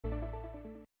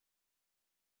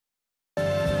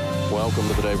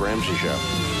Welcome to the Dave Ramsey Show.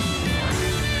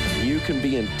 You can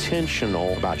be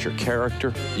intentional about your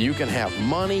character. You can have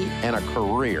money and a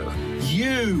career.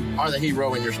 You are the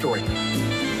hero in your story.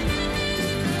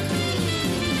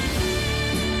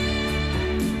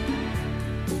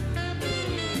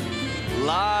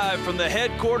 Live from the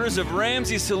headquarters of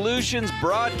Ramsey Solutions,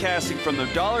 broadcasting from the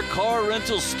Dollar Car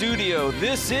Rental Studio,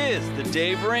 this is the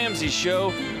Dave Ramsey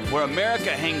Show, where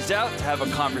America hangs out to have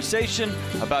a conversation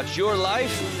about your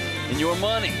life and your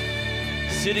money.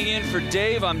 Sitting in for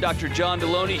Dave, I'm Dr. John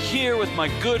Deloney, here with my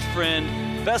good friend,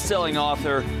 best-selling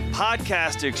author,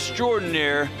 podcast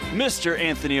extraordinaire, Mr.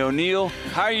 Anthony O'Neill.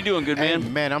 How are you doing, good man? Hey,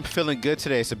 man, I'm feeling good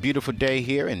today. It's a beautiful day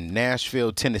here in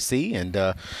Nashville, Tennessee,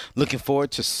 and looking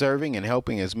forward to serving and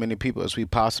helping as many people as we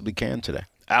possibly can today.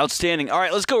 Outstanding. All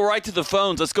right, let's go right to the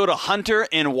phones. Let's go to Hunter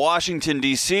in Washington,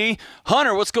 D.C.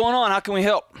 Hunter, what's going on? How can we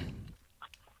help?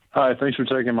 Hi, thanks for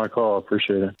taking my call. I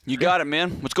appreciate it. You got it,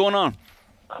 man. What's going on?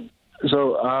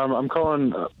 So I'm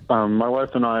calling, my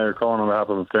wife and I are calling on behalf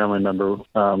of a family member.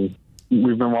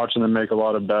 We've been watching them make a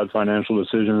lot of bad financial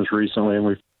decisions recently, and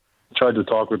we've tried to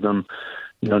talk with them,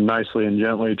 nicely and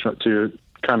gently to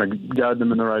kind of guide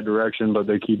them in the right direction, but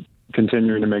they keep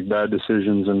continuing to make bad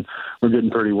decisions, and we're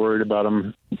getting pretty worried about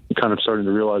them, kind of starting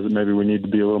to realize that maybe we need to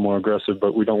be a little more aggressive,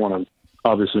 but we don't want to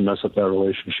obviously mess up that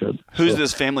relationship. Who's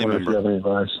this family member? If you have any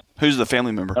advice. Who's the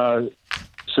family member?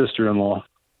 Sister-in-law.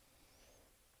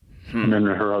 And then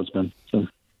her husband.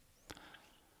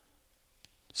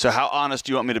 So how honest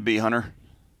do you want me to be, Hunter?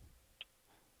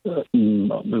 As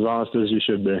honest as you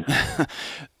should be.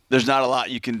 There's not a lot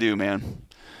you can do, man.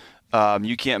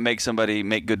 You can't make somebody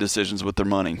make good decisions with their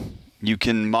money. You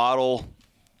can model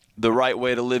the right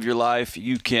way to live your life.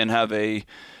 You can have a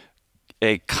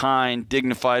kind,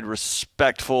 dignified,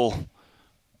 respectful,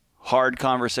 hard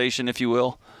conversation, if you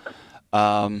will.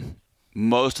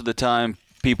 Most of the time,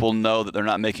 people know that they're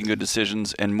not making good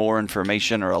decisions, and more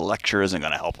information or a lecture isn't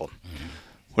going to help them.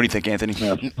 What do you think, Anthony?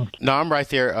 Yeah. No, I'm right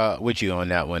there with you on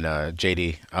that one,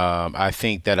 JD. I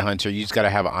think that, Hunter, you just got to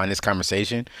have an honest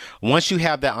conversation. Once you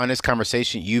have that honest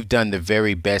conversation, you've done the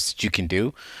very best that you can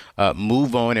do.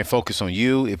 Move on and focus on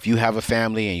you if you have a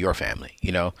family and your family,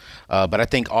 But I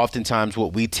think oftentimes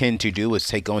what we tend to do is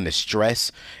take on the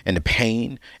stress and the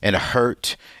pain and the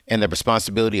hurt and the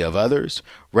responsibility of others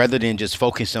rather than just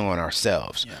focusing on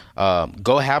ourselves. Yeah.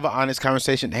 Go have an honest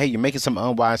conversation. Hey, you're making some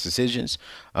unwise decisions.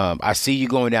 I see you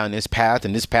going down this path,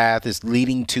 and this path is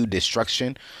leading to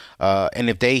destruction. And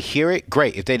if they hear it,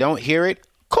 great. If they don't hear it,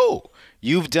 cool.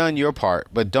 You've done your part,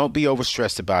 but don't be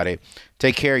overstressed about it.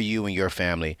 Take care of you and your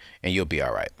family, and you'll be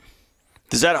all right.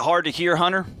 Is that hard to hear,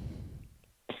 Hunter?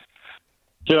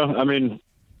 Yeah, I mean,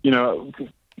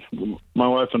 my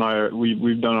wife and I,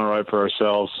 we've done all right for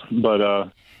ourselves,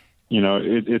 but,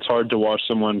 it's hard to watch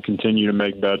someone continue to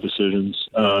make bad decisions.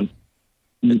 And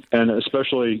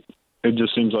especially, it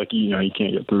just seems like, you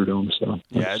can't get through to them. So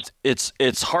yeah,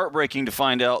 it's heartbreaking to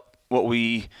find out what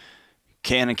we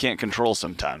can and can't control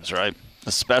sometimes, right?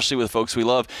 Especially with folks we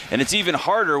love. And it's even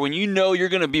harder when you know you're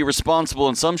going to be responsible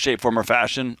in some shape, form, or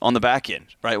fashion on the back end,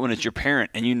 right? When it's your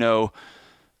parent and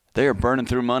they are burning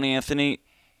through money, Anthony,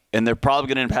 and they're probably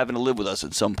going to end up having to live with us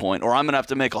at some point, or I'm going to have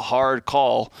to make a hard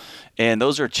call. And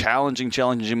those are challenging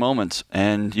moments.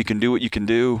 And you can do what you can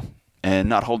do and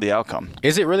not hold the outcome.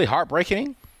 Is it really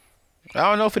heartbreaking? I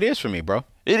don't know if it is for me, bro.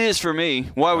 It is for me.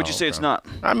 Why would you say it's not?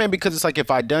 I mean, because it's like if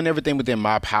I'd done everything within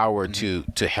my power to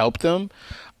help them,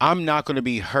 I'm not going to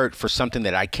be hurt for something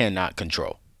that I cannot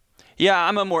control. Yeah,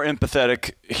 I'm a more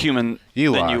empathetic human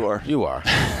than you are. You are.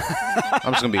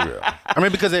 I'm just going to be real. I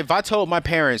mean, because if I told my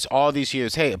parents all these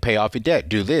years, hey, pay off your debt,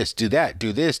 do this, do that,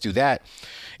 do this, do that,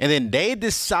 and then they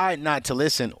decide not to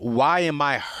listen, why am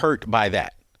I hurt by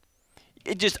that?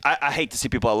 I hate to see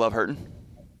people I love hurting.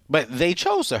 But they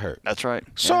chose to hurt. That's right.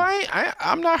 So yeah.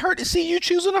 I'm not hurt to see you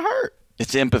choosing to hurt.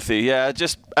 It's empathy. Yeah,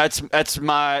 that's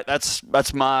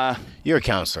my. You're a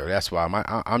counselor. That's why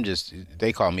I'm just.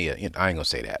 They call me I ain't gonna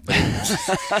say that. But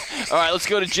all right, let's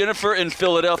go to Jennifer in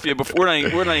Philadelphia. We're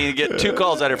not going to get two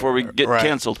calls out here before we get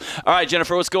canceled. All right,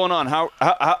 Jennifer, what's going on? How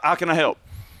can I help?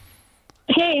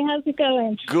 Hey, how's it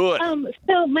going? Good.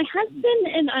 So my husband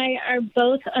and I are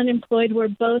both unemployed. We're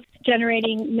both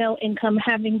generating no income,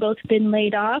 having both been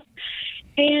laid off.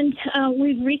 And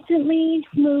we've recently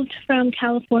moved from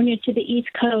California to the East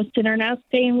Coast and are now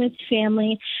staying with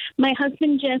family. My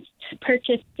husband just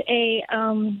purchased a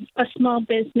small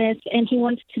business, and he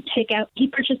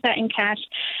purchased that in cash,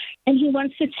 and he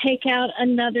wants to take out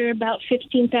another about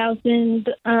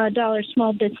 $15,000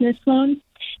 small business loan.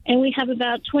 And we have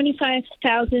about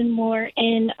 $25,000 more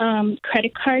in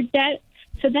credit card debt.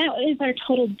 So that is our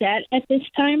total debt at this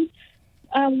time.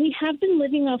 We have been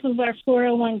living off of our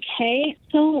 401k.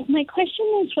 So my question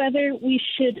is whether we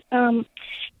should,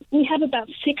 we have about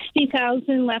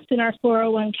 $60,000 left in our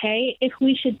 401k. If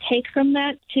we should take from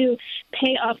that to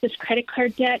pay off this credit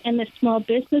card debt and the small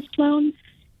business loan.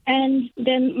 And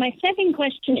then my second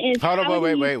question is, hold on,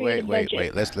 wait.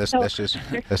 Let's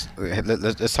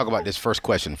talk about this first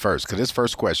question first, because this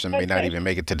first question may not even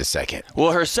make it to the second.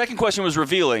 Well, her second question was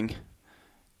revealing.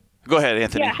 Go ahead,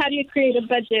 Anthony. Yeah, how do you create a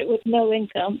budget with no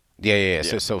income? Yeah.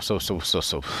 So.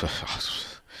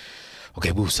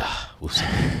 Okay, woosah.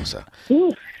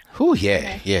 Ooh. Ooh,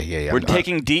 yeah. We're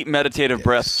taking deep meditative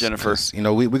breaths, Jennifer. You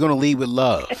know, we're going to lead with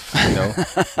love. You know,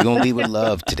 we're going to lead with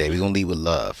love today. We're going to lead with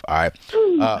love. All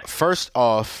right. First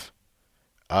off,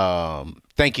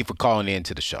 thank you for calling in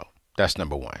to the show. That's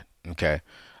number one. Okay.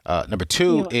 Number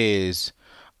two is,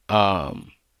 let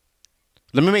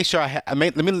me make sure let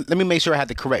me make sure I have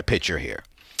the correct picture here.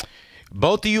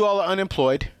 Both of you all are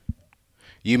unemployed.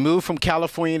 You moved from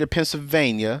California to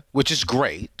Pennsylvania, which is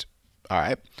great. All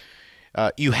right.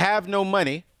 You have no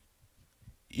money.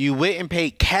 You went and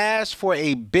paid cash for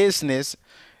a business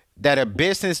that a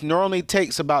business normally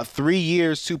takes about 3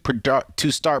 years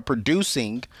to start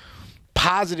producing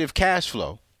positive cash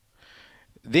flow.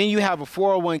 Then you have a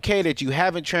 401k that you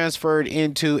haven't transferred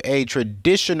into a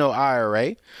traditional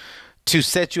IRA to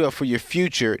set you up for your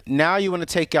future. Now you want to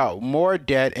take out more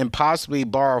debt and possibly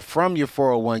borrow from your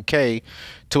 401k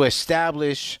to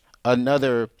establish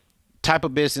another type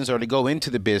of business or to go into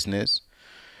the business,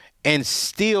 and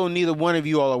still neither one of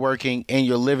you all are working and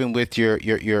you're living with your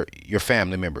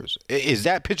family members. Is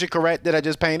that picture correct that I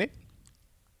just painted?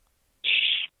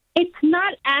 It's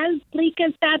not as bleak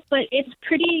as that, but it's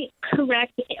pretty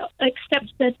correct,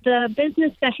 except that the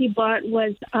business that he bought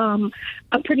was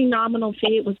a pretty nominal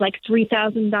fee. It was like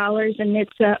 $3,000, and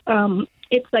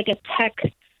it's like a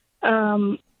tech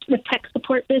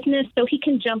support business, so he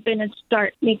can jump in and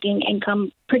start making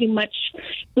income pretty much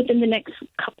within the next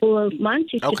couple of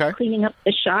months. He's just cleaning up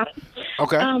the shop.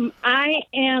 Okay.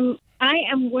 I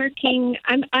am working.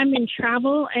 I'm in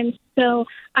travel, and so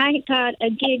I got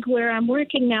a gig where I'm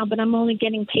working now, but I'm only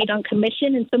getting paid on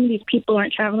commission. And some of these people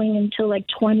aren't traveling until like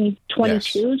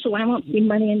 2022, so I won't see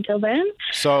money until then.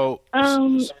 So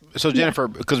Jennifer,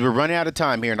 because we're running out of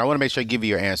time here, and I want to make sure I give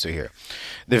you your answer here.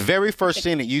 The very first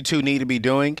thing that you two need to be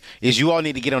doing is you all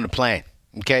need to get on the plan.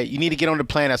 Okay, you need to get on the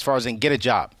plan as far as in get a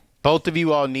job. Both of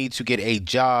you all need to get a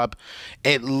job,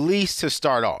 at least to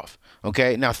start off.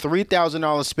 Okay, now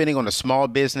 $3,000 spending on a small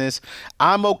business,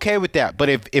 I'm okay with that. But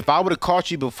if I would have caught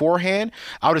you beforehand,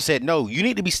 I would have said, no, you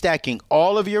need to be stacking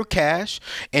all of your cash,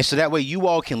 and so that way you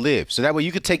all can live. So that way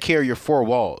you can take care of your four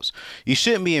walls. You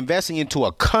shouldn't be investing into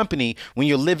a company when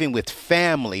you're living with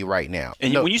family right now.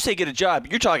 And when you say get a job,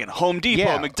 you're talking Home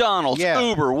Depot, McDonald's,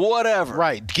 Uber, whatever.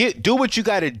 Right. Do what you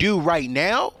got to do right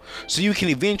now so you can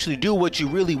eventually do what you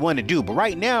really want to do. But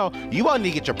right now, you all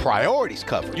need to get your priorities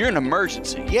covered. You're in an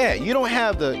emergency. Yeah, you don't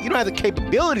have the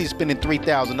capability of spending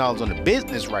 $3,000 on a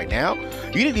business right now.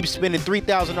 You need to be spending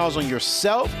 $3,000 on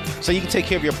yourself so you can take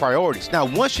care of your priorities. Now,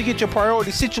 once you get your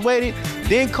priorities situated,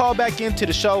 then call back into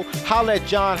the show, holla at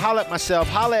John, holla at myself,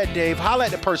 holla at Dave, holla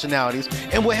at the personalities,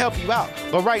 and we'll help you out.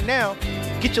 But right now,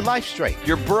 get your life straight.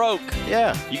 You're broke.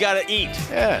 Yeah. You got to eat.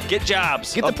 Yeah. Get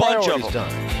jobs. Get the priorities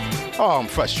done. Oh, I'm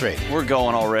frustrated. We're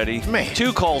going already. Man.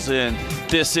 2 calls in.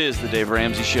 This is the Dave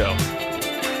Ramsey Show.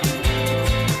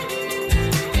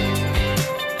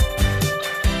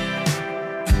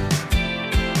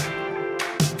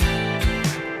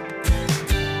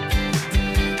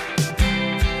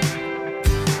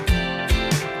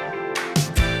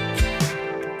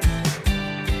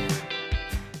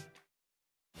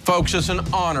 Folks, it's an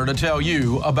honor to tell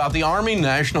you about the Army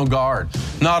National Guard.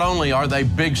 Not only are they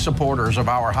big supporters of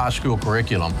our high school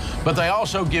curriculum, but they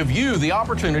also give you the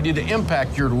opportunity to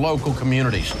impact your local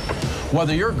communities.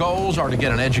 Whether your goals are to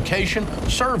get an education,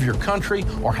 serve your country,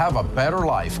 or have a better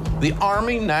life, the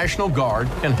Army National Guard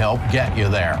can help get you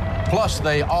there. Plus,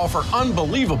 they offer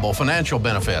unbelievable financial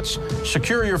benefits.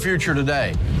 Secure your future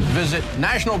today. Visit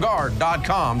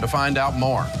NationalGuard.com to find out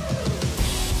more.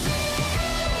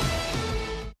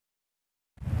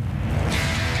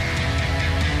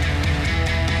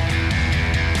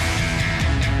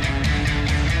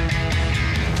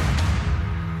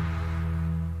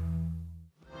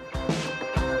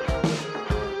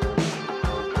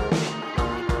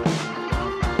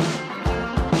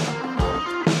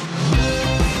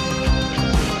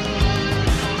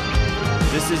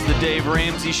 This is the Dave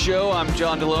Ramsey Show. I'm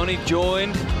John Deloney,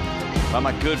 joined by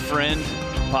my good friend,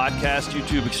 podcast,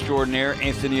 YouTube extraordinaire,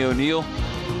 Anthony O'Neill.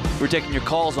 We're taking your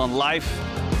calls on life,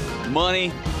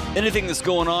 money, anything that's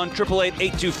going on,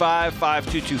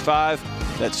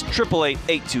 888-825-5225. That's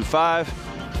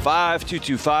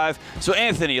 888-825-5225. So,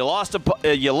 Anthony, you launched a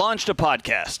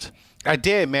podcast. I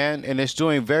did, man, and it's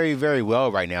doing very, very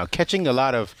well right now. Catching a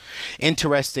lot of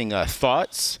interesting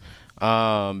thoughts.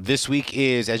 This week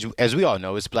is, as we all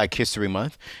know, it's Black History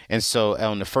Month. And so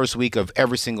on the first week of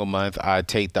every single month, I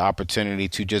take the opportunity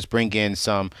to just bring in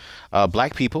some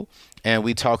Black people. And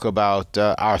we talk about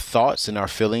our thoughts and our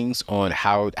feelings on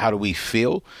how do we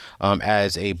feel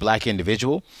as a Black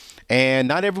individual. And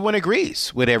not everyone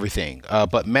agrees with everything.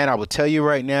 But, man, I will tell you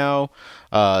right now,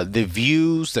 the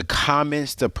views, the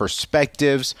comments, the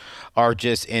perspectives are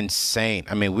just insane.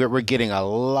 I mean, we're getting a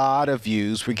lot of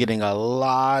views. We're getting a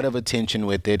lot of attention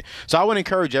with it. So I want to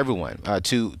encourage everyone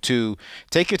to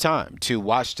take your time to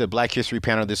watch the Black History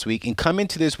panel this week and come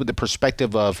into this with the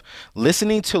perspective of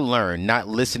listening to learn, not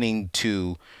listening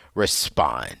to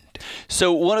respond.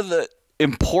 So one of the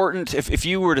important, if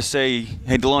you were to say,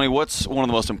 hey, Deloney, what's one of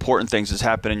the most important things that's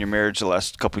happened in your marriage the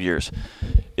last couple of years?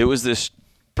 It was this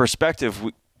perspective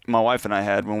my wife and I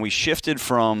had when we shifted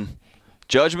from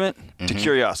judgment to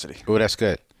curiosity. Oh, that's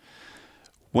good.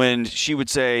 When she would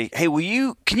say, hey,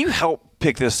 can you help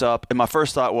pick this up? And my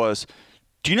first thought was,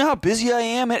 do you know how busy I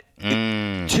am at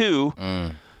two?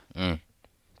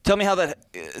 Tell me how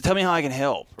I can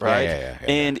help, right? Yeah.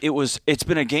 And it's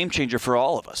been a game changer for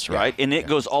all of us, right? And it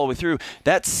goes all the way through.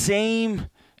 That same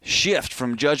shift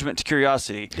from judgment to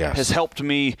curiosity has helped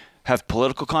me have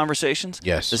political conversations.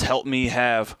 Yes. Has helped me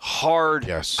have hard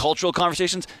cultural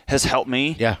conversations. Has helped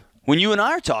me. Yeah. When you and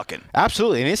I are talking.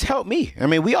 Absolutely. And it's helped me. I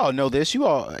mean, we all know this. You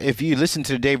all, if you listen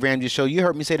to the Dave Ramsey show, you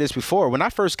heard me say this before. When I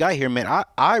first got here, man,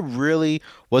 I really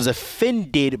was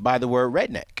offended by the word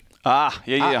redneck.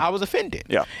 Yeah. I was offended.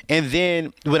 Yeah. And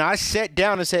then when I sat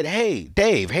down and said, hey,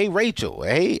 Dave, hey, Rachel,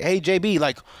 hey, JB,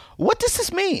 like, what does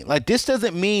this mean? Like, this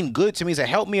doesn't mean good to me. So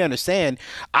help me understand.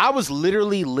 I was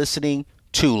literally listening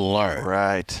to learn.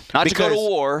 Right. Not to go to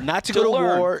war. Not to go to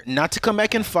war, not to come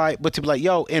back and fight, but to be like,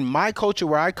 yo, in my culture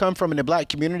where I come from in the Black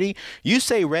community, you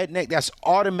say redneck, that's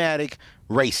automatic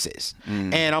racist.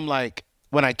 And I'm like,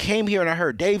 when I came here and I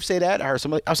heard Dave say that, I heard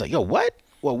somebody, I was like, yo, what?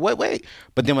 Well, wait.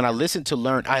 But then when I listened to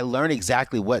learn, I learned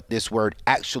exactly what this word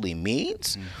actually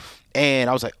means. And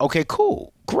I was like, okay,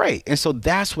 cool, great. And so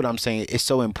that's what I'm saying. It's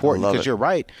so important because you're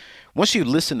right. Once you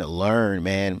listen to learn,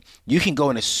 man, you can go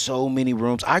into so many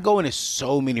rooms. I go into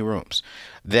so many rooms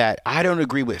that I don't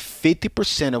agree with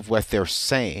 50% of what they're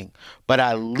saying, but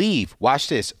I leave, watch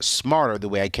this, smarter the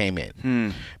way I came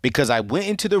in. Because I went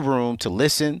into the room to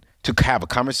listen, to have a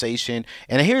conversation.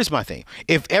 And here's my thing.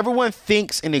 If everyone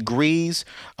thinks and agrees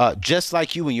just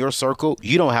like you in your circle,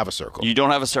 you don't have a circle. You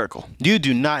don't have a circle. You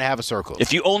do not have a circle.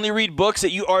 If you only read books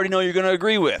that you already know you're going to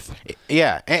agree with.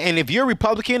 Yeah. And if you're a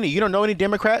Republican and you don't know any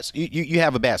Democrats, you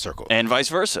have a bad circle. And vice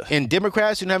versa. And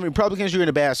Democrats, you don't have any Republicans, you're in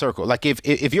a bad circle. Like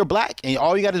if you're Black and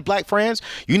all you got is Black friends,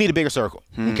 you need a bigger circle.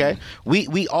 Okay?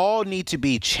 We all need to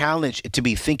be challenged to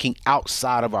be thinking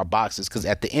outside of our boxes because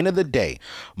at the end of the day,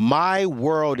 my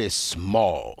world is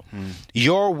small.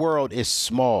 Your world is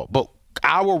small, but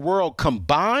our world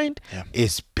combined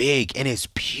is big and it's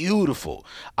beautiful.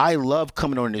 I love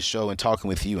coming on this show and talking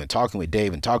with you and talking with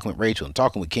Dave and talking with Rachel and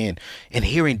talking with Ken and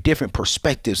hearing different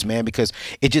perspectives, man, because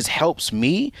it just helps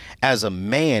me as a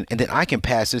man. And then I can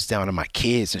pass this down to my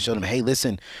kids and show them, hey,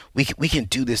 listen, we can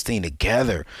do this thing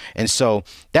together. And so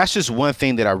that's just one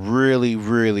thing that I really,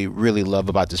 really, really love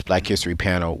about this Black History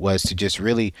panel was to just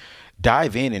really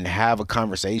dive in and have a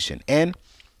conversation. And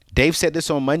Dave said this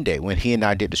on Monday when he and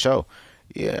I did the show.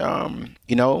 You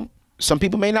know, some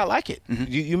people may not like it.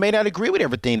 You may not agree with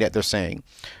everything that they're saying,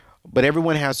 but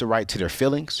everyone has the right to their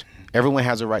feelings. Everyone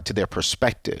has a right to their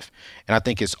perspective. And I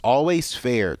think it's always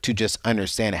fair to just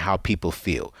understand how people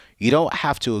feel. You don't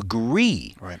have to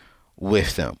agree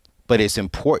with them, but it's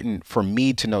important for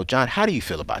me to know, John, how do you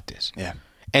feel about this? Yeah.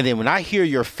 And then when I hear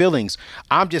your feelings,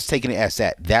 I'm just taking it as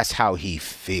that's how he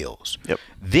feels.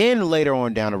 Then later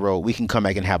on down the road, we can come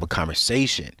back and have a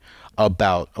conversation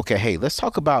about, okay, hey, let's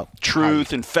talk about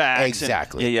truth and facts.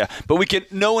 Exactly. Yeah.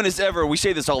 But no one has ever, we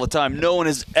say this all the time, no one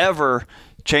has ever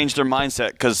changed their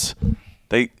mindset because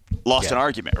they lost an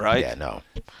argument, right? Yeah, no.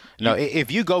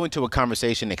 If you go into a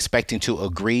conversation expecting to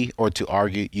agree or to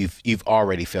argue, you've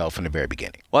already failed from the very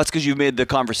beginning. Well, that's because you've made the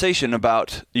conversation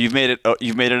about, you've made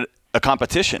it a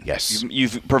competition. Yes.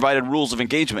 You've provided rules of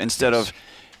engagement instead of,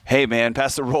 hey, man,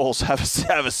 pass the rolls, have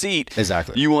a seat.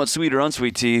 Exactly. You want sweet or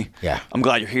unsweet tea? Yeah. I'm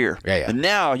glad you're here. Yeah. And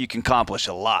now you can accomplish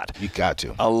a lot. You got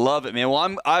to. I love it, man.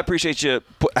 Well, I appreciate you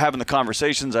having the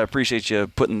conversations. I appreciate you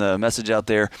putting the message out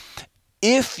there.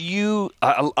 I'm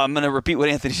going to repeat what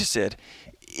Anthony just said.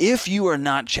 If you are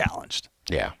not challenged,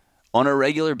 on a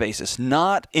regular basis,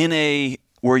 not in a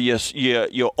where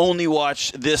you only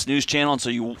watch this news channel and so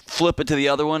you flip it to the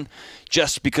other one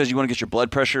just because you want to get your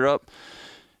blood pressure up.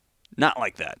 Not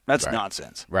like that. That's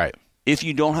nonsense. Right. If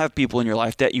you don't have people in your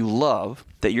life that you love,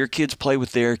 that your kids play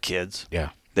with their kids,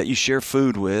 that you share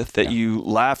food with, that you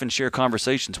laugh and share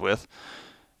conversations with,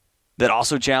 that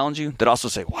also challenge you, that also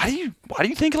say, why do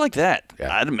you think like that?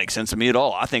 That doesn't make sense to me at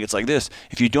all. I think it's like this.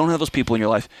 If you don't have those people in your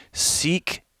life,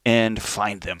 seek and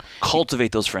find them.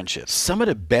 Cultivate those friendships. Some of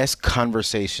the best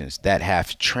conversations that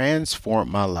have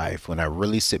transformed my life, when I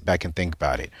really sit back and think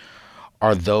about it,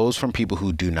 are those from people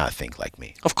who do not think like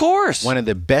me. Of course. One of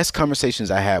the best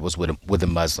conversations I had was with a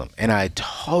Muslim, and I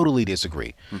totally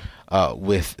disagree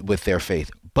with their faith.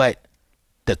 But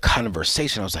the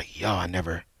conversation, I was like, yo, I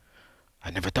never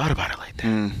thought about it like that.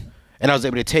 And I was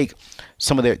able to take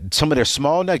some of their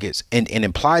small nuggets and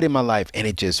apply it in my life, and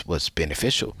it just was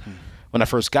beneficial. When I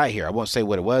first got here, I won't say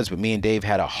what it was, but me and Dave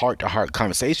had a heart-to-heart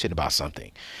conversation about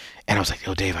something. And I was like,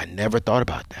 yo, Dave, I never thought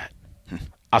about that.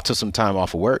 I took some time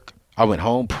off of work. I went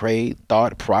home, prayed,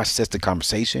 thought, processed the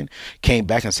conversation, came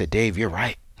back and said, Dave, you're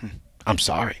right. I'm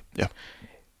sorry. Yeah.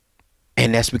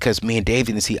 And that's because me and Dave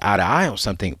didn't see eye to eye on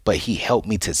something, but he helped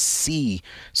me to see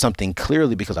something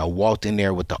clearly because I walked in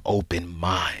there with the open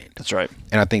mind. That's right.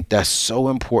 And I think that's so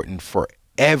important for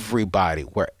everybody,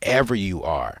 wherever you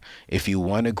are. If you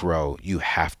want to grow, you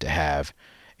have to have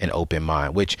an open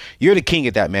mind, which you're the king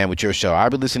at that, man, with your show.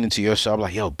 I've been listening to your show. I'm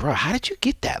like, yo, bro, how did you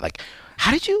get that? Like,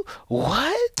 how did you,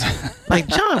 what? Like,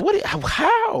 John,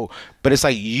 how? But it's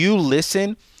like you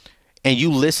listen,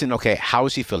 okay, how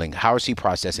is she feeling? How is she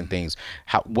processing things?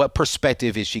 What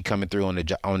perspective is she coming through on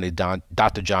the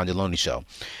Dr. John Deloney show?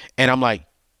 And I'm like,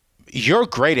 you're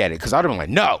great at it, because I'd have been like,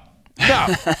 no.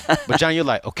 But John, you're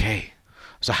like, okay.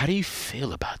 So how do you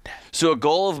feel about that? So a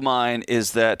goal of mine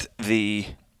is that the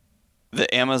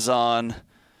Amazon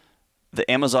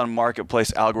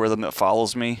marketplace algorithm that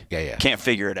follows me can't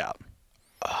figure it out.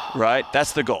 Right?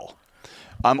 That's the goal.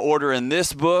 I'm ordering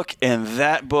this book and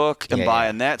that book and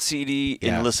buying that CD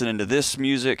and listening to this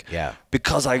music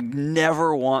because I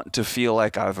never want to feel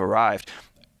like I've arrived.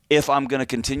 If I'm going to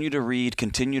continue to read,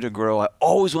 continue to grow, I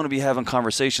always want to be having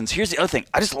conversations. Here's the other thing.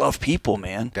 I just love people,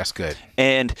 man. That's good.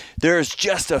 And there's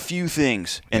just a few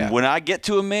things. And when I get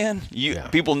to a man,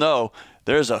 people know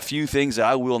there's a few things that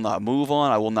I will not move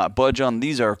on. I will not budge on.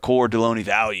 These are core Deloney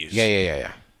values.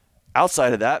 Yeah.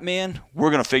 Outside of that, man,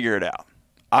 we're going to figure it out.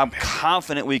 I'm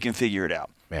confident we can figure it out.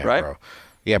 Man, right? Bro.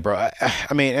 Yeah, bro.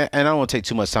 I mean, and I don't want to take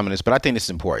too much time on this, but I think this is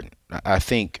important. I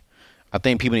think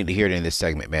people need to hear it in this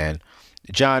segment, man.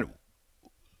 John,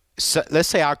 so let's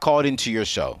say I called into your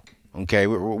show. Okay,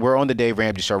 we're on the Dave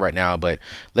Ramsey show right now, but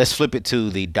let's flip it to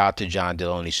the Dr. John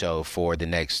Deloney show for the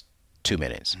next 2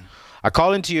 minutes. I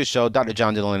call into your show, Dr.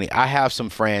 John Deloney. I have some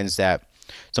friends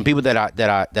some people that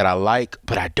I like,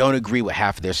 but I don't agree with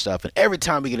half of their stuff. And every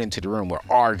time we get into the room, we're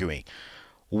arguing.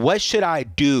 What should I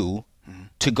do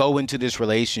to go into this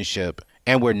relationship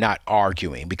and we're not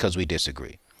arguing because we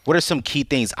disagree? What are some key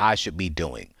things I should be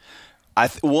doing? I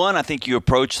think you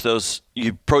approach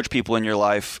people in your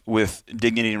life with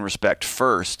dignity and respect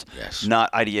first,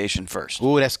 not ideation first.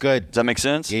 Ooh, that's good. Does that make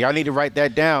sense? Yeah, y'all need to write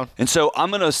that down. And so I'm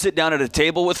going to sit down at a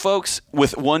table with folks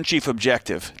with one chief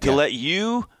objective, to let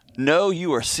you know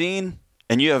you are seen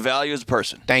and you have value as a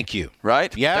person. Thank you.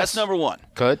 Right? Yes. That's number one.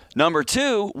 Good. Number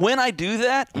two, when I do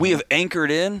that, we have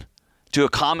anchored in to a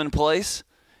common place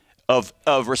of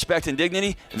respect and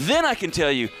dignity. Then I can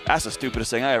tell you, that's the stupidest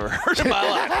thing I ever heard in my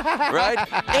life,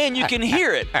 right? And you can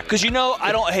hear it, because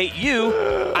I don't hate you.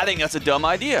 I think that's a dumb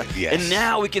idea. Yes. And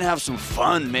now we can have some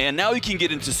fun, man. Now we can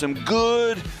get into some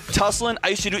good tussling. I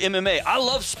used to do MMA. I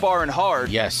love sparring hard.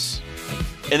 Yes.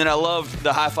 And then I loved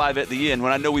the high five at the end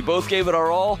when I know we both gave it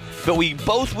our all, but we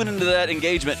both went into that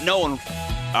engagement knowing,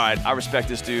 all right, I respect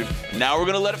this dude. Now we're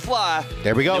going to let it fly.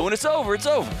 There we go. And when it's over, it's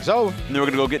over. It's over. And then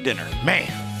we're going to go get dinner. Man.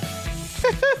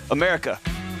 America,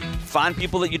 find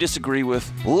people that you disagree with,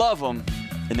 love them,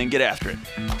 and then get after it.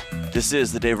 This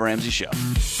is the Dave Ramsey Show.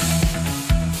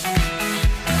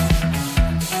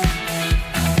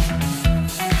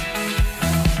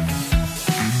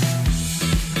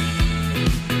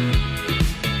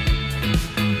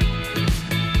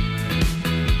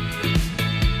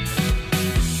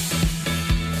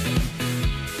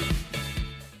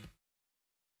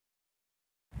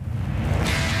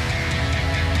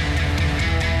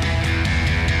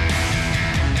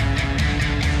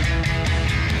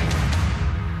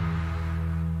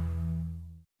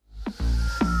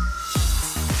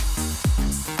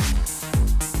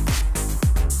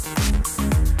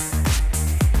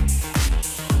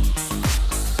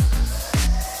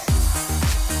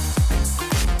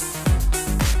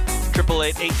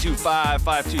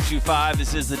 888-825-5225.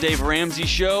 This is the Dave Ramsey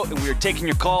Show, and we are taking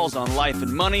your calls on life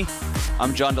and money.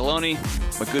 I'm John Deloney,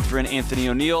 my good friend Anthony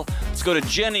O'Neill. Let's go to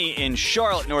Jenny in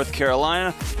Charlotte, North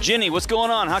Carolina. Jenny, what's going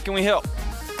on? How can we help?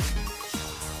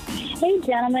 Hey,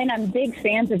 gentlemen, I'm big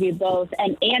fans of you both.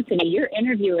 And Anthony, your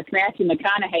interview with Matthew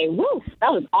McConaughey, woo,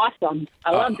 that was awesome.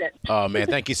 I loved it. Oh, man,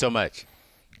 thank you so much.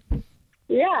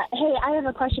 Yeah. Hey, I have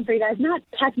a question for you guys. Not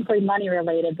technically money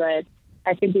related, but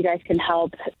I think you guys can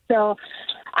help. So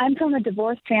I'm from a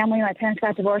divorced family. My parents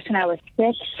got divorced when I was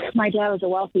 6. My dad was a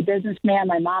wealthy businessman.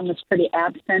 My mom was pretty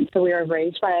absent, so we were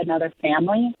raised by another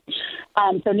family.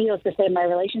 So needless to say, my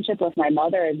relationship with my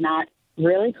mother is not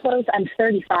really close. I'm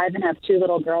 35 and have 2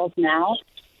 little girls now.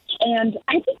 And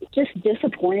I think just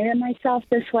disappointed in myself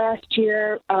this last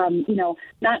year,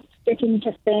 not sticking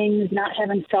to things, not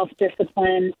having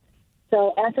self-discipline.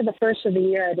 So after the first of the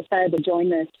year, I decided to join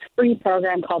this free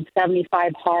program called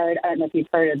 75 Hard. I don't know if you've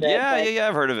heard of it. Yeah,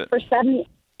 I've heard of it.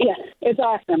 Yeah, it's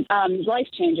awesome.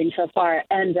 Life-changing so far.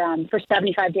 And for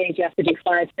 75 days, you have to do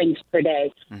 5 things per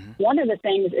day. Mm-hmm. One of the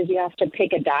things is you have to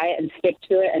pick a diet and stick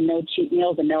to it, and no cheat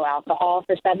meals and no alcohol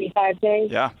for 75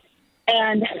 days. Yeah.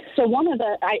 And so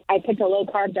I picked a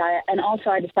low-carb diet, and also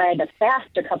I decided to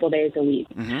fast a couple days a week.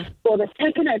 Mm-hmm. Well, the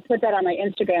second I put that on my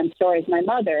Instagram stories, my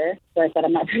mother, who I said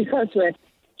I'm not very close with,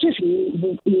 just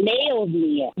nailed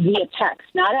me via text,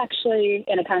 not actually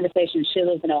in a conversation. She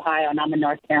lives in Ohio, and I'm in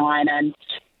North Carolina, and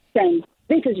saying,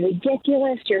 "This is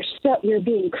ridiculous. You're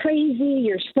being crazy.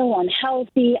 You're so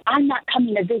unhealthy. I'm not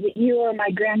coming to visit you or my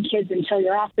grandkids until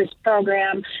you're off this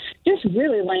program." Just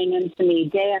really laying into me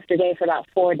day after day for about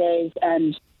 4 days.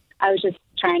 And I was just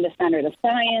trying to send her the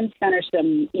science, send her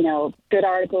some, good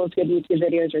articles, good YouTube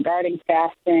videos regarding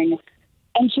fasting.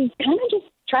 And she's kind of just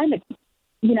trying to,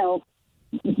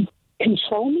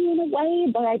 control me in a way,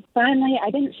 but I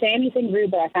didn't say anything rude,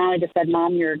 but I finally just said,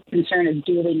 "Mom, your concern is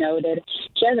duly noted."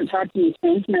 She hasn't talked to me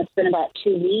since, and it's been about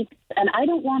 2 weeks, and I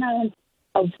don't want to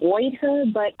avoid her,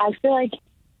 but I feel like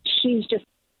she's just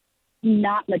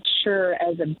not mature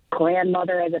as a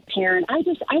grandmother, as a parent. I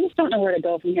just don't know where to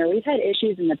go from here. We've had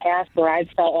issues in the past where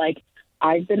I've felt like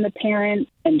I've been the parent,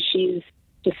 and she's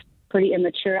just pretty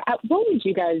immature. What would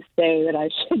you guys say that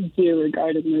I should do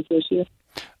regarding this issue?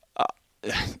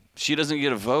 She doesn't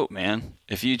get a vote, man.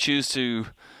 If you choose to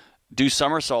do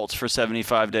somersaults for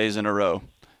 75 days in a row,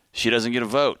 she doesn't get a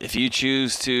vote. If you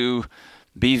choose to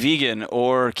be vegan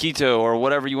or keto or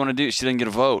whatever you want to do, she doesn't get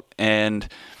a vote. And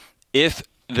if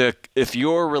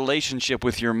your relationship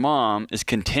with your mom is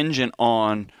contingent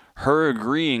on her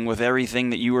agreeing with everything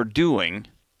that you are doing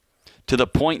to the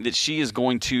point that she is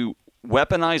going to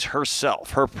weaponize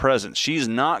herself, her presence, she's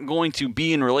not going to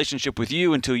be in relationship with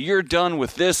you until you're done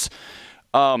with this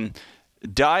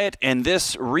diet and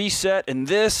this reset and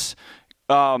this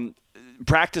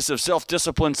practice of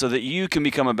self-discipline so that you can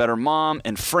become a better mom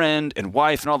and friend and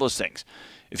wife and all those things.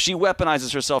 If she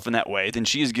weaponizes herself in that way, then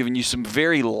she is giving you some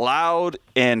very loud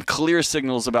and clear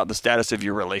signals about the status of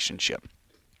your relationship,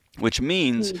 which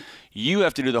means you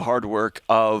have to do the hard work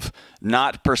of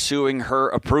not pursuing her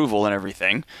approval and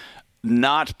everything,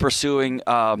 not catering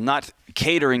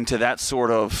to that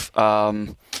sort of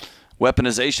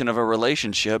weaponization of a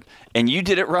relationship, and you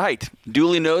did it right.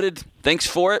 Duly noted. Thanks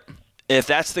for it. If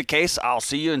that's the case, I'll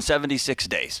see you in 76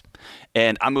 days,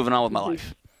 and I'm moving on with my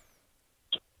life.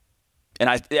 And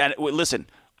listen,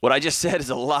 what I just said is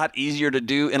a lot easier to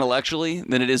do intellectually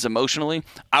than it is emotionally.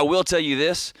 I will tell you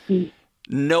this.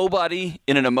 Nobody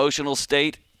in an emotional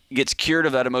state gets cured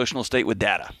of that emotional state with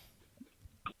data.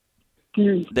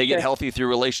 They get healthy through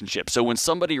relationships. So when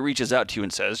somebody reaches out to you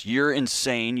and says, "You're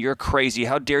insane, you're crazy,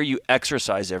 how dare you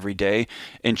exercise every day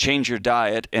and change your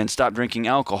diet and stop drinking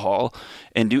alcohol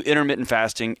and do intermittent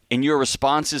fasting," and your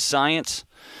response is science,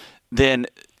 then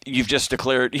you've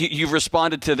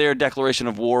responded to their declaration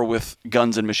of war with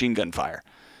guns and machine gun fire.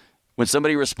 When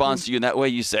somebody responds to you in that way,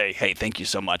 you say, "Hey, thank you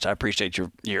so much. I appreciate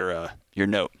your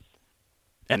note."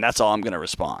 And that's all I'm going to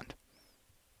respond.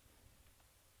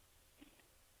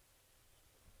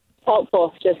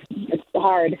 Helpful. It's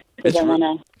hard because I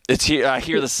want to. I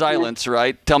hear the silence,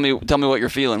 right? Tell me what you're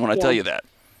feeling when I tell you that.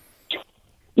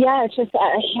 Yeah, it's just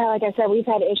like I said, we've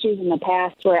had issues in the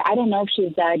past where I don't know if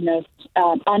she's diagnosed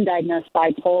undiagnosed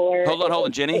bipolar. Hold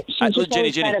on, Jenny.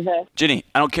 Jenny,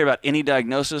 I don't care about any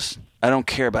diagnosis. I don't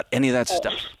care about any of that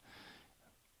stuff.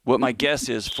 What my guess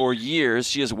is, for years,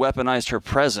 she has weaponized her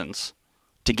presence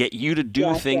to get you to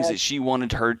do things that she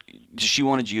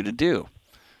wanted you to do.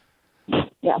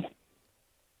 Yeah.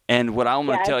 And what I'm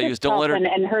going to tell you is, don't let her.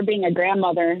 And her being a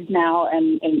grandmother now,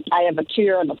 and I have a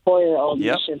 2-year-old and a 4-year-old.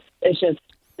 Yep. It's just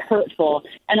hurtful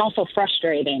and also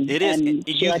frustrating. It is. And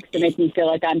she likes to make me feel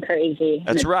like I'm crazy.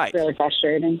 That's right. It's really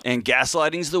frustrating. And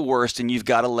gaslighting's the worst, and you've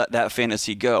got to let that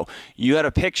fantasy go. You had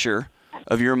a picture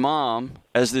of your mom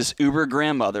as this uber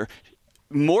grandmother,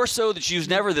 more so that she was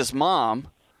never this mom,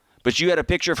 but you had a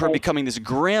picture of her becoming this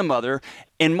grandmother,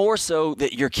 and more so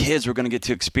that your kids were going to get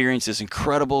to experience this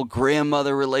incredible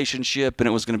grandmother relationship, and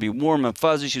it was going to be warm and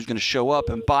fuzzy. She was going to show up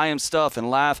and buy him stuff and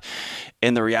laugh.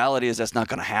 And the reality is that's not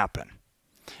going to happen.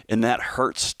 And that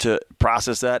hurts to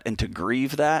process that and to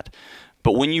grieve that.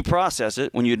 But when you process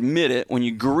it, when you admit it, when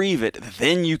you grieve it,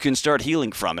 then you can start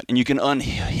healing from it, and you can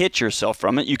unhitch yourself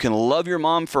from it. You can love your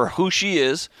mom for who she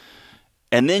is.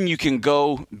 And then you can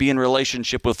go be in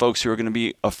relationship with folks who are going to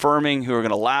be affirming, who are going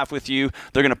to laugh with you.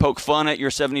 They're going to poke fun at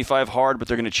your 75 hard, but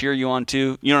they're going to cheer you on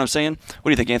too. You know what I'm saying? What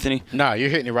do you think, Anthony? Nah, you're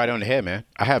hitting it right on the head, man.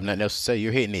 I have nothing else to say.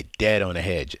 You're hitting it dead on the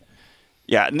head.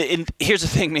 Yeah, and here's the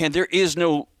thing, man. There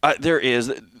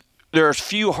are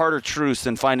few harder truths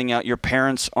than finding out your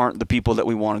parents aren't the people that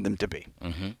we wanted them to be.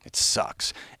 Mm-hmm. It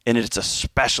sucks. And it's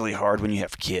especially hard when you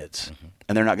have kids,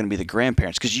 and they're not going to be the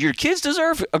grandparents, because your kids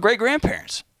deserve a great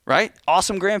grandparents. Right?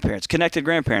 Awesome grandparents, connected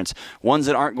grandparents, ones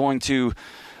that aren't going to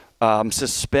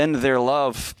suspend their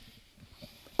love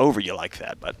over you like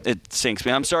that. But it sinks,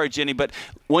 man. I'm sorry, Jenny, but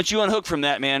once you unhook from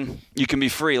that, man, you can be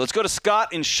free. Let's go to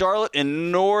Scott in Charlotte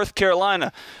in North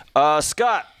Carolina.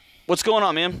 Scott, what's going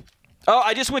on, man? Oh,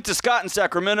 I just went to Scott in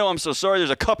Sacramento. I'm so sorry. There's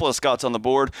a couple of Scotts on the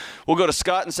board. We'll go to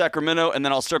Scott in Sacramento, and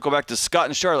then I'll circle back to Scott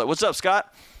in Charlotte. What's up,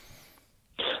 Scott?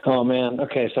 Oh, man.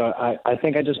 Okay, so I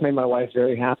think I just made my wife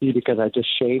very happy because I just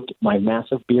shaved my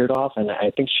massive beard off, and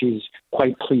I think she's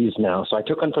quite pleased now. So I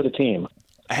took one for the team.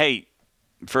 Hey,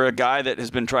 for a guy that has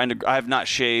been trying to – I have not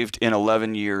shaved in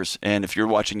 11 years, and if you're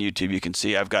watching YouTube, you can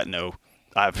see I've got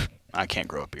I can't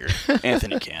grow a beard.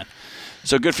 Anthony can.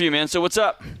 So good for you, man. So what's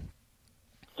up?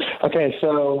 Okay,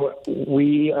 so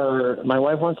my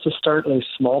wife wants to start a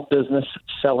small business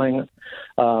selling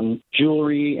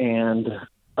jewelry and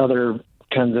other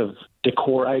kinds of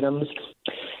decor items.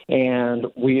 And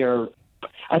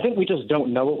I think we just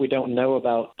don't know what we don't know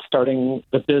about starting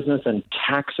the business and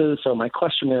taxes. So my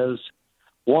question is,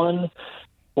 one,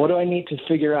 what do I need to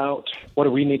figure out? What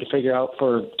do we need to figure out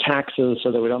for taxes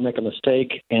so that we don't make a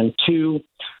mistake? And two,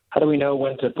 how do we know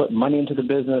when to put money into the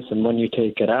business and when you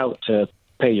take it out to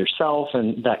pay yourself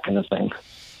and that kind of thing?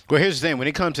 Well, here's the thing. When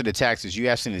it comes to the taxes, you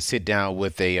actually need to sit down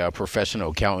with a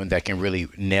professional accountant that can really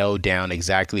nail down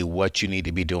exactly what you need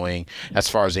to be doing as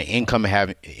far as the income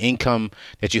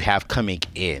that you have coming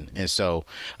in. And so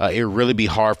it would really be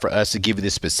hard for us to give you the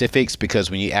specifics, because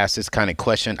when you ask this kind of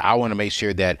question, I want to make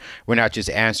sure that we're not just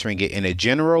answering it in a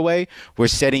general way. We're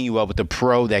setting you up with a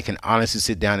pro that can honestly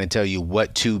sit down and tell you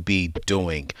what to be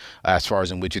doing as far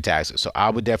as in with your taxes. So I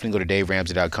would definitely go to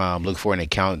DaveRamsey.com, look for an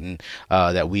accountant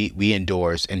that we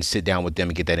endorse, and sit down with them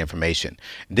and get that information.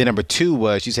 And then number two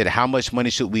was, you said, how much money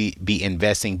should we be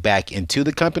investing back into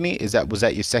the company? Was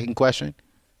that your second question?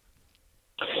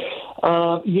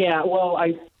 Yeah, well,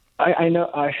 I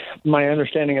know my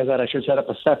understanding is that I should set up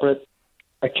a separate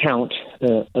account,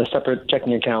 a separate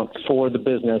checking account for the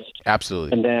business.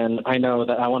 Absolutely. And then I know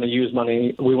that we want to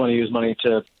use money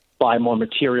to buy more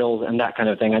materials and that kind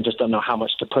of thing. I just don't know how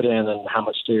much to put in and how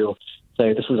much to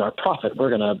say, this is our profit. We're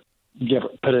going to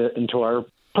put it into our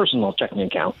personal checking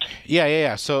account.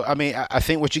 Yeah. So, I mean, I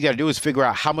think what you got to do is figure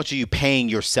out how much are you paying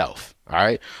yourself. All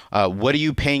right. What are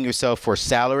you paying yourself for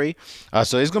salary?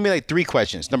 So there's going to be like three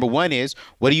questions. Number one is,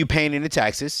 what are you paying in the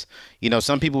taxes? You know,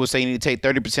 some people will say you need to take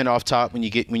 30% off top when you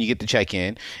get the check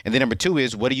in. And then number two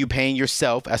is, what are you paying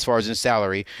yourself as far as in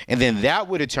salary? And then that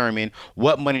would determine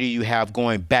what money do you have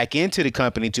going back into the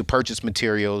company to purchase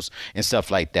materials and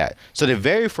stuff like that. So the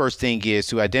very first thing is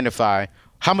to identify,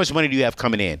 how much money do you have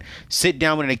coming in? Sit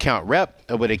down with an account rep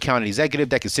or with an account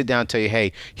executive that can sit down and tell you,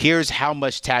 hey, here's how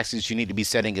much taxes you need to be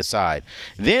setting aside.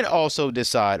 Then also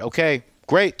decide, okay,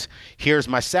 great, here's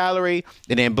my salary,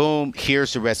 and then boom,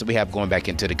 here's the rest that we have going back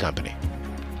into the company.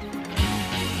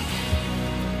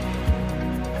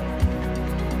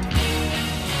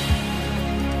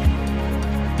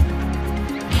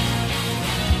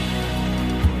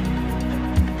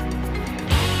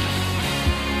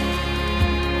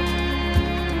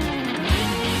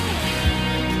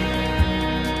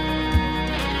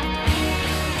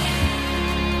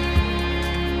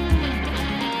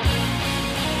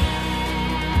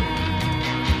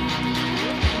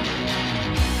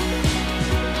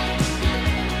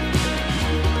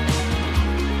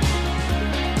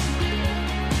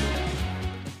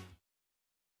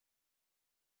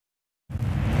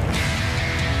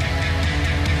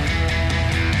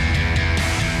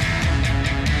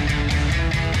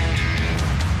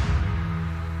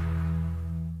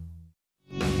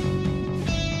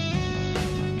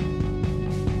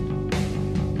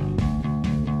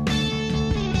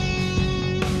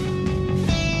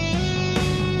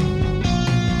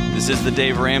 This is the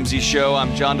Dave Ramsey Show.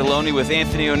 I'm John Deloney with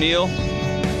Anthony O'Neill.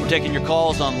 We're taking your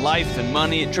calls on life and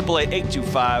money at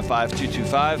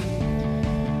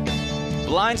 888-825-5225.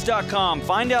 Blinds.com.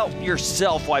 Find out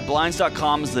yourself why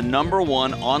Blinds.com is the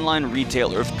 #1 online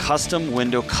retailer of custom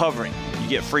window covering. You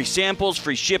get free samples,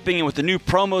 free shipping, and with the new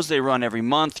promos they run every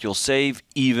month, you'll save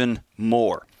even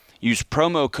more. Use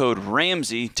promo code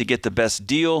Ramsey to get the best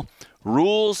deal.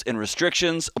 Rules and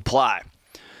restrictions apply.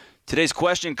 Today's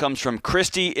question comes from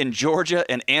Christy in Georgia.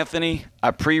 And Anthony,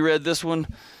 I pre-read this one.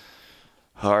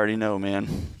 I already know,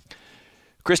 man.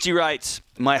 Christy writes,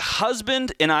 my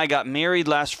husband and I got married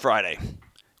last Friday.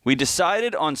 We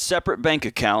decided on separate bank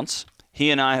accounts.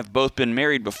 He and I have both been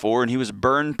married before, and he was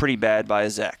burned pretty bad by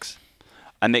his ex.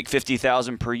 I make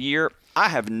 $50,000 per year. I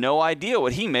have no idea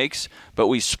what he makes, but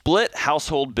we split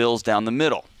household bills down the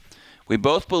middle. We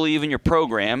both believe in your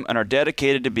program and are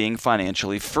dedicated to being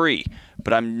financially free,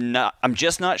 but I'm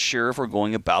just not sure if we're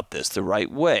going about this the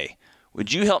right way.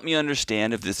 Would you help me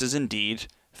understand if this is indeed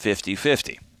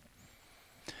 50-50?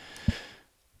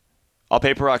 I'll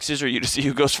paper, rock, scissors you to see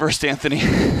who goes first, Anthony.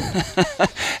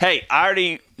 Hey, I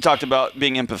already talked about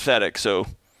being empathetic, so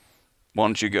why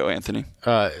don't you go, Anthony?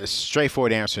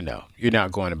 Straightforward answer, no. You're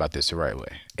not going about this the right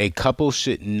way. A couple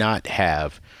should not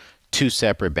have two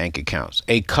separate bank accounts.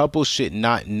 A couple should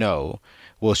not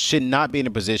be in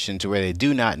a position to where they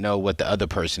do not know what the other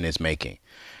person is making.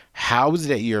 How is it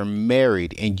that you're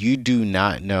married and you do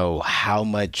not know how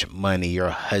much money your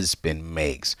husband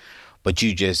makes, but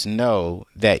you just know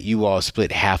that you all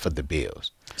split half of the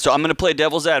bills? So I'm going to play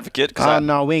devil's advocate.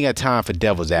 No, we ain't got time for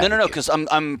devil's advocate. No, because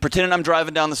I'm pretending I'm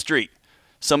driving down the street.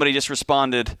 Somebody just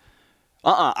responded,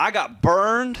 I got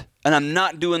burned, and I'm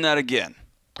not doing that again.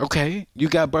 Okay, you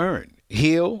got burned.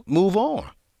 Heal, move on.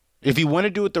 If you want to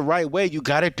do it the right way, you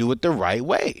got to do it the right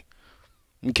way.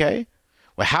 Okay?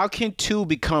 Well, how can two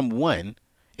become one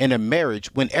in a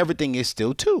marriage when everything is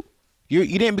still two? You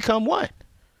didn't become one.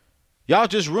 Y'all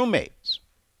just roommates.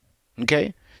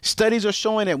 Okay? Studies are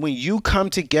showing that when you come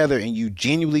together and you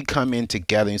genuinely come in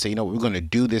together and say, you know, we're going to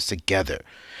do this together.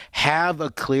 Have a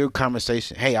clear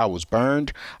conversation. Hey, I was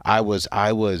burned. I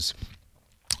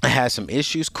had some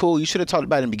issues. Cool. You should have talked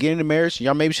about it in the beginning of the marriage.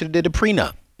 Y'all maybe should have did a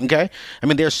prenup. Okay. I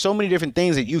mean, there's so many different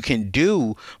things that you can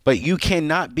do, but you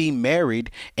cannot be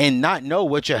married and not know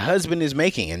what your husband is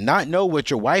making and not know what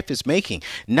your wife is making,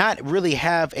 not really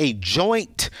have a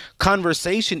joint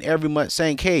conversation every month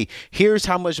saying, hey, here's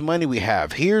how much money we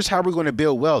have. Here's how we're going to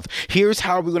build wealth. Here's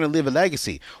how we're going to live a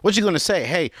legacy. What you going to say?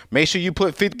 Hey, make sure you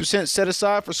put 50% set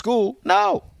aside for school.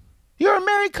 No, you're a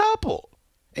married couple.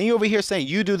 And you're over here saying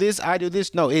you do this, I do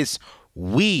this. No, it's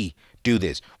we do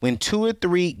this. When two or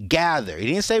three gather, he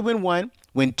didn't say when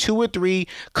two or three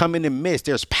come in the midst,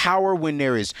 there's power when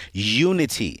there is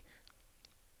unity.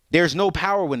 There's no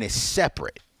power when it's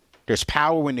separate. There's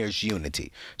power when there's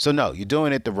unity. So no, you're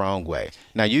doing it the wrong way.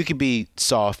 Now you can be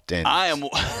soft and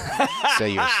say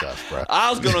your stuff, bro.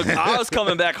 I was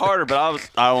coming back harder, but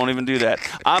I won't even do that.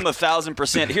 I'm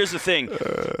 1,000%. Here's the thing.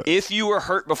 If you were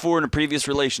hurt before in a previous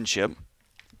relationship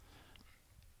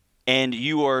and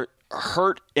you are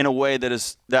hurt in a way that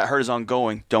hurt is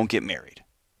ongoing, don't get married.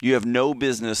 You have no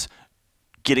business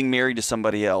getting married to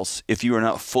somebody else if you are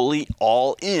not fully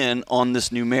all in on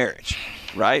this new marriage,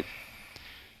 right?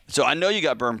 So I know you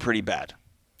got burned pretty bad.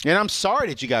 And I'm sorry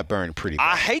that you got burned pretty bad.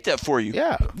 I hate that for you.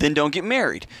 Yeah. Then don't get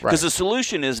married. Because the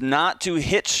solution is not to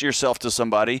hitch yourself to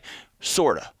somebody,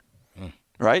 sorta.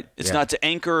 Right? It's not to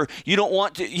anchor. You don't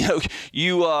want to, you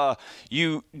do a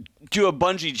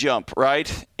bungee jump,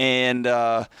 right? And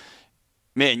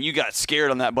man, you got scared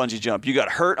on that bungee jump. You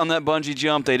got hurt on that bungee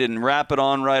jump. They didn't wrap it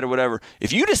on right or whatever.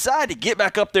 If you decide to get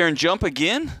back up there and jump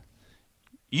again,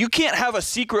 you can't have a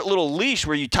secret little leash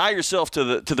where you tie yourself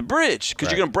to the bridge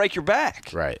because you're going to break your back.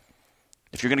 Right.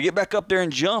 If you're going to get back up there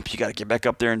and jump, you got to get back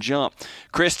up there and jump.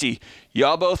 Christy,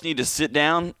 y'all both need to sit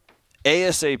down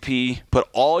ASAP, put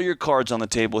all your cards on the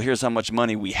table. Here's how much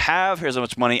money we have. Here's how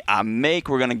much money I make.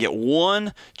 We're going to get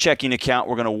one checking account.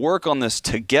 We're going to work on this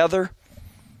together.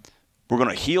 We're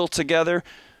going to heal together.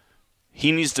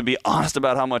 He needs to be honest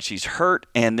about how much he's hurt,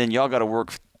 and then y'all got to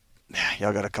work.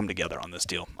 Y'all got to come together on this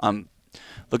deal.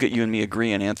 Look at you and me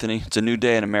agreeing, Anthony. It's a new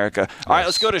day in America. All right,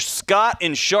 let's go to Scott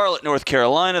in Charlotte, North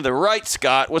Carolina. The right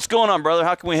Scott. What's going on, brother?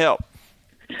 How can we help?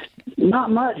 Not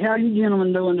much. How are you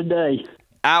gentlemen doing today?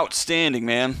 Outstanding,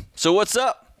 man. So what's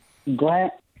up?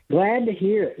 Glad to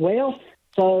hear it. Well,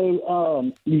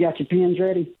 so you got your pens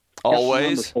ready?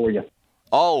 Always. For you.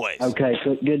 Always. Okay,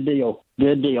 good deal.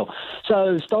 Good deal.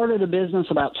 So started a business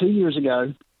about 2 years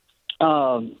ago.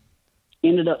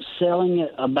 Ended up selling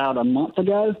it about a month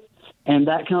ago, and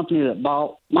that company that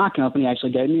bought my company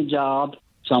actually gave me a job.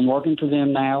 so I'm working for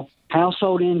them now.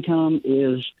 Household income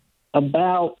is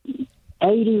about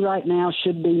 80 right now,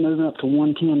 should be moving up to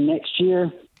 110 next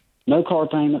year. No car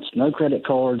payments, no credit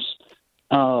cards.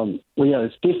 We owe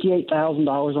 $58,000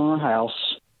 on our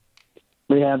house.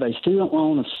 We have a student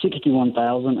loan of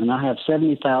 $61,000, and I have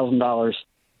 $70,000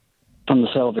 from the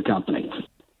sale of the company.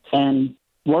 And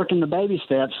working the baby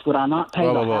steps, would I not pay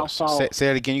the house off? Say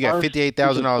that again. You got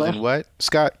 $58,000 in what,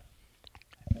 Scott?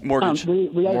 Mortgage.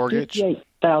 We have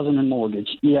 $58,000 in mortgage.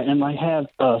 Yeah, and I have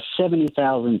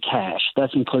 $70,000 cash.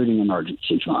 That's including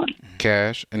emergency fund.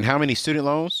 Cash. And how many student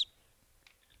loans?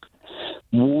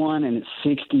 One, and it's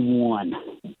 61.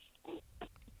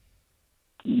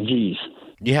 Jeez.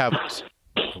 You have.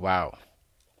 Wow.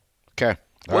 Okay.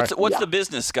 What's the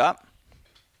business, Scott?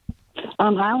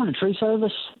 I own a tree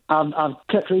service. I've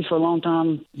cut trees for a long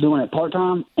time, doing it part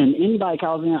time. And anybody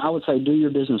calls in, I would say do your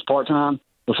business part time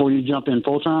before you jump in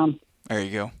full time. There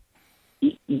you go.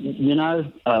 You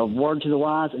know, word to the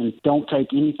wise, and don't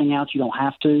take anything out you don't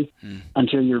have to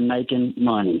until you're making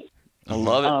money. I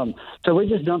love it. So we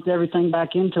just dumped everything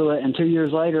back into it, and 2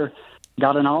 years later,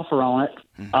 got an offer on it,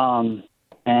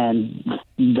 and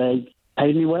they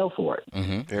paid me well for it.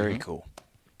 Very cool.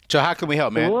 So how can we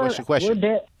help, man? What's your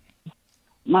question?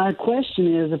 My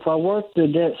question is, if I work the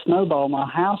debt snowball, my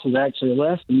house is actually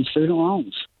less than student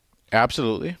loans.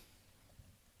 Absolutely.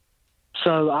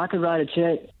 So I could write a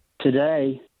check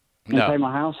today and pay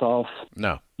my house off.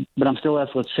 No. But I'm still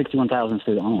left with 61,000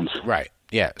 student loans. Right.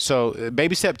 Yeah. So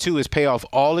baby step 2 is pay off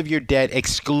all of your debt,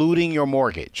 excluding your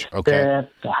mortgage. Okay.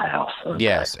 The house. Okay.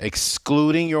 Yes,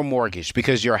 excluding your mortgage,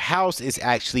 because your house is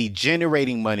actually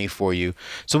generating money for you.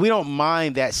 So we don't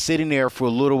mind that sitting there for a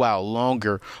little while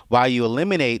longer while you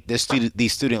eliminate these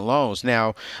student loans.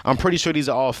 Now, I'm pretty sure these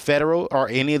are all federal. Are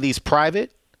any of these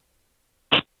private?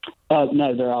 No, I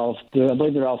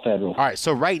believe they're all federal. All right,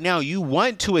 so right now you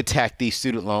want to attack these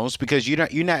student loans because you're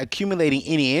not accumulating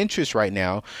any interest right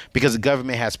now because the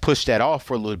government has pushed that off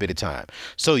for a little bit of time.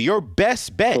 So your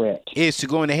best bet is to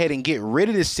go ahead and get rid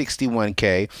of this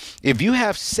 $61K. If you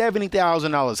have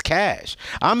 $70,000 cash,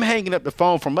 I'm hanging up the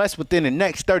phone from us within the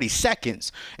next 30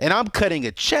 seconds, and I'm cutting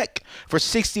a check for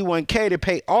 $61K to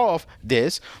pay off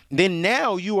this. Then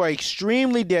now you are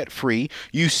extremely debt free.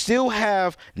 You still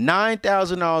have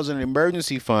 $9,000 in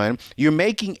emergency fund. You're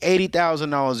making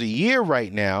 $80,000 a year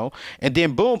right now, and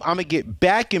then boom, I'm gonna get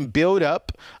back and build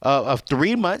up of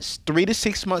 3 to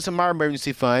 6 months of my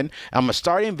emergency fund. I'm gonna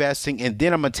start investing, and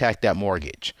then I'm gonna attack that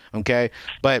mortgage. Okay,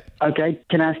 but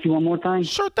can I ask you one more thing?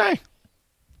 Sure thing.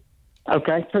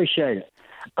 Okay, appreciate it.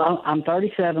 I'm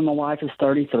 37. My wife is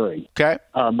 33. Okay,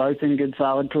 both in good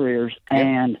solid careers,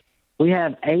 and we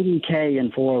have $80K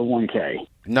in 401K.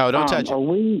 No, don't touch it.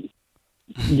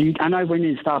 I know we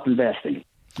need to stop investing,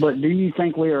 but do you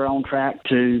think we are on track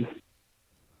to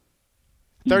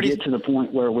get to the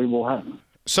point where we will have?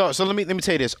 So let me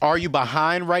tell you this. Are you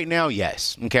behind right now?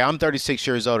 Yes. Okay, I'm 36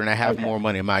 years old and I have more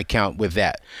money in my account with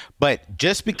that. But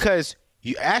just because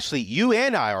you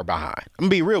and I are behind. I'm going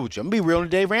to be real with you. I'm going to be real on the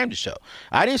Dave Ramsey Show.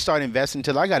 I didn't start investing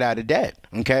until I got out of debt,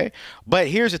 okay? But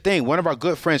here's the thing. One of our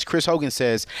good friends, Chris Hogan,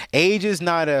 says age is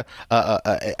not a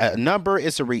number. He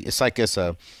says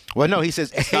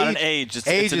it's not an age.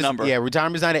 It's a number. Yeah,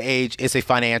 retirement is not an age. It's a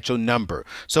financial number.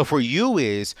 So for you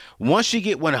is, once you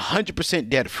get 100%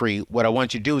 debt free, what I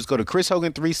want you to do is go to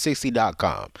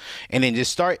chrishogan360.com and then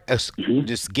just start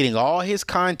just getting all his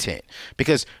content,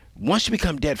 because once you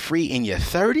become debt-free in your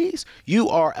 30s, you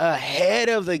are ahead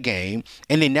of the game.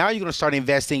 And then now you're going to start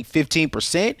investing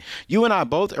 15%. You and I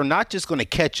both are not just going to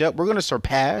catch up. We're going to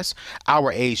surpass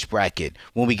our age bracket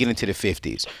when we get into the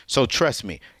 50s. So trust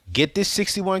me. Get this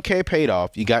 $61K paid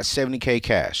off. You got $70K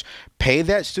cash. Pay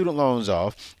that student loans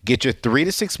off. Get your 3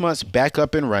 to 6 months back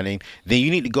up and running. Then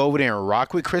you need to go over there and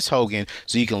rock with Chris Hogan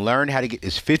so you can learn how to get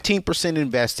this 15%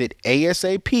 invested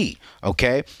ASAP.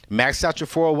 Okay? Max out your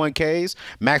 401Ks.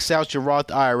 Max out your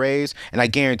Roth IRAs. And I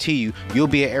guarantee you, you'll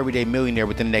be an everyday millionaire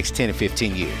within the next 10 to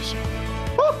 15 years.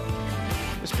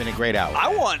 It's been a great hour.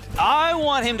 I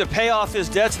want him to pay off his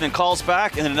debts and then call us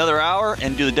back in another hour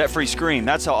and do the debt-free scream.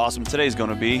 That's how awesome today's going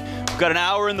to be. We've got an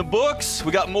hour in the books.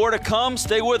 We got more to come.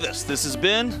 Stay with us. This has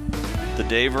been The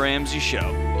Dave Ramsey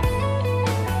Show.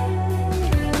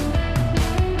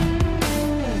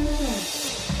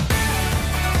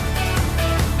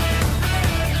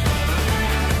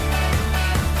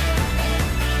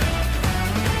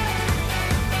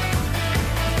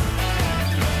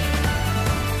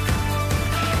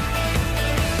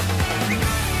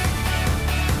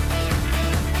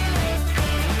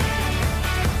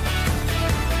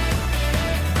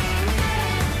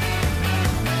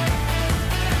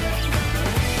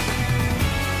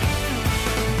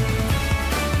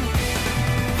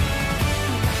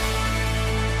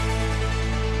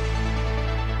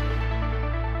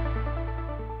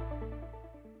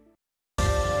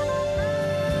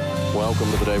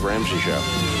 welcome to the Dave Ramsey Show.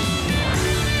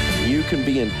 You can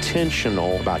be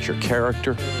intentional about your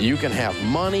character. You can have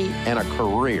money and a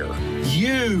career.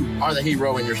 You are the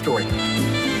hero in your story.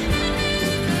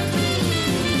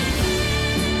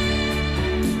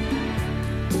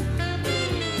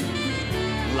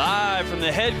 Live from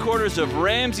the headquarters of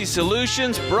Ramsey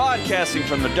Solutions, broadcasting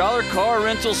from the Dollar Car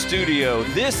Rental Studio.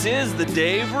 This is the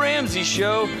Dave Ramsey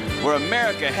Show, where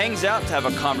America hangs out to have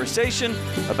a conversation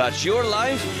about your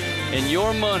life and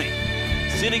your money.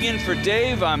 Sitting in for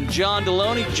Dave, I'm John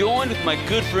Deloney, joined with my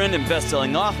good friend and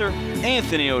best-selling author,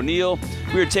 Anthony O'Neill.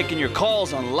 We are taking your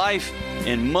calls on life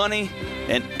and money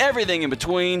and everything in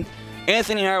between.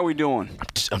 Anthony, how are we doing?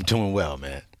 I'm doing well,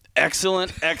 man.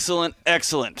 Excellent, excellent,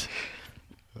 excellent.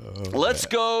 Let's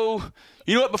go.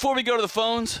 You know what? Before we go to the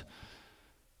phones,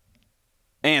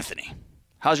 Anthony,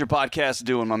 how's your podcast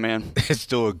doing, my man? It's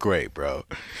doing great, bro.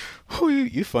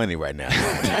 You funny right now.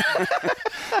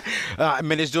 I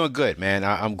mean, it's doing good, man.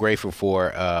 I'm grateful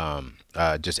for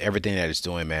just everything that it's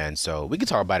doing, man. So we can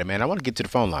talk about it, man. I want to get to the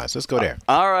phone lines. Let's go there.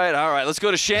 All right. Let's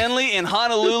go to Shanley in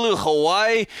Honolulu,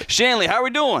 Hawaii. Shanley, how are we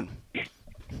doing?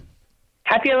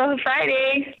 Happy Aloha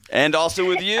Friday. And also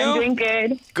with you? I'm doing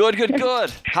good.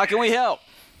 Good. How can we help?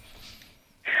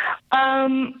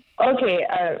 Okay,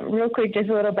 real quick, just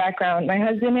a little background. My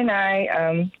husband and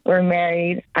I were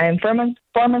married. I am 4 months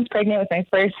pregnant with my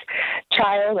first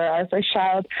child, or our first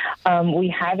child. We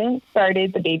haven't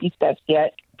started the baby steps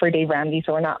yet for Dave Ramsey,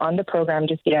 so we're not on the program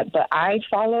just yet. But I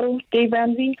follow Dave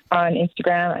Ramsey on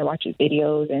Instagram. I watch his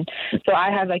videos, and so I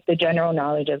have like the general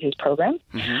knowledge of his program.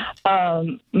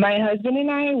 Mm-hmm. My husband and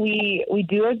I, we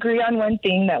do agree on one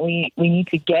thing, that we need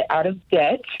to get out of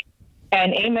debt.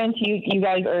 And amen to you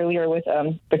guys earlier with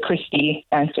the Christie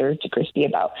answer to Christie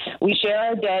about we share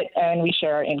our debt and we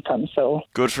share our income. So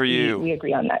good for you. We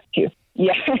agree on that too.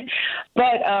 Yeah.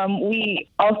 But we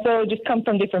also just come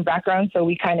from different backgrounds, so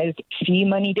we kind of see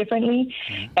money differently,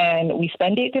 and we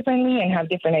spend it differently and have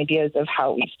different ideas of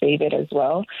how we save it as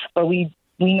well. But we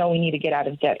know we need to get out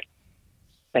of debt,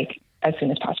 like, as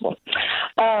soon as possible.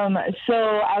 So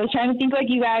I was trying to think like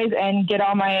you guys and get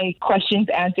all my questions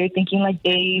answered, thinking like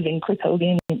Dave and Chris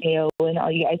Hogan and AO and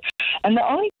all you guys. And the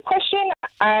only question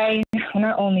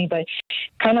not only, but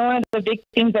kind of one of the big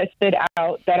things that stood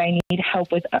out that I need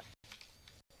help with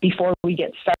before we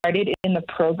get started in the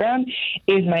program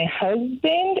is my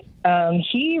husband.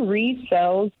 He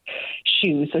resells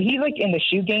shoes. So he's like in the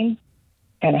shoe game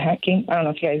and a hat game. I don't know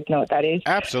if you guys know what that is.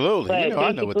 Absolutely. But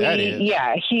I know what that is.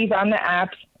 Yeah, he's on the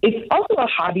apps. It's also a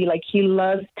hobby. Like, he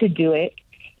loves to do it.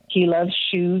 He loves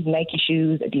shoes, Nike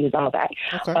shoes, Adidas, all that.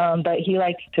 Okay. But he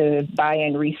likes to buy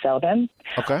and resell them.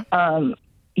 Okay.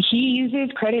 He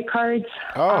uses credit cards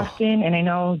often, and I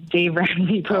know Dave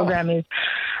Ramsey program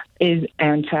is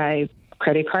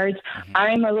anti-credit cards. Mm-hmm.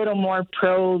 I'm a little more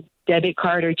pro debit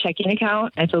card or checking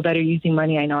account. I feel better using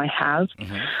money I know I have.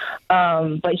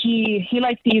 Mm-hmm. But he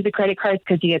likes to use the credit cards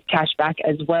because he gets cash back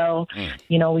as well.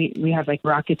 You know, we have like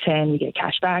Rakuten, we get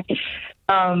cash back.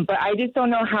 But I just don't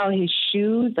know how his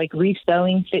shoes, like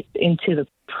reselling, fits into the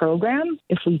program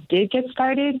if we did get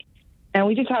started. And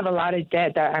we just have a lot of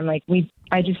debt that I'm like,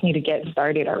 I just need to get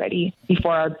started already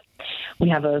before we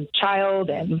have a child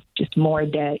and just more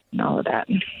debt and all of that.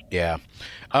 Yeah.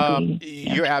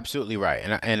 You're absolutely right.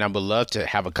 And I would love to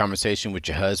have a conversation with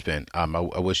your husband. I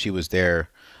wish he was there.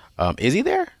 Is he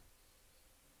there?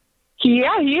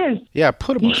 Yeah, he is. Yeah,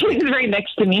 put him on speaker. He's right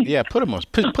next to me. Yeah, put us on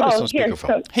speakerphone.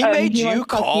 So, he made you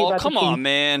call. Come on,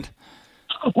 man.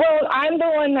 Well, I'm the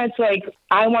one that's like,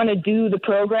 I want to do the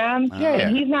program. Yeah.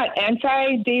 And he's not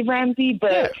anti-Dave Ramsey,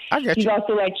 but he's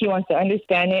also like, he wants to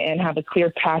understand it and have a clear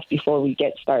path before we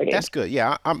get started. That's good.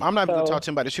 Yeah, I'm not even going to talk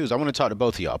to him about the shoes. I want to talk to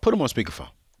both of y'all. Put him on speakerphone.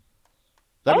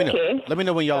 Let me know. Let me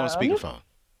know when y'all on speakerphone.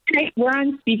 Okay, we're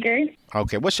on speaker.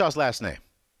 Okay, what's y'all's last name?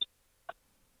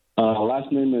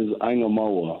 Last name is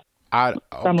Aingamoa.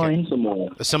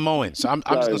 Samoan. So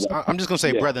I'm just gonna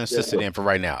say brother and sister then for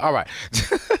right now. All right.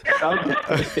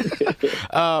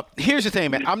 Here's the thing,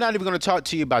 man. I'm not even gonna talk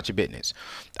to you about your business.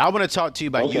 I want to talk to you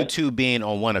about you two being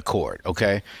on one accord.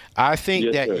 Okay. I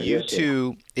think that you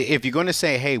two, if you're gonna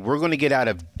say, hey, we're gonna get out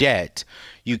of debt,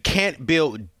 you can't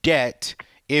build debt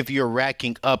if you're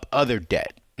racking up other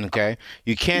debt. Okay,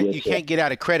 you can't get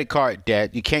out of credit card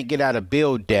debt. You can't get out of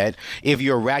bill debt if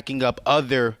you're racking up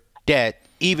other debt,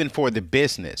 even for the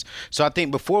business. So I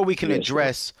think before we can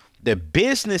address the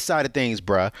business side of things,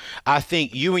 bruh, I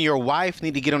think you and your wife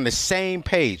need to get on the same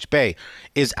page. Bae,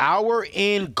 is our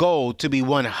end goal to be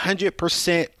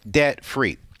 100% debt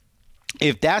free?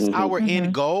 If that's our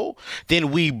end goal,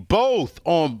 then we both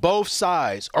on both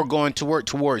sides are going to work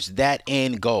towards that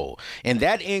end goal. And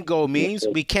that end goal means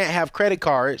we can't have credit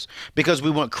cards because we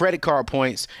want credit card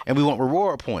points and we want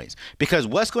reward points. Because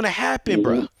what's going to happen,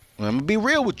 bro? I'm going to be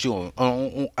real with you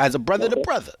as a brother to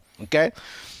brother, okay?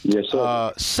 Yes,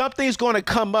 sir. Something's going to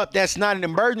come up that's not an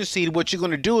emergency. What you're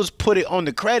going to do is put it on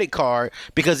the credit card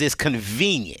because it's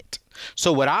convenient.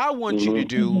 So what I want you to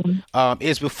do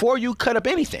is before you cut up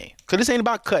anything, because this ain't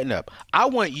about cutting up, I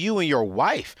want you and your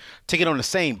wife to get on the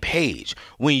same page.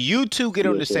 When you two get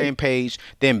on the same page,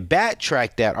 then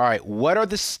backtrack that. All right, what are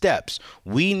the steps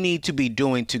we need to be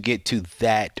doing to get to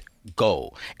that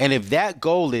goal? And if that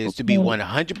goal is to be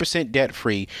 100% debt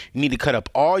free, you need to cut up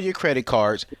all your credit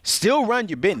cards, still run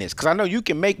your business, because I know you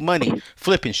can make money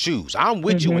flipping shoes. I'm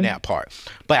with you in that part.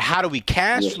 But how do we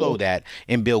cash flow that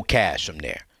and build cash from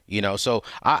there? You know, so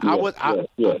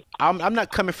I'm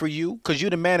not coming for you because you're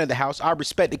the man of the house. I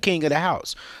respect the king of the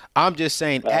house. I'm just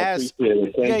saying, as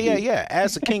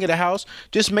the king of the house,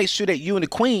 just make sure that you and the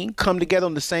queen come together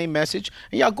on the same message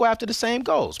and y'all go after the same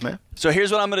goals, man. So here's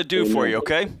what I'm going to do for you,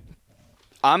 okay?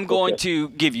 I'm going to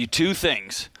give you two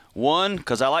things. One,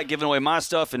 because I like giving away my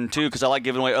stuff, and two, because I like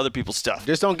giving away other people's stuff.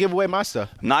 Just don't give away my stuff.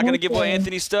 I'm not going to give away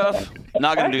Anthony's stuff.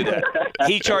 Not going to do that.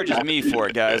 He charges me for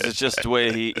it, guys. It's just the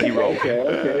way he rolls.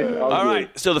 Okay. All right.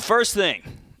 So the first thing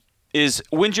is,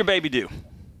 when's your baby due?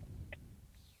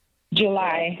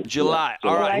 July.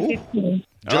 All right. July 15th.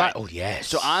 July. Oh, yes.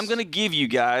 So I'm going to give you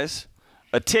guys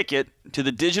a ticket to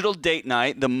the digital date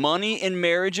night, the Money and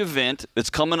Marriage event that's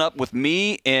coming up with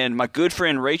me and my good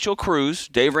friend Rachel Cruz,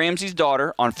 Dave Ramsey's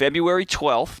daughter, on February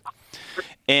 12th.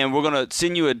 And we're going to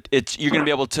send you you're going to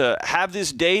be able to have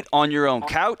this date on your own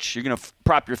couch. You're going to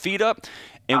prop your feet up,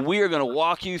 and we are going to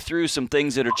walk you through some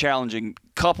things that are challenging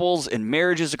couples and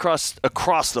marriages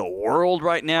across the world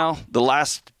right now. The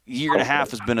last year and a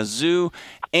half has been a zoo,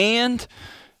 and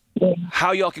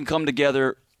how y'all can come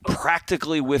together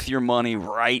practically with your money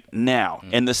right now.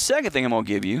 And the second thing I'm going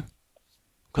to give you,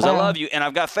 because I love you and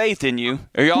I've got faith in you.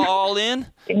 Are y'all all in?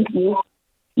 Thank you.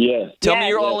 Yes. Tell me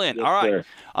you're all in. Yes, all right. sir.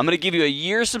 I'm going to give you a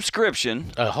year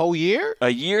subscription. A whole year? A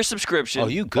year subscription. Oh,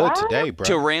 you good today, bro.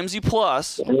 To Ramsey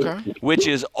Plus, which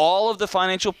is all of the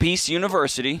Financial Peace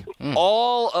University,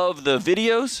 all of the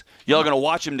videos. Y'all going to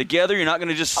watch them together. You're not going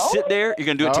to just sit there. You're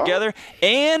going to do it together.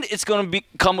 And it's going to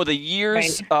come with a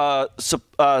year's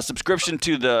subscription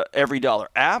to the Every Dollar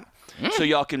app. So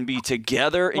y'all can be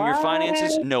together in your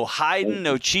finances. No hiding,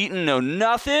 no cheating, no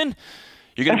nothing.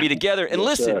 You're going to be together. And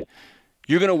listen,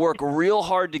 you're going to work real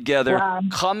hard together,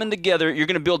 coming together. You're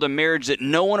going to build a marriage that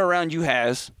no one around you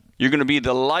has. You're going to be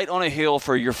the light on a hill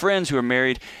for your friends who are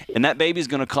married. And that baby's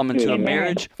going to come into a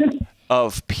marriage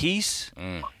of peace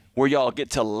where y'all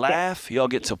get to laugh, y'all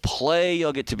get to play,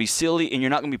 y'all get to be silly, and you're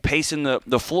not going to be pacing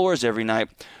the floors every night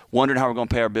wondering how we're going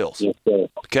to pay our bills. Yes, sir.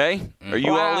 Okay? Are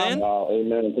you all in? Wow,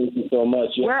 amen. Thank you so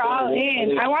much. Yes, We're all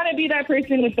in. I want to be that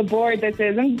person with the board that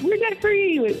says, we're debt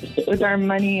free with our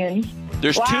money. And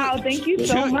There's thank you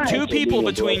so much. two people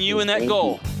between you and that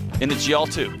goal, and it's y'all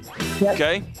two.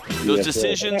 Okay? Those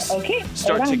decisions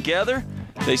start together,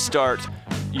 they start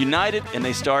united, and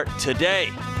they start today.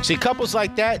 See, couples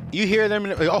like that, you hear them,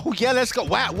 and, oh, yeah, let's go.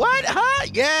 Wow, what? Huh?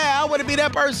 Yeah, I want to be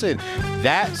that person.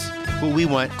 That's who we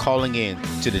want calling in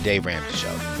to the Dave Ramsey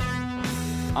Show.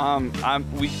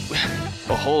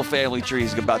 The whole family tree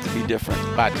is about to be different.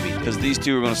 Because these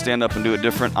two are going to stand up and do it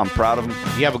different. I'm proud of them.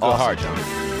 You have a good heart, John.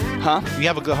 Huh? You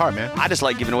have a good heart, man. I just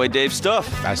like giving away Dave's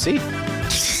stuff. I see.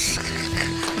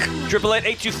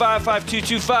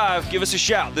 888-825-5225. Give us a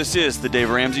shout. This is the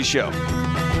Dave Ramsey Show.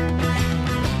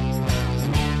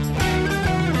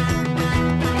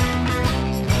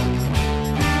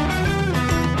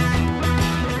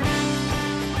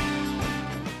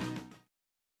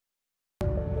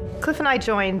 Cliff and I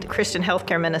joined Christian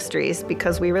Healthcare Ministries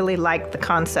because we really liked the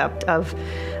concept of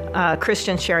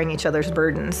Christians sharing each other's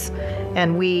burdens.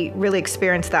 And we really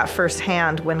experienced that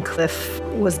firsthand when Cliff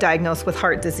was diagnosed with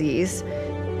heart disease.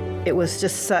 It was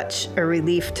just such a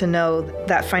relief to know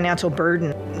that financial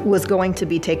burden was going to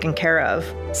be taken care of.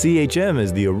 CHM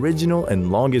is the original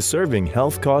and longest-serving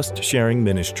health cost-sharing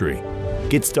ministry.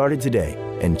 Get started today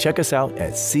and check us out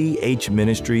at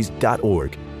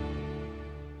chministries.org.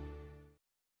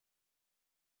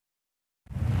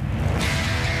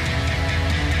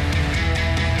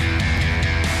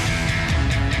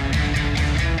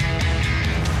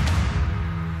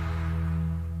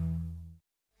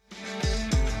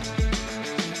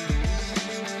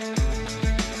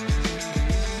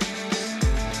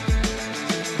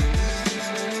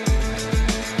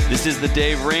 This is the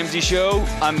Dave Ramsey Show.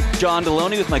 I'm John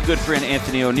Deloney with my good friend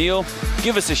Anthony O'Neill.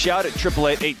 Give us a shout at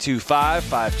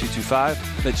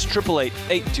 888-825-5225. That's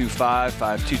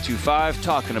 888-825-5225,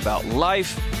 talking about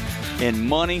life and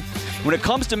money. When it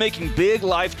comes to making big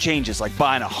life changes like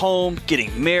buying a home,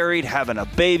 getting married, having a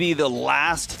baby, the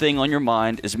last thing on your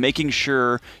mind is making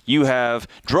sure you have,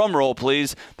 drum roll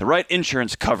please, the right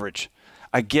insurance coverage.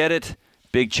 I get it.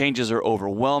 Big changes are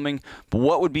overwhelming, but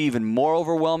what would be even more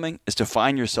overwhelming is to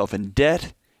find yourself in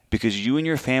debt because you and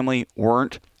your family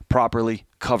weren't properly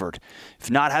covered. If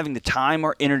not having the time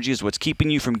or energy is what's keeping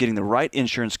you from getting the right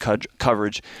insurance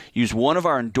coverage, use one of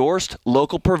our endorsed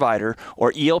local provider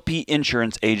or ELP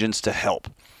insurance agents to help.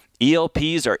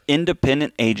 ELPs are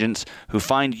independent agents who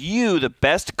find you the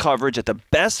best coverage at the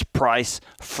best price,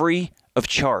 free of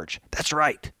charge. That's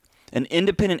right. An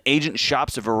independent agent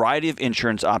shops a variety of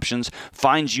insurance options,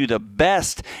 finds you the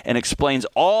best, and explains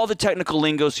all the technical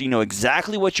lingo so you know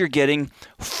exactly what you're getting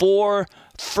for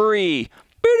free.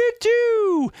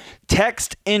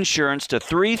 Text insurance to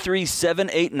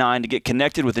 33789 to get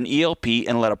connected with an ELP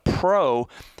and let a pro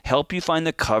help you find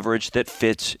the coverage that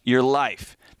fits your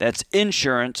life. That's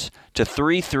insurance to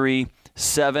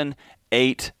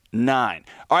 33789.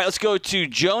 All right, let's go to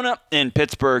Jonah in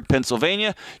Pittsburgh,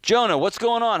 Pennsylvania. Jonah, what's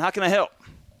going on? How can I help?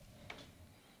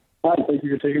 Hi, thank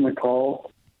you for taking my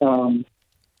call. Can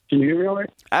you hear me all right?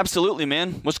 Absolutely,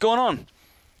 man. What's going on?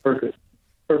 Perfect.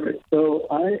 So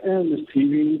I am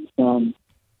receiving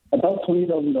about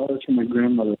 $20,000 from my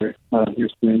grandmother here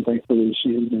soon. Thankfully,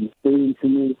 she has been saving for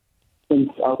me since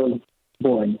I was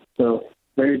born. So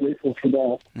very grateful for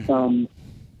that. Mm-hmm.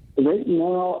 Right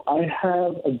now, I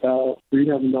have about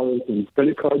 $3,000 in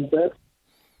credit card debt.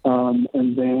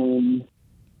 And then,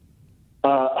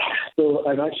 so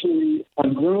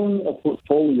I've grown a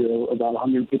portfolio about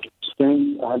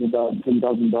 150%. I have about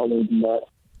 $10,000 in that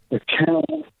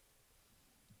account.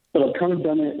 But I've kind of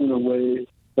done it in a way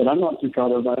that I'm not too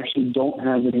proud of. I actually don't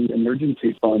have any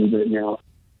emergency funds right now.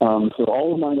 So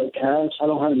all of my cash, I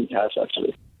don't have any cash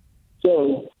actually.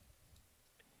 So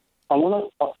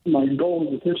my goal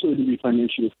is essentially to be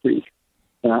financially free,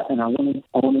 and I want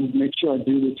to make sure I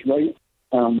do this right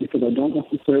because I don't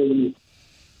necessarily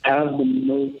have the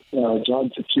most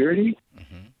job security.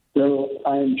 Mm-hmm. So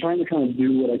I'm trying to kind of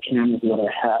do what I can with what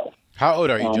I have. How old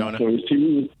are you, Jonah?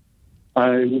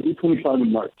 I will be 25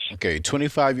 in March. Okay,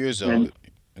 25 years old.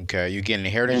 Okay, you're getting an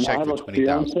inheritance check for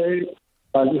 $20,000.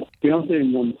 I have a fiance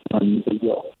and one son as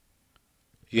well.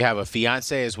 You have a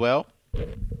fiance as well?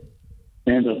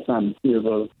 And a son. We have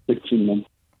a 16 month.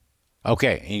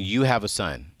 Okay, and you have a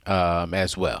son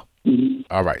as well. Mm-hmm.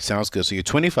 All right, sounds good. So you're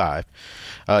 25.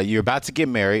 You're about to get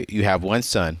married. You have one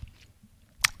son.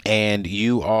 And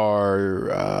you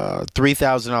are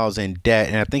 $3,000 in debt.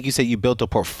 And I think you said you built a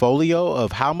portfolio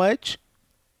of how much?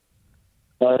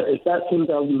 It's at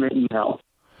 $10,000 right now.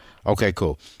 Okay,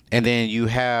 cool. And then you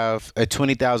have a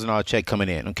 $20,000 check coming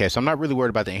in. Okay, so I'm not really worried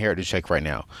about the inheritance check right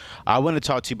now. I want to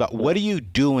talk to you about what are you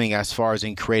doing as far as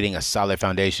in creating a solid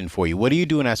foundation for you? What are you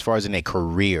doing as far as in a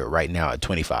career right now at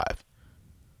 25?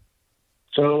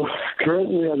 So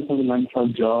currently I just have a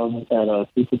 9-to-5 job at a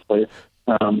pizza place.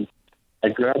 I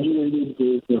graduated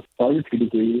with a photography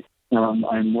degree.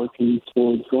 I'm working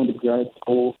towards going to grad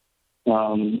school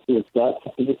with that.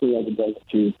 Specifically, I would like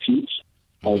to teach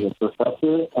as a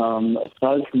professor.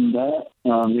 Aside from that,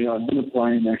 I've been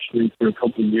applying actually for a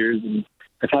couple of years, and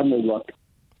I've had no luck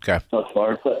thus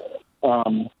far. But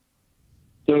so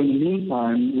in the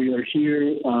meantime, we are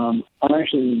here. I'm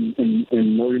actually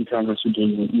in Morgantown, West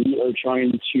Virginia. We are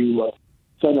trying to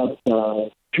set up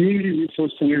a community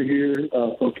resource center here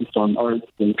focused on arts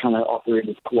and kind of operate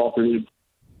as cooperative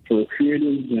for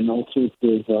creatives and all sorts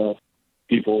of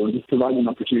people, and just providing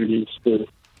opportunities for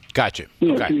Gotcha.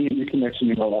 community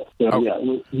connection and all that. So,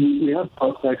 we have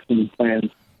prospects and plans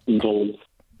and goals.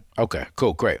 Okay,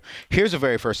 cool, great. Here's the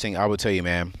very first thing I would tell you,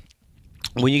 man.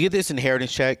 When you get this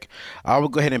inheritance check, I will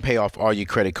go ahead and pay off all your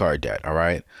credit card debt, all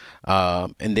right?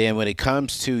 And then when it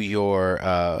comes to your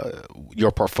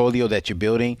portfolio that you're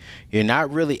building, you're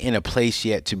not really in a place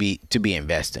yet to be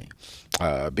investing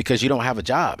because you don't have a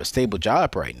stable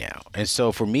job right now. And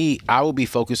so for me, I will be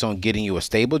focused on getting you a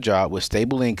stable job with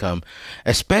stable income,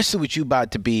 especially with you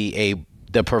about to be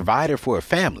the provider for a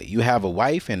family. You have a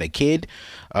wife and a kid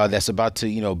that's about to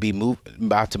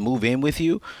move in with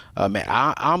you. Man,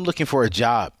 I'm looking for a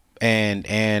job,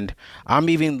 and I'm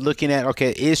even looking at,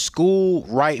 okay, is school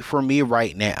right for me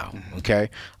right now? Okay,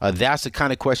 that's the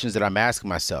kind of questions that I'm asking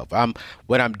myself.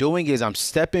 What I'm doing is I'm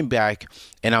stepping back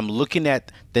and I'm looking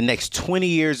at the next 20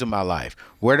 years of my life?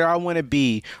 Where do I want to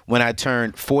be when I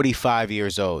turn 45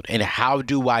 years old? And how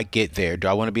do I get there? Do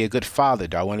I want to be a good father?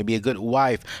 Do I want to be a good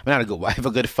wife? Not a good wife,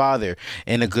 a good father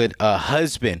and a good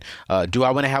husband. Do I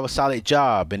want to have a solid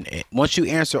job? And once you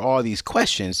answer all these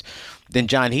questions, then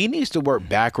John, he needs to work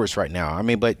backwards right now. I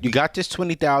mean, but you got this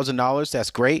 $20,000. That's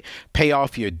great. Pay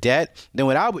off your debt. Then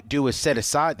what I would do is set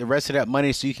aside the rest of that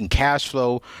money so you can cash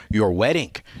flow your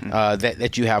wedding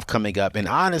that you have coming up. And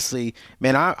honestly,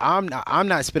 man, I'm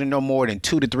not spending no more than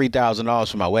 $2,000 to $3,000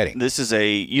 for my wedding. This is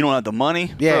you don't have the money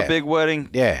for a big wedding.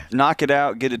 Yeah. Knock it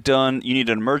out, get it done. You need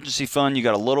an emergency fund. You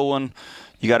got a little one.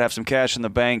 You got to have some cash in the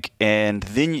bank. And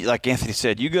then, like Anthony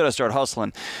said, you got to start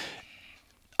hustling.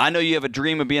 I know you have a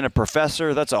dream of being a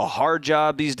professor. That's a hard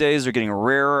job these days. They're getting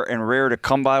rarer and rarer to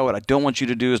come by. What I don't want you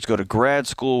to do is go to grad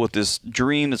school with this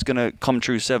dream that's going to come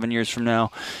true 7 years from now.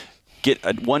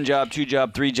 Get one job, 2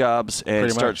 jobs, 3 jobs,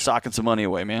 and start socking some money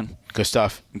away, man. Good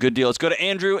stuff. Good deal. Let's go to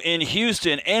Andrew in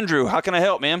Houston. Andrew, how can I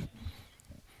help, man?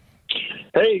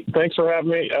 Hey, thanks for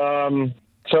having me.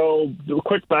 So, a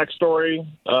quick backstory.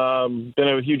 Been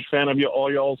a huge fan of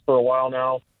all y'all's for a while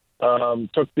now.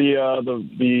 Took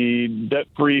the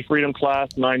debt-free freedom class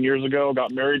 9 years ago.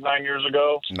 Got married 9 years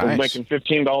ago. Nice. Was making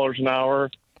 $15 an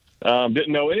hour.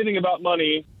 Didn't know anything about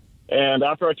money. And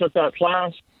after I took that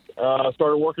class,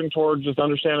 started working towards just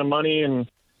understanding money. And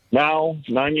now,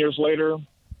 9 years later,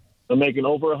 I'm making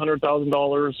over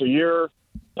 $100,000 a year.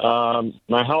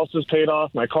 My house is paid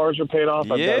off. My cars are paid off.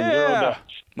 I've got 0 debt.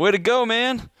 Way to go,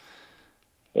 man.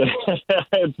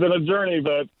 It's been a journey,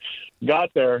 but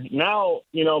got there. Now,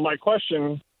 my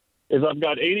question is I've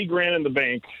got 80 grand in the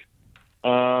bank.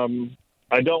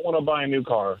 I don't want to buy a new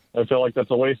car. I feel like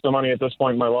that's a waste of money at this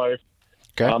point in my life.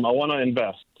 Okay. I want to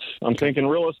invest. I'm thinking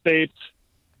real estate.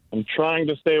 I'm trying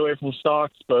to stay away from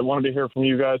stocks, but I wanted to hear from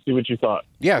you guys, see what you thought.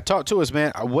 Yeah, talk to us,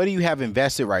 man. What do you have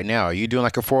invested right now? Are you doing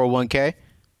like a 401k?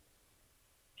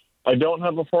 I don't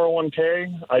have a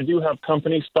 401k. I do have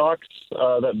company stocks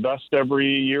that vest every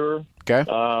year. Okay.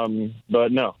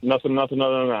 But no, nothing other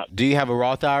than that. Do you have a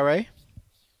Roth IRA?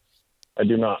 I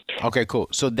do not. Okay, cool.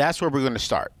 So that's where we're going to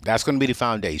start. That's going to be the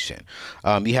foundation.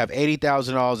 You have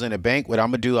 $80,000 in the bank. What I'm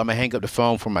going to do, I'm going to hang up the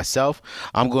phone for myself.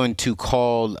 I'm going to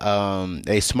call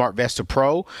a Smart Vestor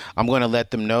Pro. I'm going to let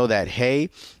them know that, hey,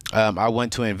 I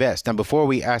want to invest. Now, before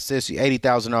we ask this,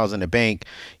 $80,000 in the bank,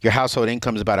 your household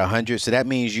income is about $100,000. So that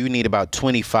means you need about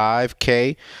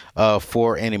 $25K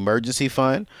for an emergency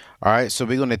fund. All right, so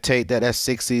we're going to take that. That's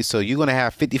 60. So you're going to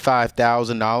have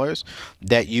 $55,000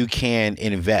 that you can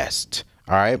invest.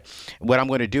 All right. What I'm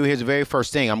going to do, here's the very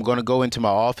first thing. I'm going to go into my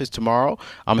office tomorrow.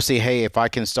 I'm going to see, hey, if I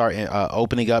can start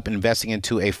opening up and investing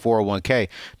into a 401k.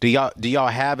 Do y'all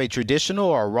have a traditional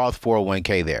or a Roth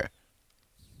 401k there?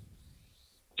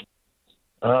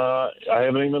 I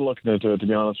haven't even looked into it, to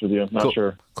be honest with you. Not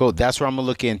sure. Cool. That's what I'm going to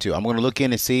look into. I'm going to look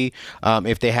in and see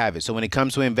if they have it. So when it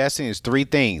comes to investing, it's 3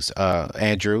 things,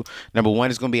 Andrew. Number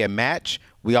 1 is going to be a match.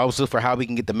 We always look for how we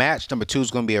can get the match. Number 2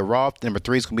 is going to be a Roth. Number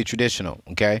 3 is going to be traditional.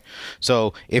 Okay.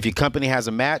 So if your company has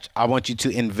a match, I want you to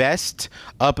invest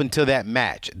up until that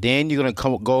match. Then you're going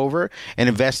to go over and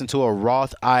invest into a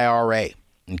Roth IRA.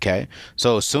 Okay,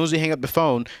 so as soon as you hang up the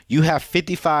phone, you have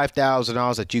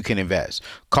 $55,000 that you can invest.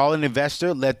 Call an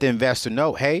investor, let the investor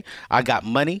know, hey, I got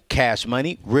money, cash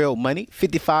money, real money,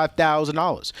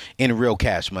 $55,000 in real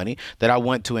cash money that I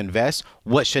want to invest.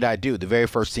 What should I do? The very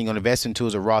first thing you're going to invest into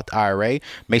is a Roth IRA.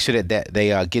 Make sure that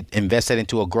they get invested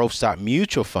into a growth stock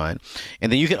mutual fund.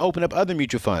 And then you can open up other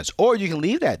mutual funds, or you can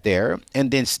leave that there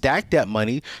and then stack that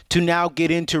money to now get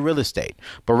into real estate.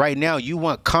 But right now, you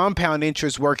want compound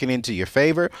interest working into your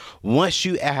favor. Once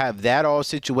you have that all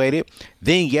situated,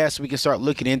 then yes, we can start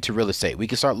looking into real estate. We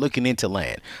can start looking into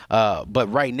land.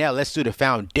 But right now, let's do the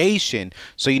foundation.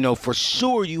 So, you know, for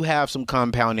sure you have some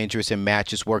compound interest and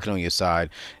matches working on your side.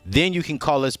 Then you can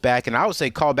call us back. And I would say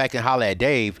call back and holler at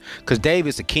Dave, because Dave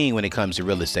is the king when it comes to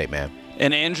real estate, man.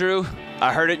 And Andrew,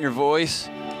 I heard it in your voice.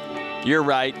 You're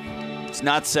right. It's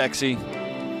not sexy.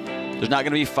 There's not going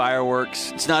to be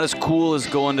fireworks. It's not as cool as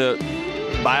going to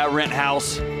buy a rent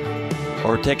house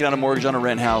or taking out a mortgage on a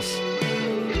rent house.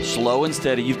 Slow and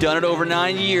steady. You've done it over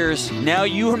 9 years. Now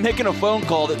you are making a phone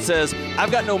call that says,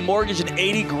 I've got no mortgage and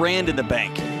 80 grand in the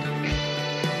bank.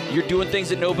 You're doing things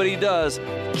that nobody does.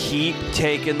 Keep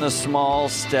taking the small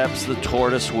steps. The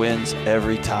tortoise wins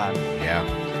every time.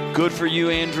 Yeah. Good for you,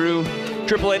 Andrew.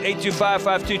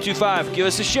 888-825-5225. Give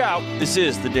us a shout. This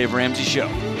is The Dave Ramsey Show.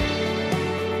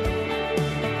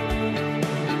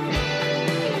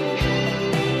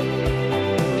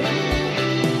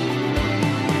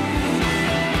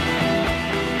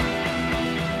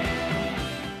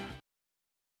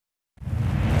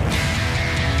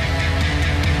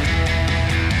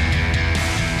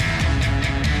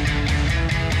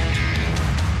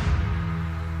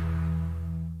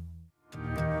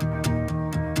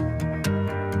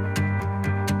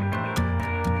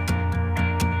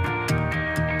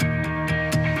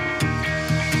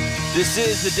 This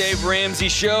is the Dave Ramsey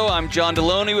Show. I'm John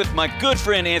Deloney with my good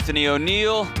friend Anthony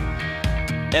O'Neill.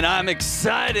 And I'm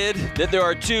excited that there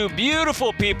are two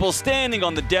beautiful people standing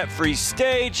on the debt-free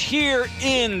stage here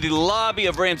in the lobby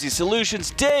of Ramsey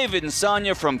Solutions. David and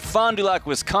Sonia from Fond du Lac,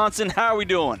 Wisconsin. How are we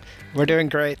doing? We're doing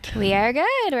great. We are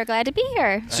good. We're glad to be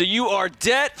here. So you are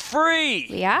debt-free.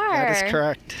 We are. That is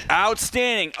correct.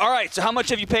 Outstanding. All right, so how much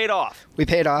have you paid off? We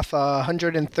paid off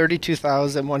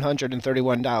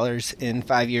 $132,131 in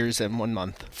 5 years and 1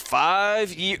 month.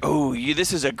 5 years. Oh,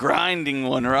 this is a grinding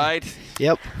one, right?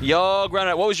 Yep. Y'all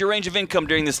grinding. What was your range of income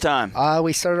during this time?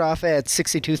 We started off at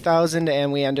 $62,000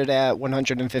 and we ended at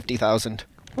 $150,000.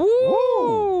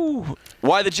 Woo!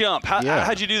 Why the jump?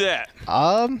 How'd you do that?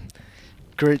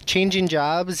 Changing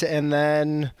jobs, and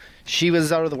then she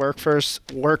was out of the workforce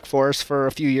for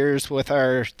a few years with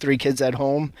our 3 kids at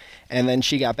home, and then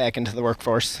she got back into the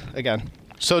workforce again.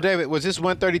 So, David, was this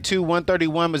 132,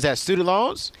 131, was that student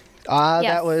loans? Yes.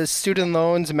 That was student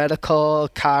loans, medical,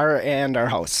 car, and our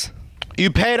house.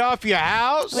 You paid off your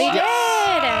house? We did.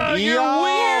 You're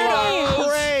weirdos.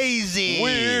 Crazy.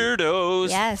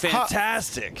 Weirdos. Yes.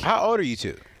 Fantastic. How old are you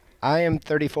two? I am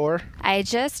 34. I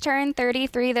just turned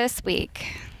 33 this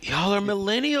week. Y'all are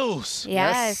millennials.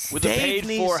 Yes. With a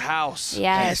paid-for house.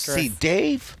 Yes. See,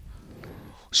 Dave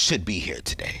should be here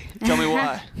today. Tell me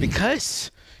why. Because,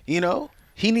 he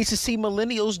needs to see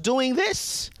millennials doing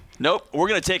this. Nope. We're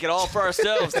going to take it all for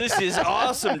ourselves. This is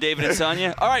awesome, David and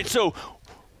Sonia. All right, so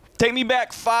take me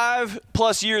back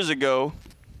 5+ years ago.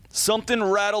 Something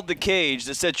rattled the cage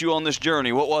that set you on this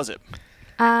journey. What was it?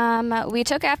 We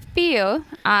took FBU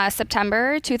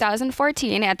September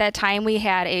 2014. At that time, we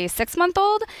had a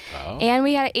 6-month-old and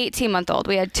we had an 18-month-old.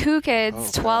 We had 2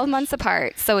 kids, 12 months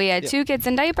apart. So we had 2 kids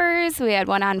in diapers. We had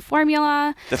one on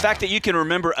formula. The fact that you can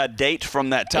remember a date from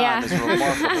that time is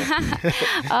remarkable.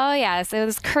 Oh, yes. It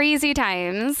was crazy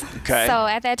times. Okay. So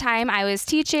at that time, I was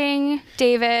teaching.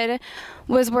 David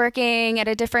was working at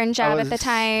a different job at the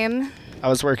time. I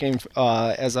was working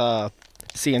as a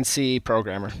CNC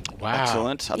programmer. Wow.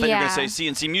 Excellent. I thought you were going to say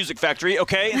CNC Music Factory.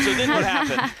 Okay, and so then what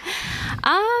happened?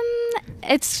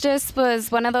 It's just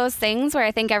was one of those things where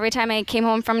I think every time I came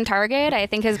home from Target, I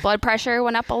think his blood pressure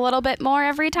went up a little bit more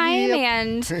every time. Yep.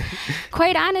 And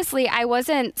quite honestly, I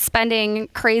wasn't spending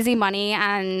crazy money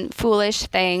on foolish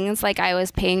things. Like I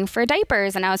was paying for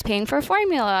diapers and I was paying for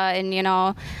formula and,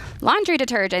 laundry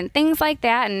detergent, things like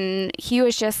that. And he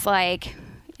was just like...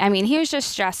 he was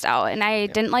just stressed out, and I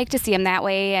didn't like to see him that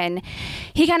way, and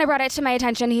he kind of brought it to my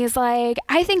attention. He's like,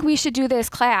 I think we should do this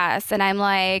class, and I'm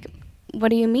like, what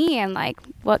do you mean? Like,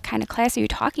 what kind of class are you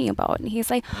talking about? And he's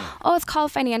like, oh, it's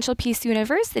called Financial Peace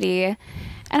University. And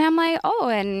I'm like, oh,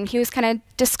 and he was kind of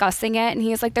discussing it, and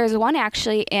he's like, there's one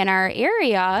actually in our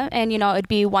area, and, it'd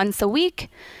be once a week.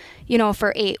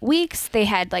 For 8 weeks, they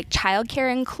had like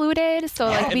childcare included, so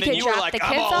like we could drop the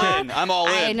kids off. I'm all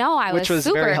in. I know, I was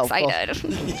super excited.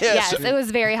 Yes, it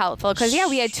was very helpful because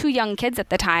we had 2 young kids at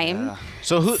the time. Yeah.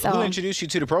 So who introduced you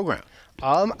to the program?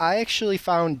 I actually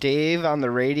found Dave on the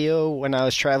radio when I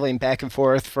was traveling back and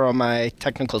forth from my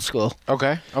technical school.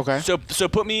 Okay. So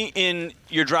put me in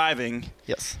your driving.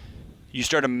 Yes. You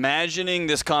start imagining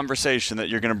this conversation that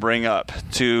you're going to bring up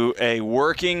to a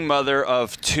working mother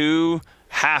of 2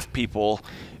 half people,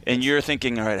 and you're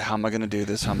thinking, all right, how am I going to do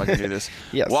this? How am I going to do this?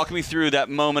 Yes. Walk me through that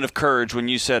moment of courage when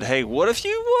you said, hey, what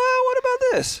about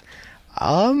this?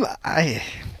 I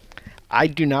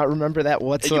do not remember that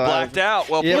whatsoever. You blacked out.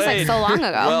 Well played. It was like so long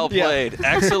ago. Well played.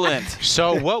 Excellent.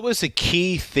 So what was the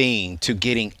key thing to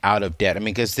getting out of debt?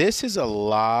 Because this is a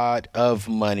lot of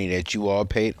money that you all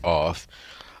paid off.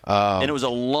 And it was a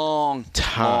long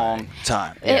time.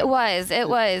 Yeah. It was.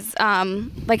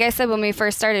 Like I said, when we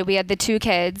first started, we had the 2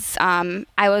 kids.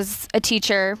 I was a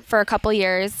teacher for a couple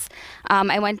years.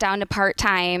 I went down to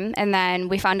part-time, and then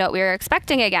we found out we were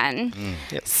expecting again.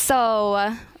 Yep.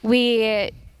 So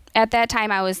at that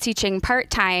time, I was teaching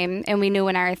part-time, and we knew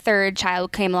when our 3rd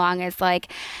child came along, it's like,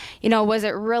 was it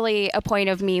really a point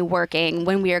of me working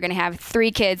when we were going to have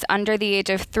 3 kids under the age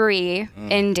of 3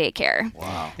 in daycare?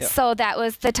 Wow. Yep. So that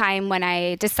was the time when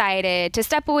I decided to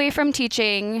step away from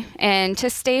teaching and to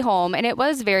stay home, and it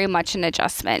was very much an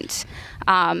adjustment.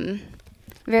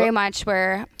 Very much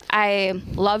where I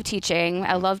love teaching,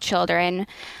 I love children,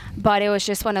 but it was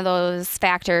just one of those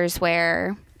factors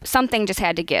where something just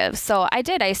had to give. So I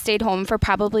did. I stayed home for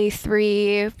probably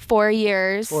 3-4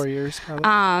 years. 4 years,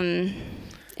 probably.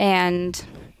 And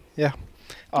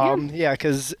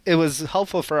because it was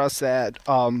helpful for us that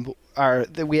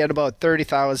that we had about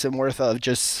 $30,000 worth of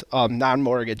just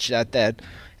non-mortgage debt that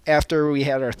after we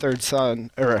had our third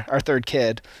son, or our third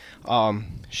kid,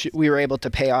 we were able to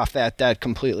pay off that debt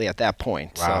completely at that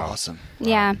point. Wow. So. Awesome.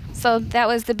 Yeah. So that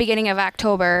was the beginning of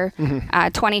October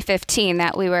 2015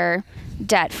 that we were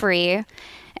debt free.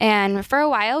 And for a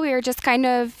while, we were just kind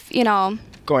of,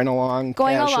 Going along.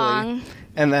 Casually.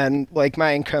 And then, like,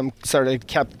 my income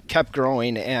kept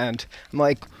growing, and I'm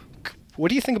like, what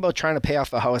do you think about trying to pay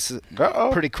off the house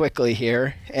pretty quickly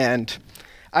here? And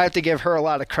I have to give her a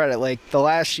lot of credit. Like, the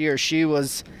last year, she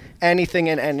was anything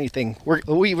and anything.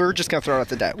 We were just going to throw it at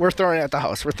the debt. We're throwing it at the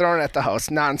house. We're throwing it at the house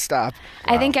nonstop.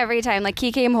 I think every time, like,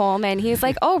 he came home and he's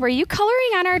like, oh, were you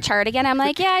coloring on our chart again? I'm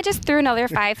like, yeah, I just threw another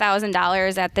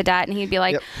 $5,000 at the debt. And he'd be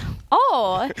like,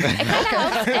 oh, it kind of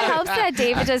helps. It helps that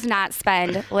David does not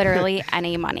spend literally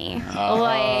any money.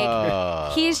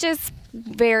 Like, he's just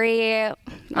very,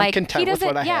 like, he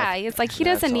doesn't, it's like he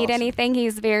doesn't need anything.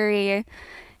 He's very,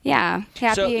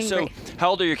 happy and great. How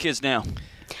old are your kids now?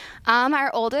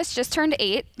 Our oldest just turned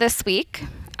 8 this week.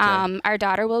 Our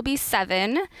daughter will be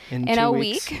 7 in a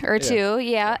week or 2.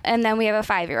 Yeah. And then we have a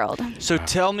 5-year-old. So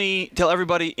tell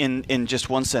everybody in just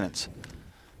one sentence.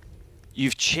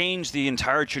 You've changed the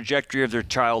entire trajectory of their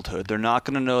childhood. They're not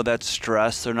going to know that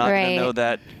stress. They're not going to know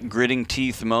that gritting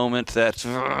teeth moment.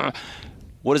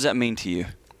 What does that mean to you?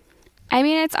 I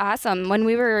mean, it's awesome. When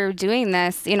we were doing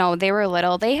this, they were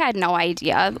little. They had no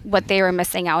idea what they were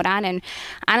missing out on. And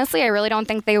honestly, I really don't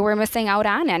think they were missing out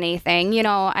on anything.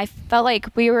 I felt like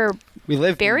we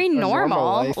lived very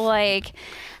normal. Like,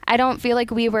 I don't feel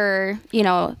like we were, we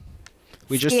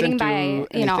just didn't do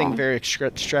anything very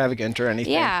extravagant or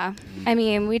anything. Yeah. I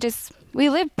mean, we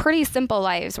live pretty simple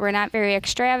lives. We're not very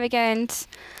extravagant.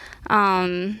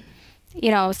 Some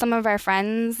of our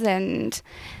friends and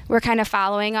were kind of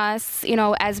following us,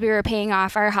 as we were paying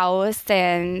off our house,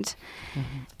 and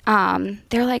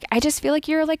they're like, I just feel like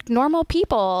you're like normal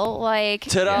people. Like,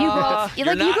 ta-da!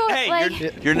 You're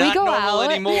not normal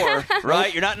anymore,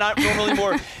 right? You're not normal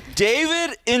anymore.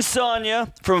 David and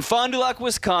Sonia from Fond du Lac,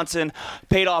 Wisconsin,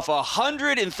 paid off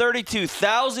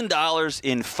 $132,000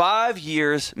 in 5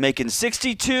 years, making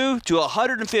 $62,000 to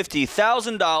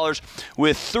 $150,000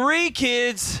 with 3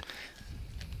 kids.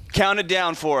 Count it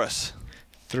down for us.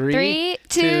 3,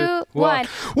 2, 1.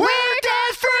 We're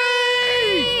debt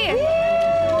free!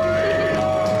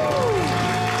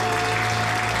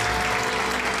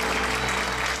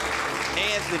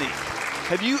 Anthony,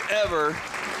 have you ever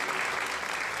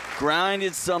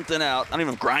grinded something out? I don't even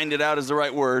know if grinded out is the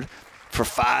right word. For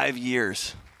 5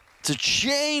 years to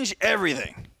change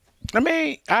everything. I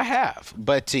mean, I have,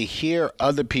 but to hear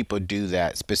other people do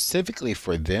that specifically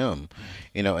for them,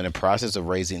 in the process of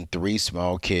raising 3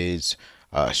 small kids,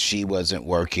 she wasn't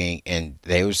working, and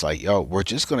they was like, yo, we're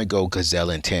just going to go gazelle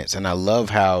intense. And I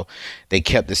love how they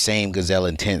kept the same gazelle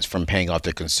intense from paying off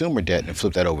their consumer debt and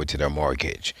flipped that over to their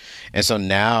mortgage. And so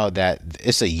now that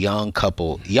it's a young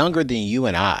couple, younger than you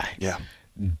and I,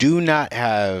 do not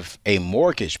have a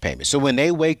mortgage payment. So when they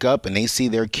wake up and they see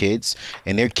their kids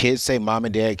and their kids say, Mom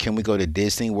and Dad, can we go to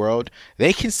Disney World?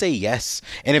 They can say yes.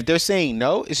 And if they're saying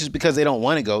no, it's just because they don't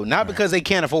want to go, not because they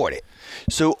can't afford it.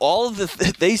 So all of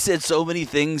they said so many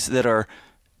things that are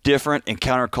different and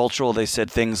countercultural. They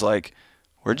said things like,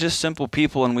 we're just simple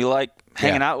people and we like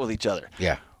hanging out with each other.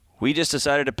 Yeah. We just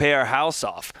decided to pay our house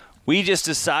off. We just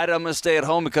decided I'm going to stay at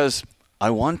home because I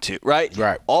want to, right?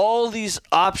 Right. All these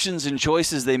options and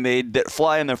choices they made that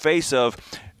fly in their face of,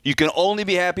 you can only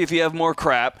be happy if you have more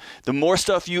crap. The more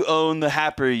stuff you own, the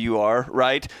happier you are,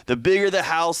 right? The bigger the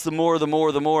house, the more.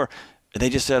 They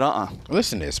just said,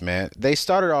 Listen to this, man. They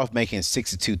started off making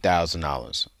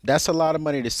 $62,000. That's a lot of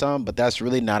money to some, but that's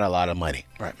really not a lot of money.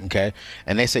 Right. Okay.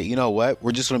 And they said, you know what?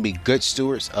 We're just going to be good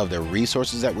stewards of the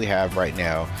resources that we have right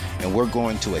now, and we're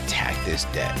going to attack this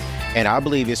debt. And I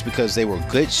believe it's because they were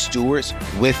good stewards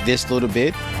with this little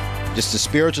bit. Just the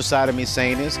spiritual side of me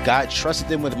saying this, God trusted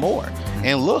them with more.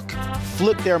 And look,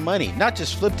 flipped their money. Not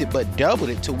just flipped it, but doubled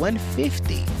it to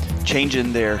 $150,000.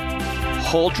 Changing their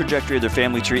whole trajectory of their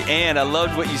family tree. And I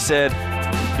loved what you said.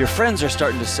 Your friends are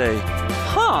starting to say,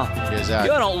 y'all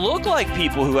don't look like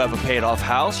people who have a paid off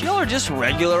house. Y'all are just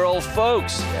regular old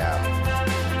folks.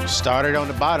 Yeah. Started on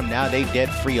the bottom, now they debt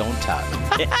free on top.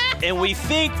 And we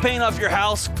think paying off your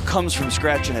house comes from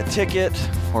scratching a ticket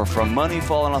or from money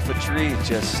falling off a tree. It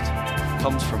just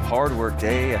comes from hard work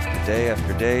day after day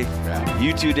after day. Yeah.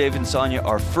 You two, David and Sonia,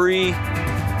 are free.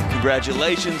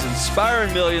 Congratulations,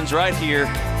 inspiring millions right here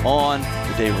on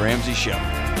the Dave Ramsey Show.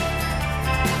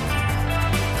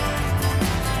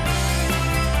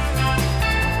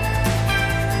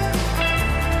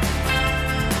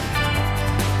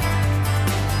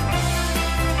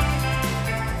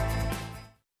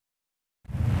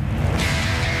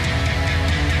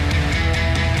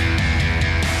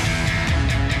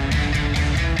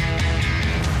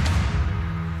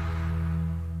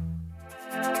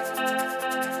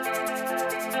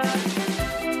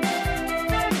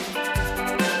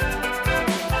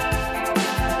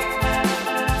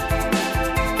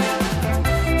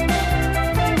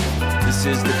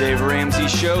 is the Dave Ramsey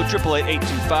Show,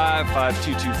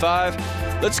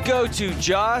 888-825-5225. Let's go to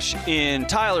Josh in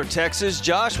Tyler, Texas.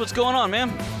 Josh, what's going on, man?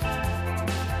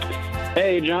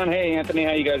 Hey, John. Hey, Anthony.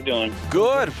 How you guys doing?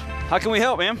 Good. How can we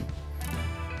help, man?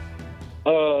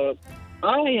 My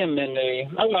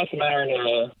wife and I are in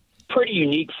a pretty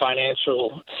unique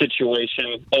financial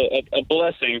situation, a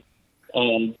blessing.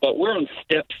 But we're on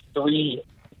step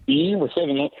 3B. We're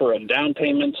saving up for a down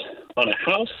payment on a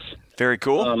house. Very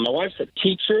cool. My wife's a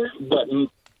teacher, but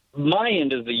my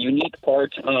end is the unique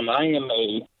part. I'm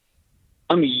a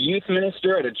youth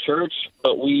minister at a church,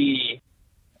 but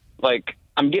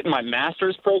I'm getting my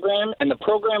master's program, and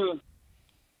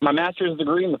my master's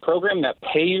degree in the program that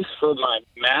pays for my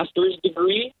master's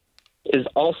degree is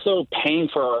also paying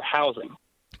for our housing.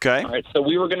 Okay. All right. So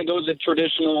we were going to go the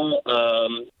traditional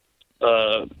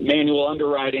manual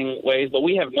underwriting ways, but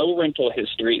we have no rental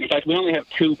history. In fact, we only have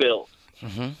 2 bills.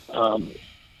 Mm-hmm.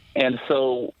 And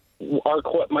so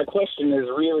my question is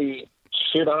really,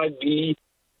 should I be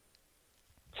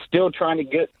still trying to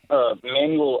get a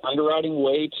manual underwriting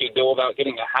way to go about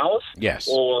getting a house? Yes.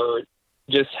 Or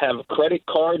just have credit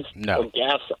cards No. for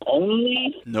gas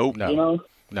only? Nope. No. You know?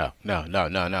 No.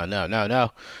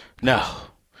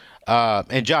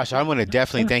 And Josh, I want to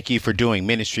definitely thank you for doing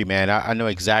ministry, man. I know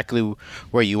exactly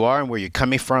where you are and where you're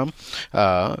coming from,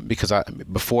 because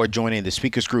before joining the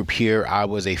speakers group here, I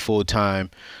was a full-time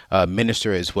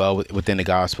minister as well within the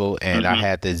gospel, and I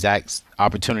had the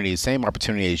same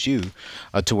opportunity as you,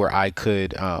 to where I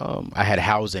could, I had a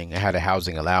housing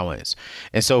allowance.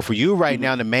 And so for you right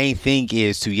now, the main thing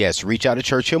is to, yes, reach out to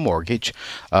Churchill Mortgage,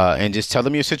 and just tell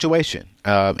them your situation.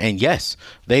 And yes,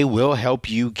 they will help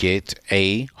you get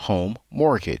a home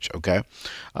mortgage. Okay.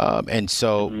 And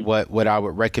so what I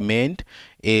would recommend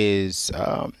is,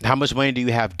 how much money do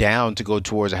you have down to go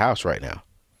towards a house right now?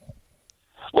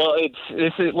 Well,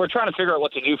 we're trying to figure out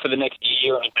what to do for the next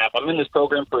year and a half. I'm in this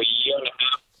program for a year and a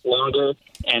half longer,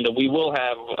 and we will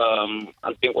have.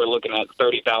 I think we're looking at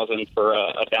 $30,000 for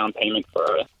a down payment for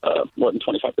more than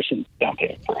 25% down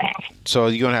payment for a house. So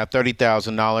you're gonna have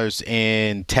 $30,000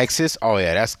 in Texas. Oh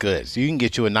yeah, that's good. So you can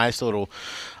get you a nice little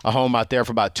home out there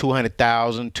for about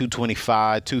 $200,000,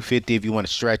 $225,000, $250,000 if you want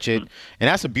to stretch it. And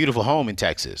that's a beautiful home in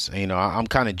Texas. You know, I'm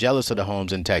kind of jealous of the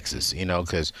homes in Texas. You know,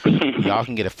 because y'all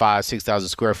can get a 5,000-6,000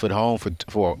 square foot home for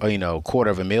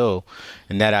 $250,000,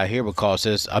 and that out here would cost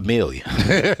us $1 million.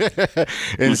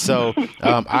 And so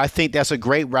I think that's a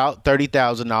great route,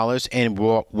 $30,000. And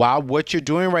while what you're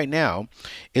doing right now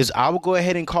is, I will go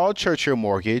ahead and call Churchill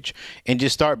Mortgage and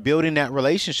just start building that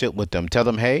relationship with them. Tell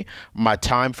them, hey, my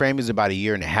time frame is about a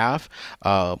year and a half.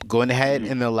 Go ahead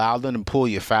and allow them to pull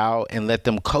your file and let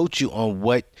them coach you on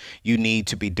what you need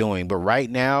to be doing. But right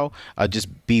now, just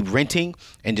be renting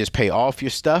and just pay off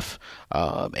your stuff,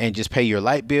 and just pay your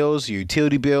light bills, your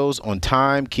utility bills on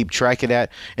time. Keep track of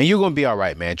that, and you're going to be all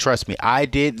right, man. Trust me, I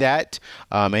did that,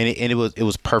 and it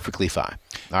was perfectly fine.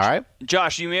 All right,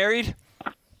 Josh, you married?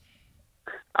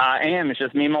 I am. It's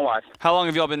just me and my wife. How long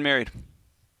have y'all been married?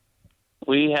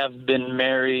 We have been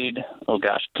married,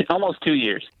 almost 2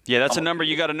 years. Yeah, that's a number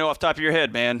you got to know off the top of your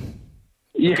head, man.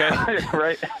 Yeah, okay?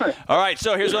 Right. All right,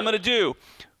 so here's what I'm going to do.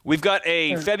 We've got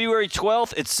a February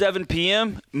 12th at 7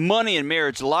 p.m. Money and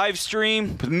Marriage live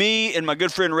stream with me and my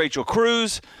good friend Rachel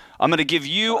Cruz. I'm going to give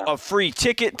you a free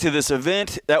ticket to this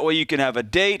event. That way you can have a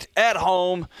date at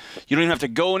home. You don't even have to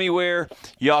go anywhere.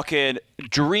 Y'all can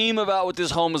dream about what this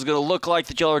home is going to look like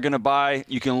that y'all are going to buy.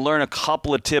 You can learn a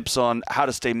couple of tips on how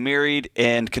to stay married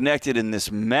and connected in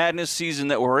this madness season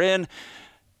that we're in.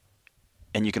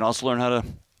 And you can also learn how to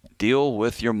deal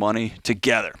with your money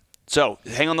together. So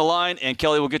hang on the line, and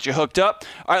Kelly will get you hooked up.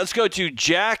 All right, let's go to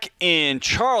Jack in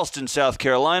Charleston, South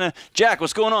Carolina. Jack,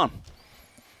 what's going on?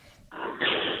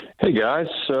 Hey, guys.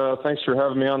 Thanks for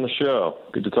having me on the show.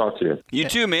 Good to talk to you. You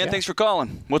too, man. Yeah. Thanks for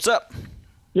calling. What's up?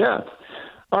 Yeah.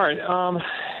 All right.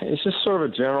 It's just sort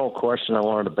of a general question I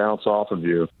wanted to bounce off of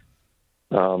you.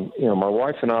 My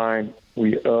wife and I,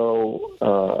 we owe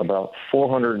about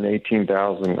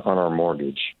 $418,000 on our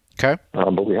mortgage. Okay.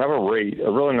 But we have a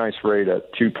really nice rate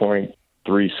at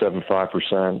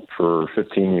 2.375% for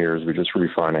 15 years. We just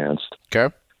refinanced.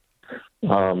 Okay.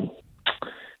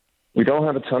 We don't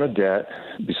have a ton of debt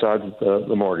besides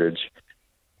the mortgage.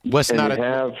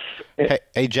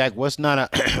 Hey Jack, what's not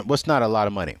a lot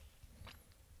of money?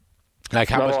 Like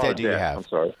how much debt do you have? I'm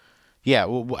sorry. Yeah,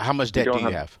 well, how much debt do you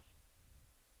have?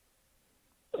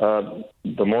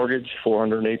 The mortgage,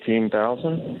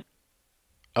 $418,000.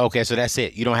 Okay, so that's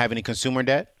it. You don't have any consumer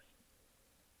debt?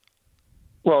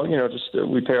 Well, just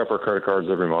we pay off our credit cards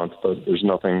every month, but there's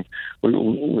nothing.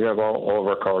 We have all of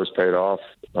our cars paid off.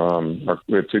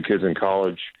 We have 2 kids in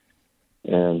college.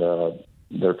 and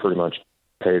they're pretty much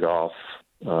paid off,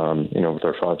 with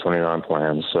our 529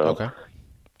 plans. So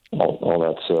all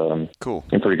that's cool,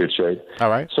 in pretty good shape. All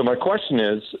right. So my question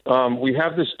is, we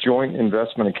have this joint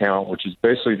investment account, which is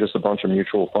basically just a bunch of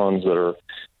mutual funds that are,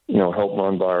 helped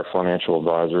run by our financial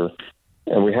advisor,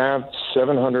 and we have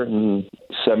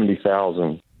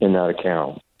 $770,000 in that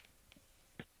account.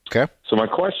 Okay. So my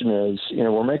question is,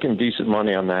 we're making decent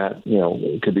money on that.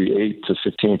 It could be 8 to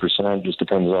 15%, just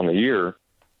depends on the year.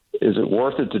 Is it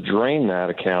worth it to drain that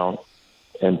account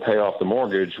and pay off the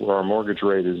mortgage, where our mortgage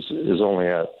rate is only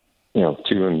at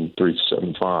 2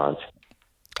 3.75?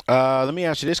 Let me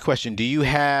ask you this question: do you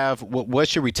have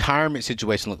what's your retirement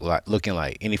situation looking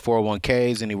like? Any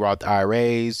 401ks? Any Roth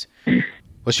IRAs?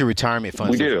 What's your retirement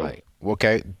funds looking like?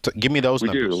 Okay, give me those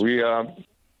numbers. We do.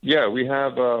 We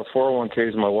have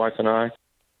 401ks, my wife and I,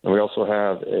 and we also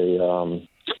have a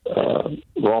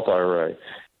Roth IRA,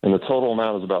 and the total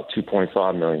amount is about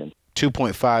 $2.5 million.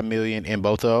 $2.5 million in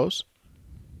both of those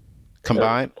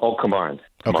combined. All combined.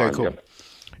 Okay, cool. Yep.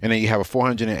 And then you have a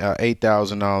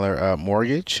 $408,000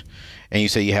 mortgage, and you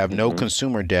say you have no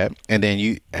consumer debt. And then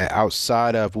you,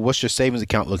 outside of, what's your savings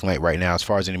account looking like right now as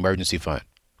far as an emergency fund?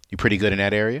 You pretty good in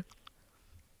that area?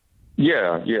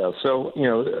 Yeah. So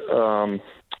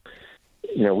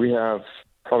we have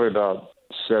probably about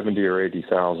 70 or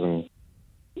 80,000,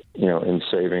 in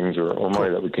savings or money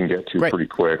that we can get to pretty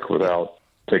quick without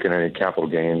taking any capital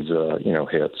gains,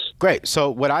 hits. Great.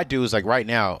 So what I do is, like, right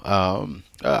now,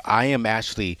 I am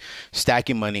actually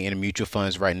stacking money in mutual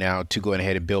funds right now to go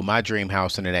ahead and build my dream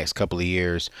house in the next couple of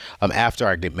years after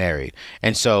I get married.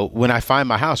 And so when I find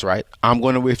my house, right, I'm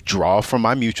going to withdraw from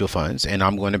my mutual funds and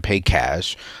I'm going to pay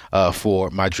cash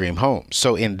for my dream home.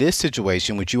 So in this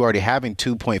situation, with you already having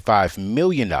 $2.5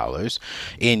 million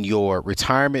in your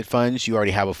retirement funds, you already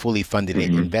have a fully funded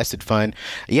invested fund.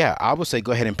 Yeah, I would say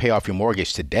go ahead and pay off your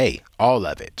mortgage today, all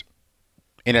of it.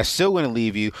 And that's still going to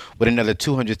leave you with another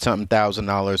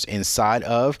 $200,000 inside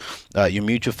of your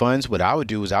mutual funds. What I would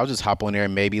do is I would just hop on there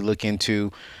and maybe look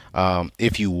into,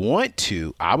 if you want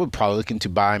to, I would probably look into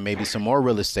buying maybe some more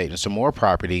real estate and some more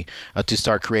property to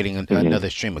start creating another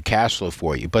stream of cash flow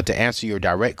for you. But to answer your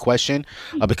direct question,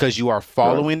 because you are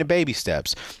following the baby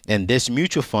steps, and this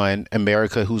mutual fund,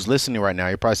 America, who's listening right now,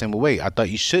 you're probably saying, well, wait, I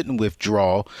thought you shouldn't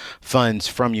withdraw funds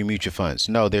from your mutual funds.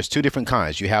 No, there's two different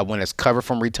kinds. You have one that's covered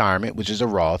from retirement, which is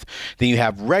a Roth. Then you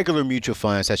have regular mutual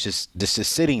funds that's just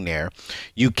sitting there.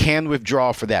 You can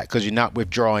withdraw for that because you're not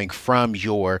withdrawing from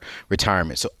your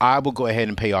retirement. So I will go ahead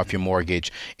and pay off your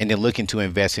mortgage and then look into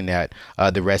investing that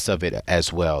the rest of it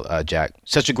as well, Jack.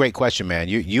 Such a great question, man.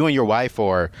 You and your wife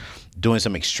are doing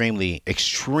some extremely,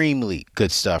 extremely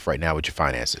good stuff right now with your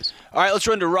finances. All right, let's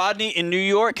run to Rodney in New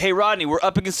York. Hey, Rodney, we're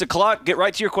up against the clock. Get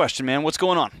right to your question, man. What's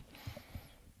going on?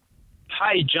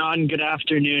 Hi, John. Good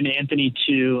afternoon. Anthony,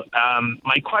 too.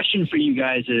 My question for you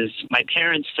guys is, my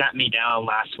parents sat me down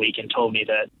last week and told me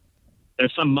that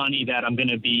there's some money that I'm going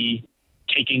to be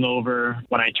taking over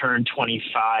when I turn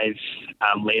 25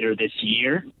 later this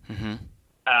year.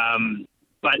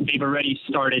 But they've already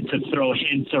started to throw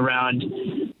hints around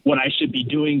what I should be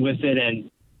doing with it.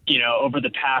 And, over the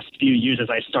past few years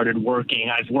as I started working,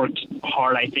 I've worked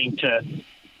hard, I think, to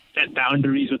set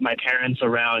boundaries with my parents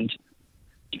around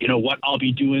what I'll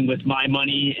be doing with my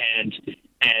money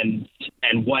and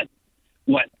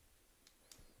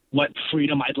what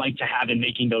freedom I'd like to have in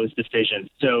making those decisions.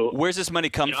 So where's this money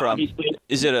come from?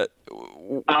 Is it a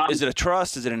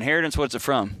trust? Is it inheritance? What's it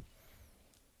from?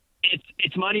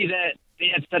 It's money that they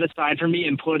had set aside for me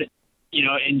and put,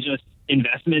 in just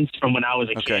investments from when I was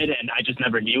a kid, and I just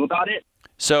never knew about it.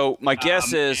 So my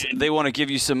guess is they want to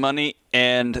give you some money,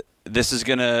 and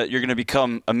you're gonna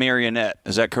become a marionette.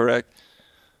 Is that correct?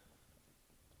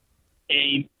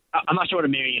 I'm not sure what a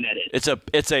marionette is.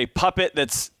 It's a puppet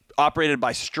that's operated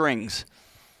by strings.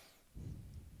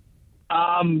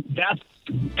 That's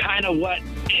kind of what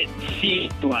it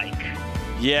seems like.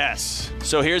 Yes.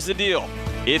 So here's the deal.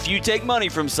 If you take money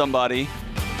from somebody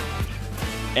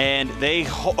and they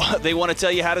want to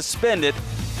tell you how to spend it,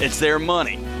 it's their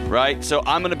money, right? So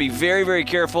I'm going to be very, very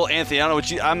careful. Anthony, I'm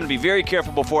going to be very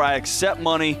careful before I accept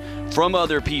money from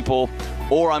other people,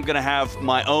 or I'm going to have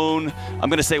my own. I'm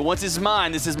going to say, once it's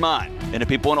mine, this is mine. And if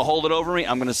people want to hold it over me,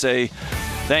 I'm going to say,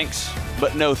 thanks,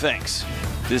 but no thanks.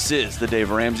 This is the Dave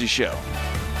Ramsey Show.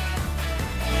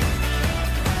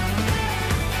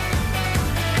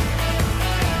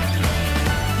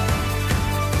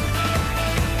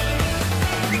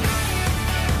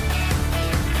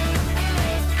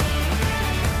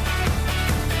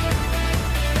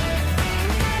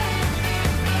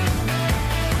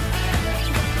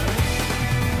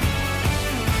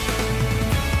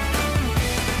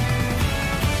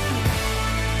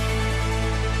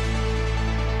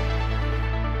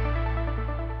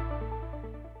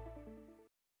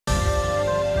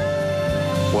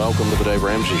 Welcome to the Dave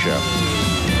Ramsey Show.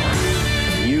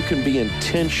 You can be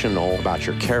intentional about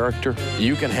your character.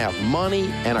 You can have money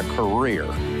and a career.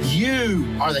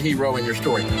 You are the hero in your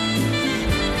story.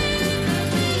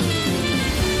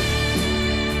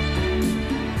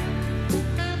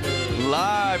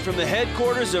 Live from the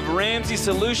headquarters of Ramsey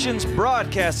Solutions,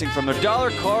 broadcasting from the Dollar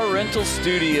Car Rental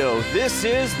Studio. This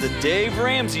is the Dave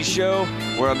Ramsey Show,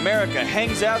 where America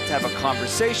hangs out to have a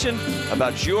conversation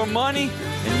about your money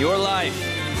and your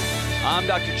life. I'm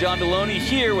Dr. John Deloney,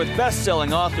 here with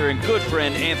best-selling author and good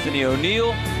friend Anthony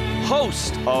O'Neill,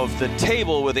 host of The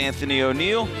Table with Anthony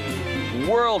O'Neill,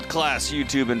 world-class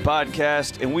YouTube and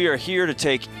podcast, and we are here to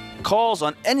take calls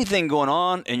on anything going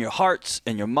on in your hearts,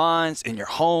 in your minds, in your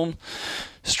home,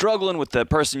 struggling with the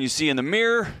person you see in the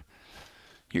mirror,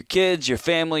 your kids, your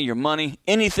family, your money,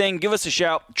 anything. Give us a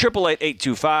shout,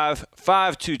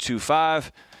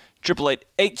 888-825-5225,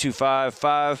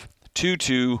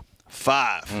 888-825-5225.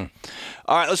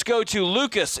 All right, let's go to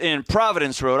Lucas in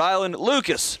Providence, Rhode Island.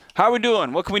 Lucas, how are we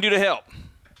doing? What can we do to help?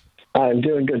 I'm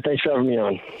doing good. Thanks for having me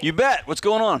on. You bet. What's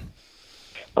going on?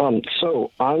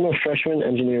 So I'm a freshman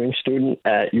engineering student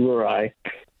at URI,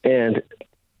 and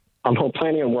I'm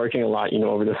planning on working a lot,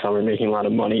 over the summer, making a lot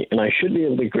of money, and I should be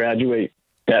able to graduate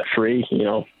debt-free,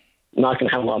 not going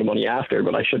to have a lot of money after,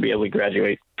 but I should be able to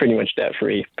graduate pretty much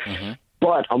debt-free. Mm-hmm.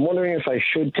 But I'm wondering if I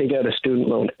should take out a student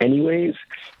loan anyways,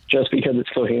 just because it's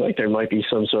looking like there might be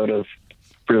some sort of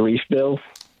relief bill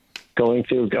going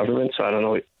through government. So I don't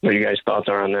know what you guys' thoughts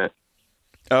are on that.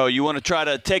 Oh, you want to try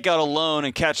to take out a loan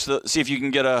and see if you can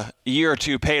get a year or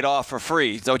two paid off for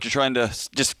free. Is that what you're trying to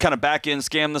just kind of back in,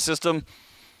 scam the system?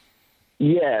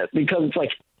 Yeah, because it's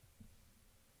like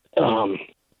I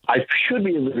should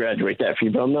be able to graduate that free,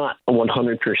 but I'm not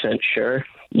 100% sure,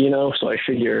 so I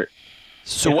figure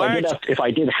if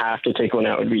I did have to take one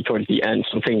out, it would be towards the end.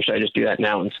 So should I just do that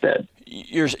now instead?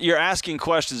 You're asking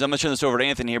questions. I'm going to turn this over to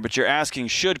Anthony here, but you're asking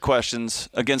should questions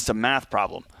against a math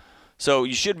problem. So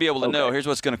you should be able to know, here's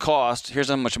what's going to cost, here's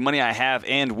how much money I have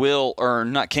and will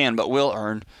earn, not can, but will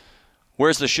earn.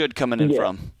 Where's the should coming in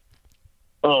from?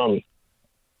 No,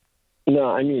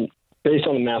 I mean, based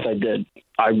on the math I did,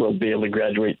 I will be able to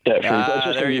graduate debt-free. That's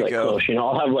just there you go. Close.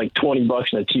 I'll have like $20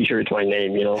 and a T-shirt to my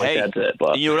name, hey, that's it.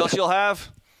 But you know what else you'll have?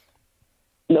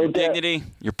 No your dignity,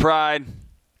 your pride.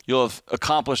 You'll have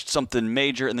accomplished something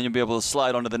major, and then you'll be able to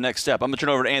slide on to the next step. I'm going to turn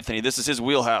over to Anthony. This is his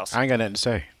wheelhouse. I ain't got nothing to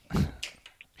say.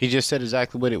 He just said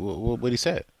exactly what he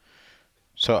said.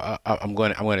 So I'm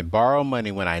going to borrow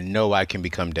money when I know I can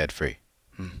become debt free.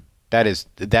 That is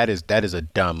a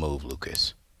dumb move,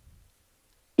 Lucas.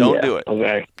 Don't do it.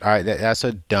 Okay. All right, that's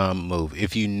a dumb move.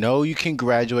 If you know you can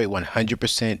graduate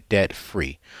 100% debt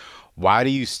free, why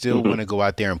do you still want to go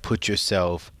out there and put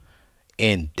yourself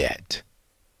in debt,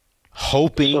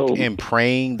 hoping and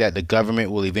praying that the government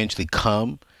will eventually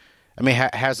come? I mean,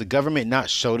 has the government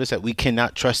not showed us that we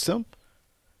cannot trust them?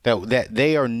 That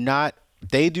they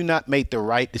do not make the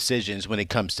right decisions when it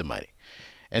comes to money.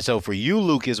 And so for you,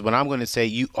 Lucas, what I'm going to say,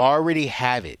 you already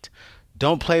have it.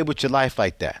 Don't play with your life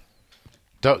like that.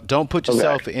 Don't put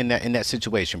yourself in that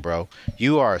situation, bro.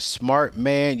 You are a smart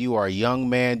man. You are a young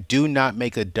man. Do not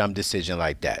make a dumb decision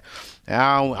like that.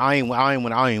 I ain't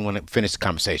want to finish the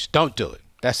conversation. Don't do it.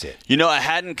 That's it. I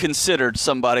hadn't considered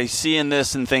somebody seeing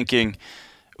this and thinking,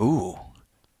 ooh,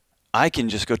 I can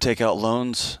just go take out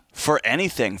loans for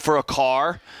anything, for a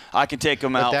car. I can take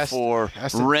them out for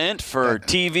rent, for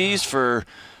TVs, for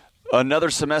another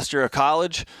semester of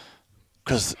college.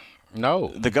 Because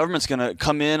the government's going to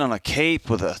come in on a cape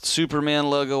with a Superman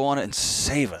logo on it and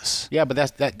save us. Yeah, but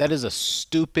that is a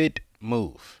stupid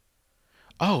move.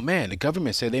 Oh, man, the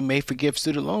government said they may forgive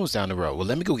student loans down the road. Well,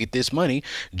 let me go get this money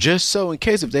just so in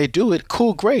case if they do it,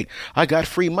 cool, great. I got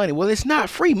free money. Well, it's not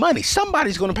free money.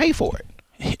 Somebody's going to pay for it.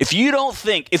 If you don't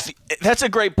think, that's a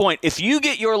great point. If you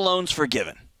get your loans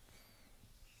forgiven,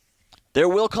 there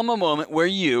will come a moment where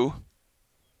you,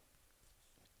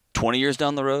 20 years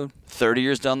down the road, 30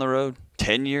 years down the road,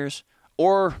 10 years,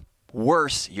 or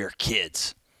worse, your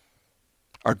kids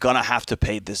are going to have to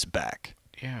pay this back.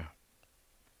 Yeah.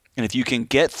 And if you can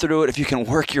get through it, if you can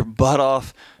work your butt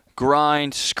off,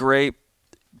 grind, scrape,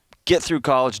 get through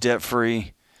college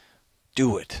debt-free,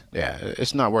 do it. Yeah,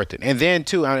 it's not worth it. And then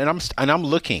too, and I'm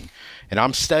looking, and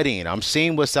I'm studying, I'm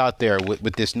seeing what's out there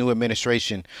with this new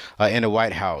administration in the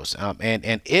White House.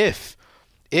 And if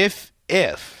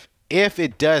if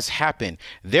it does happen,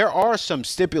 there are some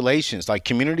stipulations like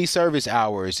community service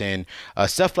hours and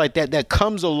stuff like that that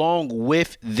comes along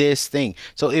with this thing.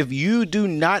 So if you do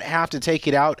not have to take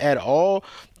it out at all,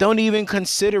 don't even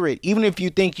consider it. Even if you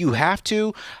think you have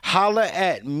to, holla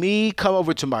at me, come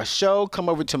over to my show, come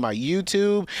over to my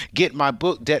YouTube, get my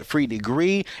book, Debt Free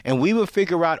Degree, and we will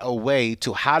figure out a way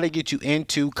to how to get you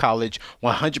into college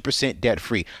 100% debt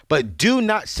free. But do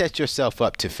not set yourself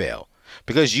up to fail,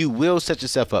 because you will set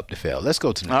yourself up to fail. Let's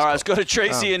go to the next. All right, let's go to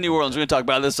Tracy in New Orleans. We're going to talk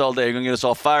about this all day. You're going to get us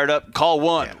all fired up. Call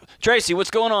one. Yeah. Tracy, what's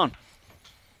going on?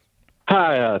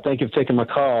 Hi, thank you for taking my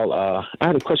call. I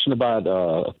had a question about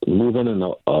moving and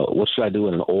what should I do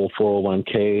in an old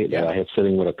 401k that I have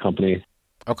sitting with a company.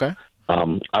 Okay.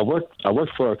 I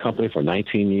worked for a company for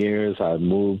 19 years. I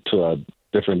moved to a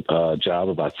different job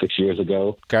about 6 years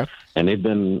ago. Okay. And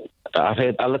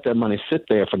I let that money sit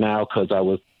there for now because I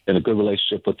was in a good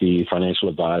relationship with the financial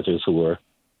advisors who were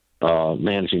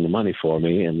managing the money for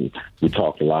me, and we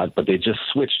talked a lot, but they just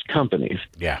switched companies.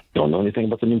 Yeah. Don't know anything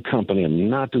about the new company. I'm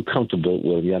not too comfortable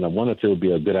with it, and I wanted to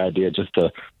be a good idea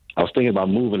I was thinking about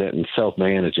moving it and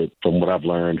self-manage it from what I've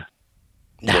learned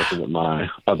working with my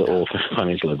other old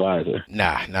financial advisor.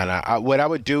 Nah. What I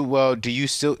would do, well, do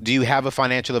you have a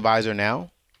financial advisor now?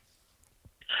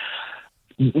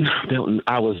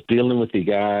 I was dealing with the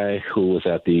guy who was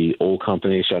at the old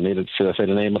company. Should I say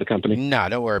the name of the company? No,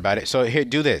 don't worry about it. So here,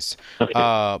 do this.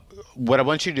 Okay. What I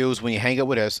want you to do is when you hang up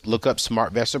with us, look up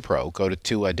SmartVestor Pro. Go to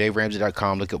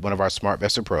DaveRamsey.com, look at one of our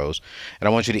SmartVestor Pros, and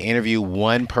I want you to interview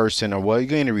one person, or you're going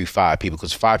to interview 5 people,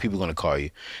 because 5 people are going to call you,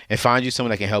 and find you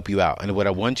someone that can help you out. And what I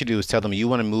want you to do is tell them you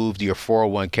want to move your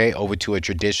 401k over to a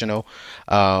traditional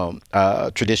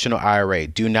IRA.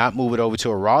 Do not move it over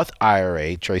to a Roth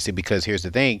IRA, Tracy, because here's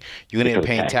the thing, you're going to end up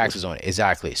paying taxes on it.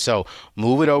 Exactly. So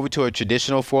move it over to a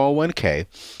traditional 401k,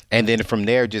 and then from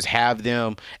there, just have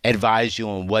them advise you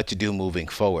on what to do moving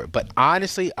forward. But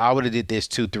honestly, I would have did this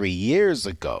 2-3 years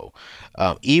ago.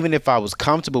 Even if I was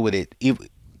comfortable with it,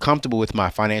 comfortable with my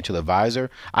financial advisor,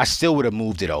 I still would have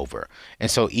moved it over.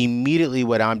 And so immediately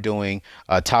what I'm doing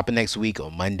top of next week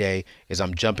on Monday is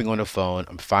I'm jumping on the phone.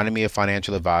 I'm finding me a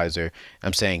financial advisor.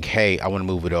 I'm saying, hey, I want to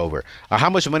move it over. How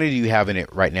much money do you have in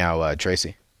it right now,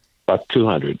 Tracy? About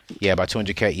 200. Yeah, about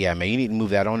 200K. Yeah, man, you need to move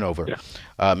that on over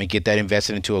and get that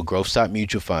invested into a growth stock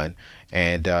mutual fund,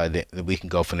 and then we can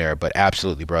go from there. But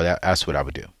absolutely, bro, that's what I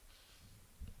would do.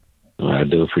 I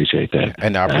do appreciate that.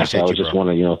 And I appreciate you, bro. I just want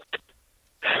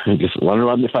to, just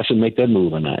wondering if I should make that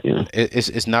move or not.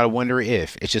 It's not a wonder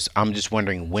if. It's just I'm just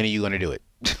wondering, when are you going to do it?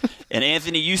 And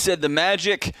Anthony, you said the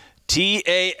magic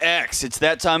TAX. It's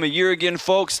that time of year again,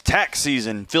 folks. Tax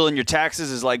season. Filing your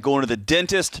taxes is like going to the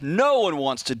dentist. No one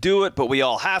wants to do it, but we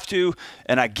all have to.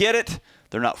 And I get it.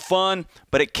 They're not fun,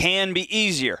 but it can be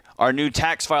easier. Our new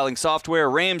tax filing software,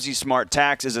 Ramsey Smart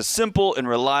Tax, is a simple and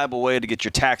reliable way to get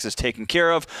your taxes taken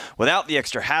care of without the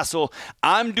extra hassle.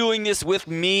 I'm doing this with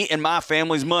me and my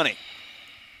family's money.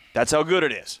 That's how good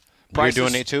it is. You're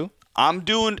doing it too? I'm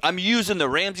using the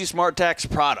Ramsey Smart Tax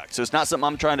product, so it's not something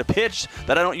I'm trying to pitch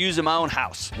that I don't use in my own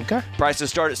house. Okay. Prices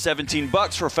start at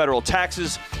 $17 for federal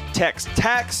taxes. Text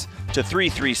TAX to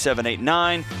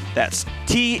 33789. That's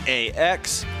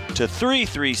TAX to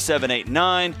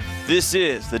 33789. This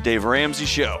is the Dave Ramsey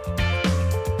Show.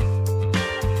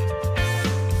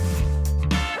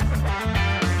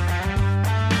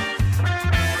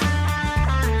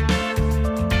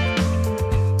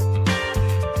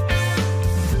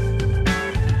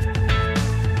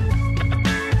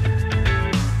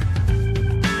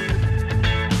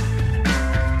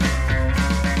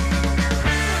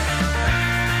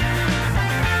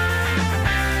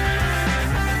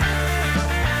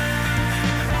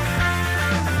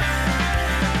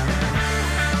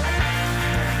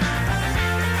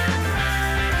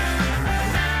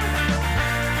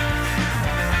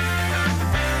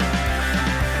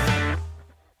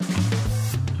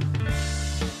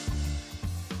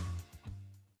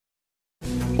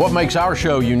 What makes our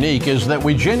show unique is that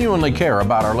we genuinely care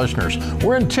about our listeners.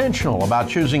 We're intentional about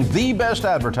choosing the best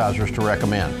advertisers to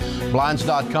recommend.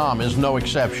 Blinds.com is no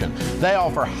exception. They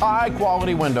offer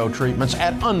high-quality window treatments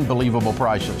at unbelievable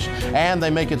prices. And they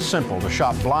make it simple to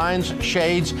shop blinds,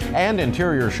 shades, and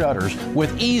interior shutters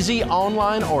with easy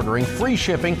online ordering, free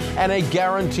shipping, and a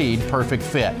guaranteed perfect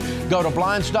fit. Go to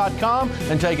Blinds.com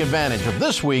and take advantage of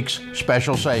this week's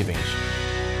special savings.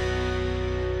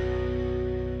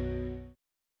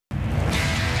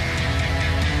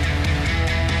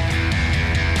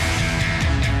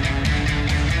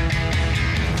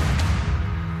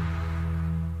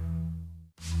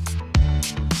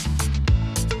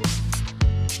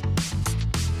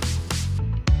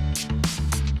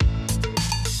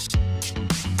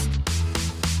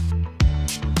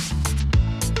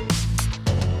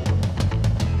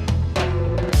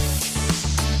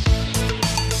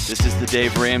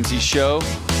 Dave Ramsey Show.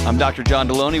 I'm Dr. John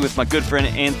Deloney with my good friend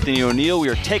Anthony O'Neill. We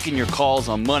are taking your calls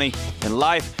on money and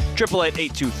life.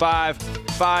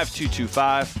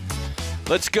 888-825-5225.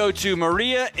 Let's go to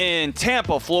Maria in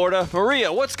Tampa, Florida.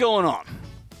 Maria, what's going on?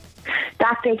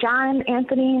 Dr. John,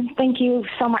 Anthony, thank you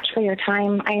so much for your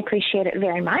time. I appreciate it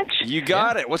very much. You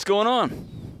got it. What's going on?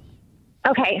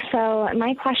 Okay, so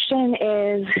my question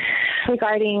is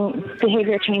regarding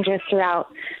behavior changes throughout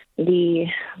the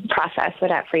process, the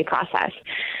debt-free process.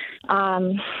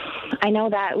 I know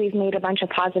that we've made a bunch of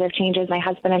positive changes, my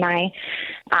husband and I.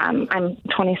 I'm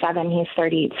 27, he's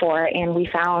 34, and we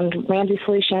found Ramsey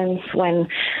Solutions when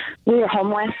we were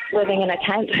homeless, living in a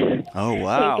tent. Oh,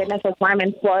 wow. Thank goodness it's warm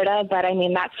in Florida, but I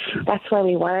mean, that's where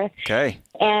we were. Okay.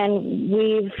 And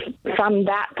we've, from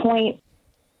that point,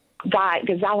 got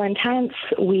gazelle intense.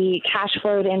 We cash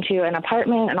flowed into an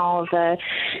apartment and all of the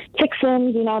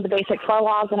fixings, you know, the basic floor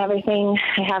walls and everything.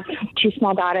 I have 2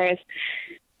 small daughters.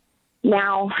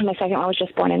 Now, my second one was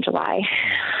just born in July.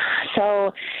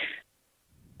 So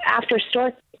after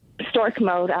stork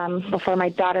mode, before my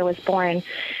daughter was born,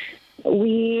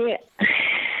 we've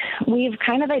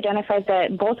kind of identified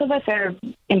that both of us are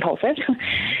impulsive,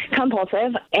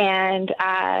 compulsive, and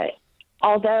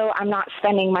although I'm not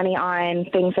spending money on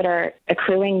things that are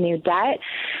accruing new debt,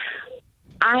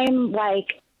 I'm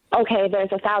like, okay, there's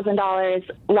 $1,000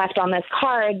 left on this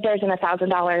card. There's an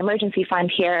 $1,000 emergency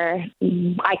fund here.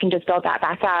 I can just build that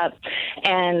back up.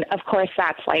 And of course,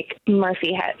 that's like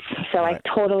Murphy hits. So I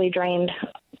totally drained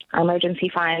our emergency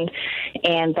fund.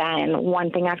 And then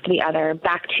one thing after the other,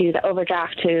 back to the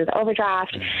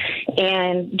overdraft,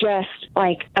 and just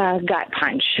like a gut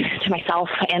punch to myself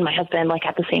and my husband, like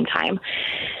at the same time.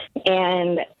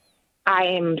 And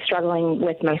I'm struggling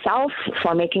with myself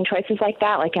for making choices like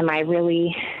that. Like, am I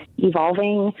really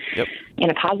evolving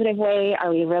in a positive way? Are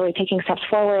we really taking steps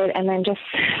forward? And then just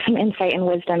some insight and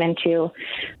wisdom into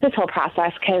this whole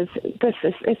process, because this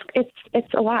is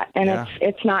it's a lot, and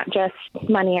it's not just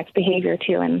money; it's behavior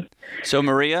too. And so,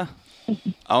 Maria,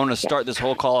 I want to start this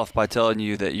whole call off by telling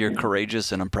you that you're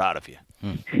courageous, and I'm proud of you.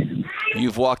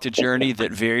 You've walked a journey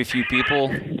that very few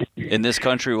people in this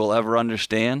country will ever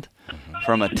understand.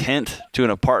 From a tent to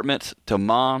an apartment to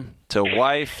mom to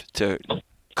wife to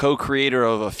co-creator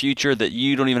of a future that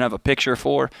you don't even have a picture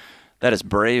for. That is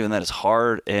brave and that is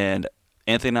hard. And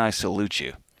Anthony and I salute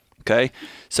you. Okay.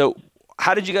 So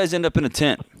how did you guys end up in a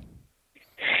tent?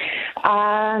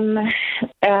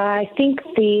 I think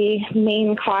the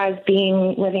main cause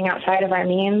being living outside of our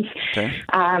means. Okay.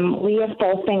 We have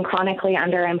both been chronically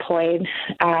underemployed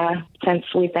since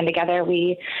we've been together.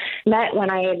 We met when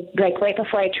right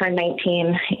before I turned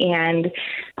 19, and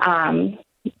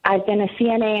I've been a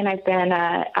CNA and I've been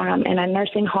in a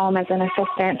nursing home as an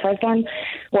assistant. So I've done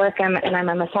work, and I'm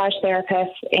a massage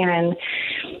therapist, and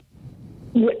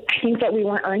I think that we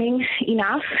weren't earning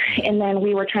enough, and then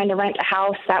we were trying to rent a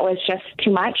house that was just too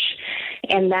much.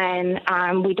 And then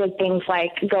we did things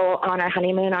like go on our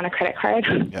honeymoon on a credit card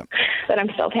that I'm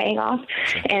still paying off,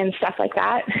 and stuff like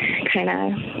that kind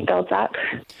of builds up.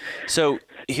 So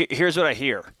here's what I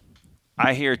hear.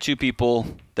 I hear 2 people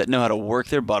that know how to work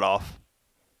their butt off,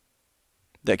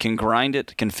 that can grind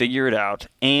it, can figure it out,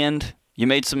 and you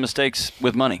made some mistakes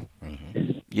with money.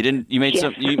 You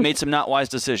made some not wise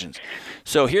decisions.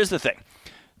 So here's the thing.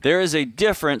 There is a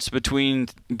difference between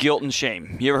guilt and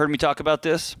shame. You ever heard me talk about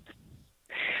this?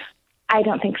 I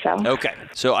don't think so. Okay.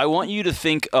 So I want you to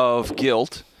think of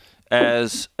guilt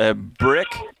as a brick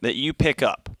that you pick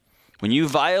up. When you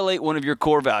violate one of your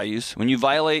core values, when you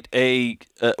violate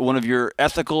one of your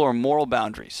ethical or moral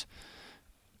boundaries,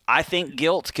 I think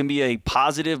guilt can be a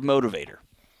positive motivator.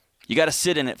 You got to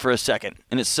sit in it for a second,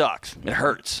 and it sucks. It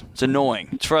hurts. It's annoying.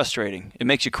 It's frustrating. It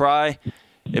makes you cry.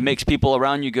 It makes people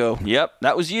around you go, yep,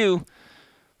 that was you.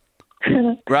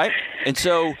 Right? And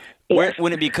so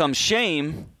when it becomes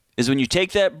shame is when you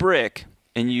take that brick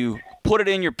and you put it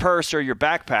in your purse or your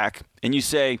backpack and you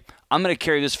say, I'm going to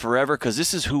carry this forever because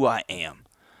this is who I am.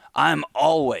 I'm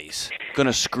always going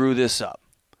to screw this up.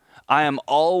 I am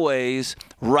always,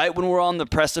 right when we're on the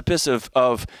precipice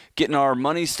of getting our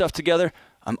money stuff together,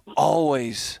 I'm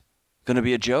always going to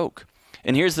be a joke.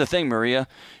 And here's the thing, Maria.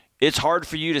 It's hard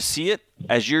for you to see it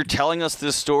as you're telling us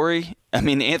this story. I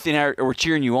mean, Anthony and I, we're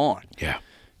cheering you on. Yeah.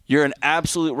 You're an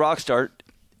absolute rock star.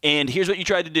 And here's what you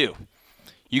tried to do.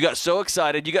 You got so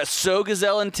excited. You got so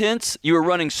gazelle intense. You were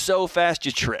running so fast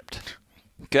you tripped.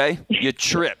 Okay? You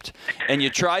tripped. And you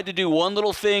tried to do one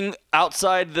little thing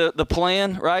outside the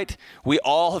plan, right? We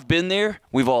all have been there.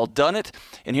 We've all done it.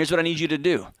 And here's what I need you to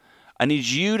do. I need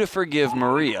you to forgive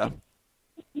Maria,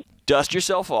 dust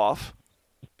yourself off,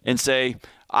 and say,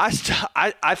 I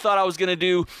thought I was going to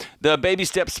do the baby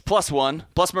steps plus one,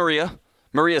 plus Maria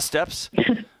steps.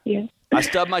 Yeah. I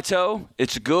stubbed my toe.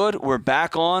 It's good. We're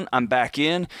back on. I'm back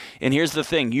in. And here's the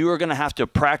thing. You are going to have to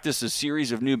practice a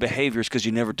series of new behaviors because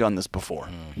you've never done this before.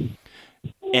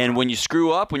 And when you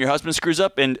screw up, when your husband screws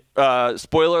up, and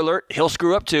spoiler alert, he'll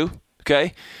screw up too,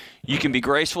 okay? You can be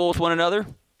graceful with one another.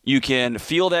 You can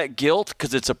feel that guilt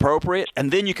because it's appropriate.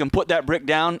 And then you can put that brick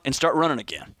down and start running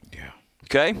again. Yeah.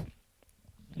 Okay?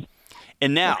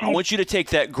 And now I want you to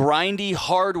take that grindy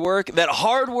hard work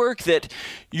that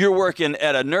you're working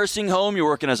at a nursing home, you're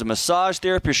working as a massage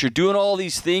therapist, you're doing all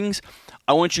these things.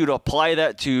 I want you to apply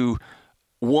that to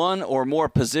one or more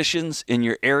positions in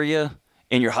your area,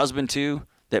 and your husband too,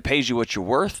 that pays you what you're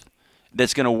worth,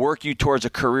 that's going to work you towards a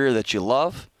career that you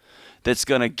love, that's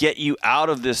going to get you out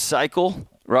of this cycle,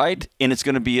 right? And it's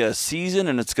going to be a season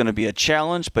and it's going to be a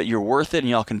challenge, but you're worth it and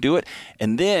y'all can do it.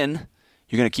 And then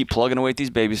you're going to keep plugging away at these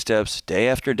baby steps day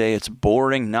after day. It's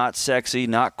boring, not sexy,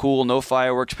 not cool, no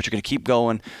fireworks, but you're going to keep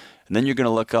going. And then you're going to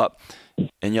look up,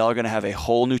 and y'all are going to have a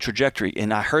whole new trajectory.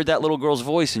 And I heard that little girl's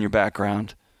voice in your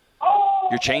background.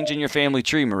 You're changing your family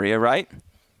tree, Maria, right?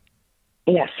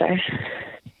 Yes, sir.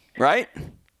 Right?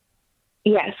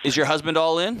 Yes. Is your husband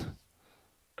all in?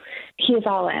 He's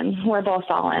all in. We're both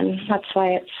all in. That's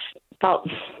why it's felt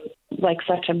like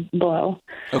such a blow.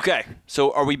 Okay.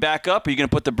 So are we back up? Are you going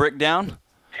to put the brick down?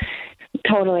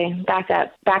 Totally. Back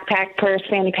up. Backpack, purse,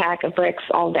 fanny pack of bricks,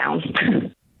 all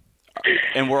down.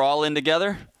 And we're all in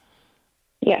together?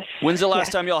 Yes. When's the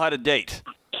last time y'all had a date?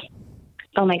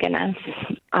 Oh, my goodness.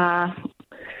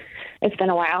 It's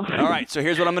been a while. All right. So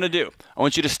here's what I'm going to do. I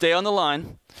want you to stay on the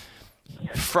line.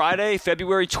 Friday,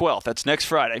 February 12th. That's next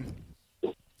Friday.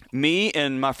 Me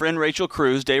and my friend Rachel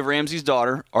Cruz, Dave Ramsey's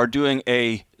daughter, are doing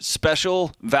a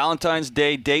special Valentine's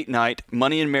Day date night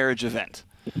money and marriage event.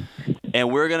 And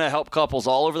we're going to help couples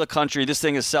all over the country. This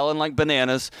thing is selling like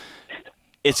bananas.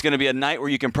 It's going to be a night where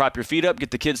you can prop your feet up,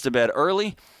 get the kids to bed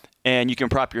early, and you can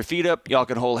prop your feet up. Y'all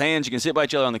can hold hands. You can sit by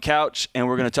each other on the couch, and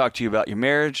we're going to talk to you about your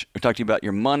marriage. We're talk to you about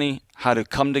your money, how to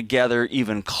come together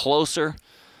even closer,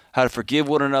 how to forgive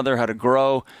one another, how to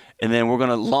grow. And then we're going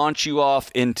to launch you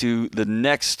off into the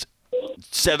next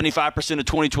 75% of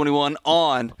 2021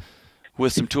 on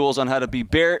with some tools on how to be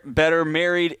better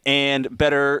married and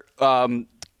better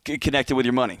connected with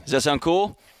your money. Does that sound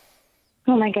cool?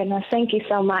 Oh, my goodness. Thank you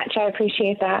so much. I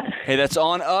appreciate that. Hey, that's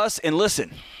on us. And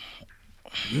listen,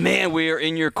 man, we are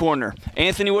in your corner.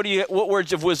 Anthony, what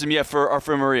words of wisdom you have for our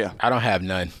friend Maria? I don't have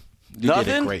none. You Nothing?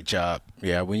 did a great job.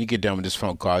 Yeah, when you get done with this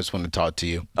phone call, I just want to talk to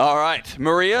you. All right.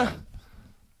 Maria?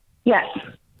 Yes.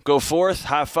 Go forth,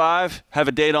 high five, have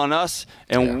a date on us,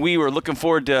 and we were looking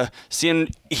forward to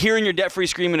hearing your debt-free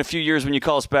scream in a few years when you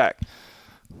call us back.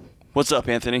 What's up,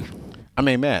 Anthony? I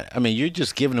mean, man, you're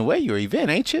just giving away your event,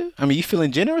 ain't you? I mean, you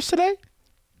feeling generous today?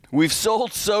 We've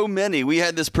sold so many. We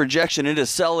had this projection. It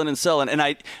is selling and selling, and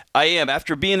I am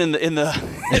after being in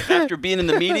the after being in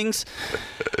the meetings.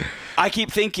 I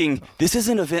keep thinking this is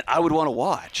an event I would want to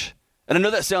watch, and I know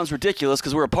that sounds ridiculous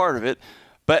because we're a part of it.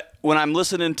 But when I'm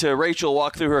listening to Rachel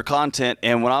walk through her content,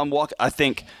 and when I'm walking, I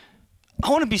think I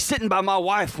want to be sitting by my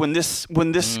wife when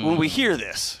we hear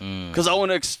this, because I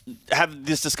want to have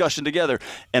this discussion together.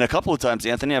 And a couple of times,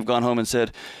 Anthony, I've gone home and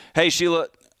said, "Hey, Sheila,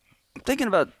 I'm thinking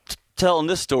about telling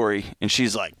this story," and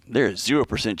she's like, "There is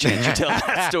 0% chance you're telling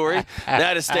that story.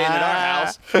 That is staying at our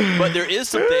house." But there is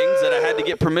some things that I had to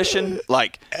get permission.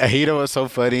 Like, you know what's so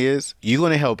funny is you're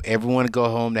going to help everyone go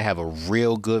home to have a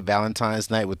real good Valentine's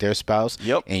night with their spouse.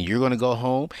 Yep. And you're going to go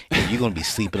home and you're going to be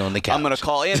sleeping on the couch. I'm going to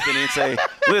call Anthony and say,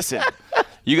 "Listen,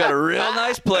 you got a real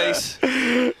nice place.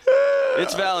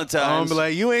 It's Valentine's. I'm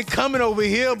like, you ain't coming over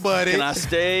here, buddy. Can I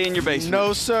stay in your basement?"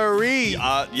 No, sirree.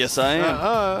 Yes, I am.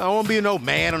 I won't be no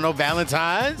man on no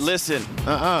Valentine's. Listen.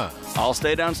 I'll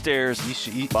stay downstairs.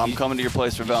 I'm coming to your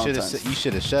place for Valentine's. You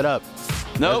should have shut up.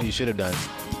 Nope. You should have done.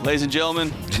 Ladies and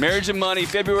gentlemen, Marriage and Money,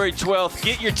 February 12th.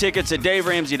 Get your tickets at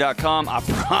DaveRamsey.com. I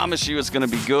promise you it's going to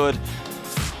be good.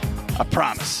 I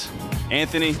promise.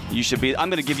 Anthony, you should be. I'm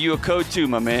going to give you a code too,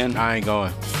 my man. I ain't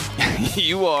going.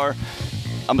 You are.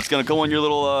 I'm just going to go on your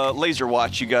little laser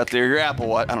watch you got there, your Apple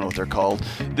Watch. I don't know what they're called.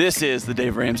 This is The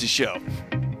Dave Ramsey Show.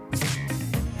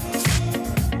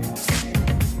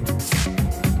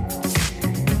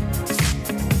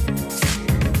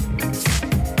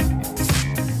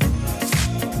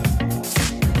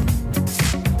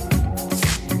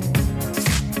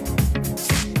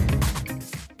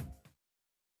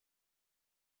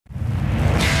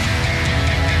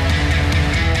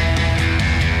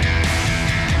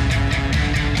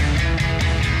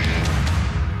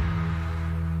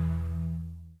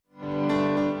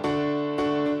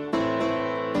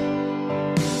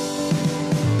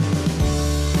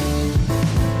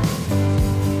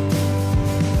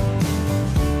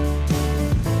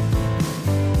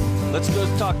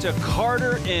 talk to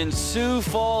Carter in Sioux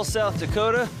Falls, South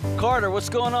Dakota. Carter, what's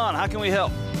going on? How can we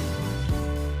help?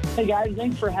 Hey guys,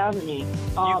 thanks for having me.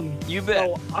 You bet.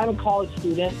 So I'm a college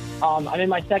student. I'm in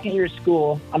my second year of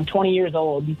school. I'm 20 years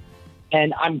old,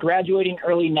 and I'm graduating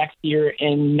early next year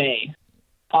in May.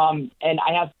 And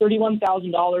I have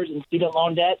 $31,000 in student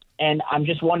loan debt, and I'm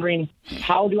just wondering,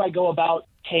 how do I go about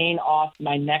paying off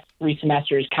my next 3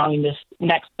 semesters, counting this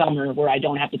next summer where I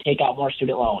don't have to take out more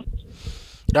student loans?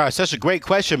 All right, such a great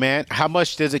question, man. How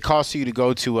much does it cost you to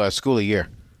go to school a year?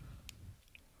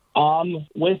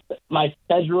 With my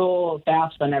federal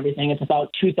FAFSA and everything, it's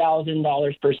about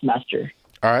 $2,000 per semester.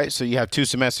 All right, so you have 2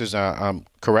 semesters,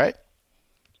 correct?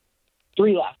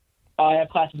 3 left. I have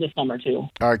classes this summer, too.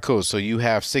 All right, cool. So you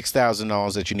have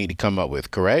 $6,000 that you need to come up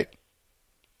with, correct?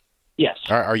 Yes.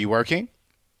 All right, are you working?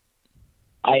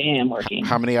 I am working.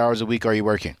 How many hours a week are you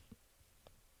working?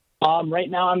 Right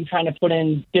now, I'm trying to put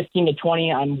in 15 to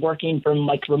 20. I'm working from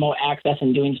like remote access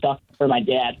and doing stuff for my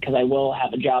dad because I will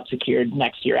have a job secured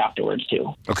next year afterwards,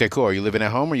 too. Okay, cool. Are you living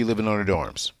at home or are you living on the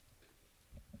dorms?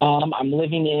 I'm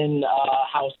living in a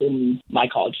house in my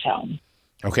college town.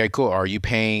 Okay, cool. Are you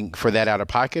paying for that out of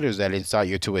pocket or is that inside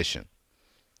your tuition?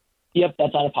 Yep,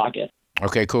 that's out of pocket.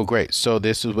 Okay, cool, great. So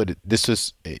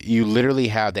you literally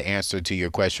have the answer to your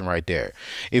question right there.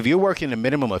 If you're working a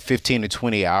minimum of 15 to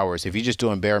 20 hours, if you're just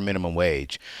doing bare minimum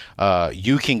wage,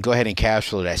 you can go ahead and cash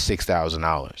flow that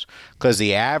 $6,000 because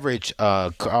the average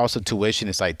cost of tuition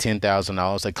is like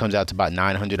 $10,000. That comes out to about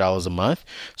 $900 a month.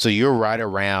 So you're right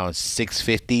around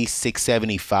 $650,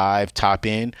 $675 top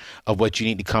end of what you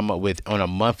need to come up with on a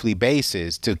monthly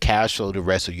basis to cash flow the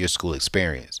rest of your school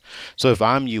experience. So if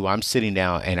I'm you, I'm sitting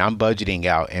down and I'm budgeting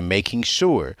out and making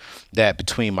sure that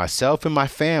between myself and my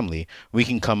family, we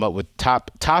can come up with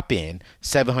top end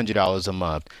 $700 a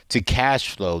month to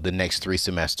cash flow the next 3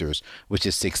 semesters, which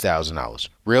is $6,000.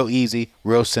 Real easy,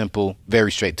 real simple,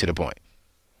 very straight to the point.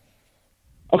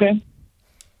 Okay.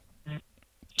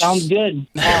 Sounds good.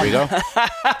 There we go.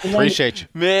 Appreciate you.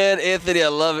 Man, Anthony, I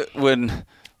love it when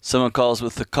someone calls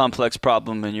with a complex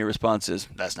problem and your response is,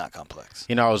 that's not complex.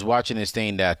 You know, I was watching this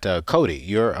thing that Cody,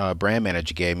 your brand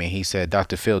manager, gave me. He said,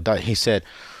 Dr. Phil, he said,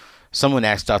 someone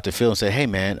asked Dr. Phil and said, hey,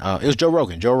 man, it was Joe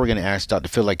Rogan. Joe Rogan asked Dr.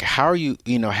 Phil, like, how are you,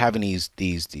 having these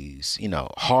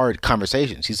hard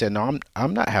conversations? He said, no,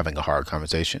 I'm not having a hard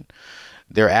conversation.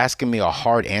 They're asking me a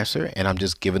hard answer, and I'm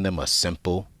just giving them a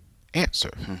simple answer.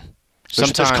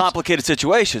 Sometimes there's complicated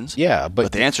situations. Yeah,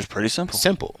 but the answer's pretty simple.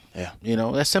 Simple. Yeah.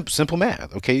 That's simple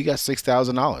math. Okay, you got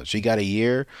 $6,000. You got a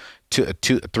year,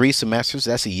 3 semesters.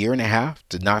 That's a year and a half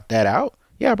to knock that out.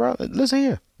 Yeah, bro. Listen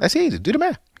here. That's easy. Do the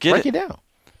math. Break it down.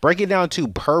 Break it down to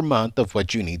per month of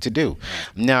what you need to do.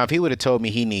 Now, if he would have told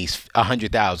me he needs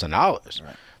 $100,000,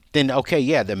 then okay,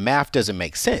 yeah, the math doesn't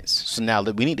make sense. So now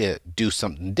we need to do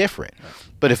something different.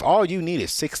 But if all you need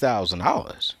is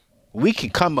 $6,000, we can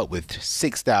come up with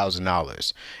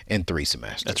 $6,000 in 3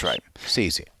 semesters. That's right. It's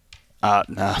easy. I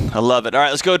love it. All right,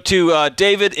 let's go to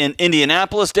David in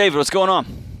Indianapolis. David, what's going on?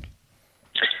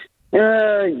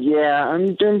 Yeah,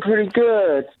 I'm doing pretty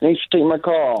good. Thanks for taking my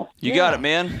call. You got it,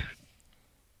 man.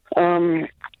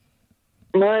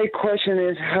 My question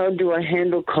is, how do I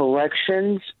handle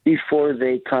collections before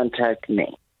they contact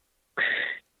me?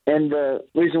 And the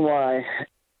reason why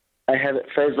I have it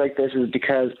phrased like this is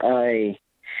because I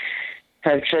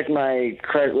have checked my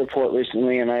credit report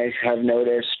recently, and I have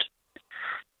noticed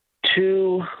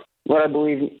 2 what I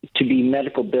believe to be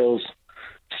medical bills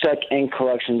stuck in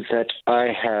collections that I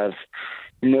have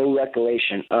no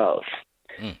recollection of.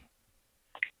 And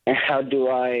how do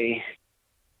I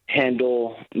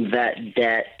handle that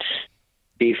debt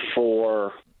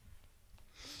before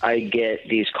I get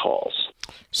these calls?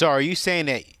 So are you saying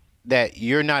that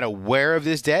you're not aware of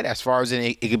this debt as far as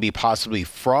it could be possibly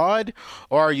fraud?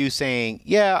 Or are you saying,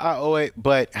 yeah, I owe it,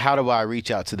 but how do I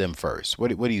reach out to them first?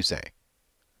 What do you say?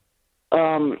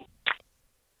 I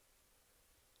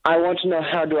want to know,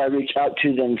 how do I reach out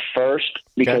to them first?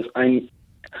 Because I'm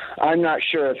not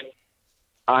sure if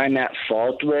I'm at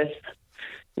fault with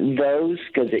those,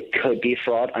 because it could be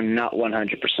fraud. I'm not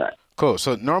 100%. Cool.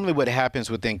 So normally what happens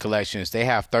within collections, they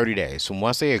have 30 days. So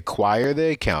once they acquire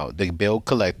the account, the bill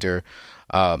collector,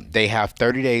 they have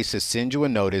 30 days to send you a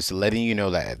notice letting you know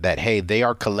that, hey, they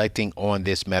are collecting on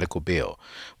this medical bill.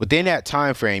 Within that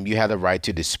time frame, you have the right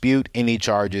to dispute any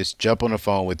charges, jump on the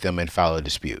phone with them and file a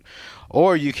dispute.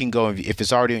 Or you can go, if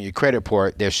it's already on your credit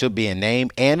report, there should be a name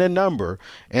and a number.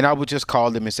 And I would just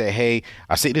call them and say, hey,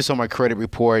 I see this on my credit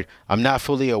report. I'm not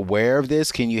fully aware of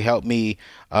this. Can you help me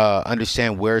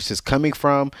understand where this is coming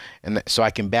from, and so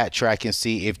I can backtrack and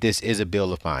see if this is a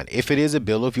bill of mine. If it is a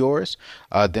bill of yours,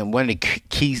 then one of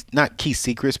the not key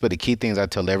secrets, but the key things I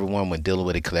tell everyone when dealing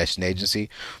with a collection agency,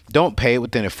 don't pay it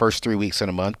within the first 3 weeks of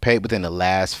the month. Pay it within the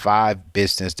last 5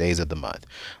 business days of the month,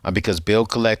 because bill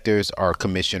collectors are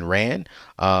commission ran,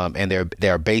 and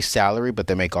they're base salary, but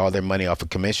they make all their money off of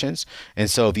commissions. And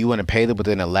so if you want to pay them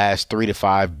within the last 3 to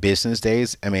 5 business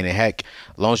days, I mean, heck,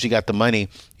 as long as you got the money,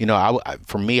 you know,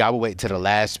 for me, I would wait till the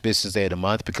last business day of the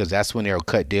month, because that's when they'll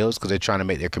cut deals, because they're trying to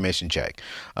make their commission check.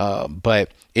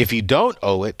 But if you don't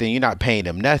owe it, then you're not paying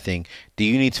them nothing. Do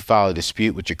you need to file a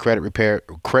dispute with your credit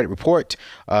report,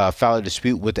 file a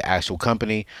dispute with the actual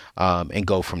company, and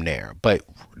go from there. But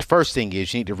the first thing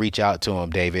is you need to reach out to them,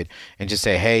 David, and just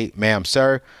say, hey, ma'am,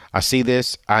 sir, I see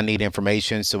this. I need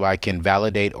information so I can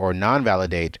validate or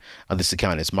non-validate this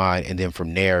account is mine. And then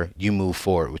from there, you move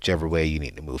forward whichever way you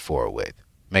need to move forward with.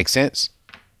 Make sense?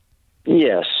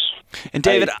 Yes. And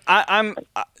David,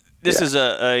 this is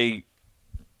an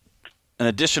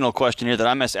additional question here that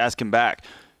I must ask him back.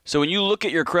 So when you look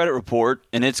at your credit report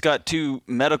and it's got 2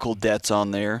 medical debts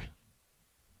on there,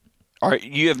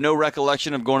 you have no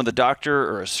recollection of going to the doctor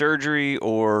or a surgery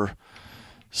or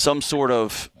some sort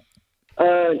of...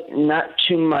 Not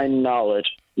to my knowledge.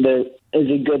 There is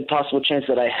a good possible chance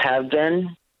that I have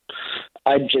been.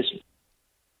 I just...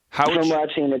 From what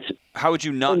I've seen, it's... How would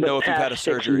you not know if you've had a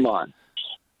surgery?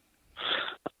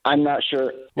 I'm not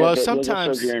sure well, if it sometimes,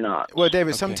 was a surgery or not. Well,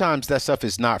 David, sometimes that stuff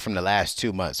is not from the last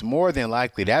 2 months. More than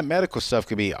likely, that medical stuff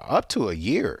could be up to a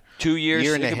year. 2 years?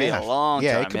 Year and it could be a long time.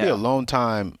 Yeah, it could be a long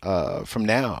time from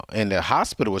now. And the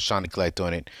hospital was trying to collect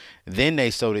on it. Then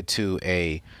they sold it to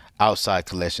a outside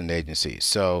collection agency.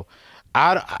 So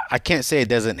I can't say it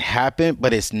doesn't happen,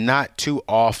 but it's not too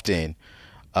often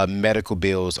medical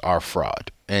bills are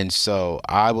fraud. And so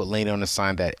I would lean on the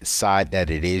side that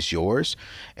it is yours,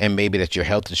 and maybe that your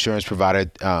health insurance provider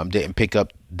didn't pick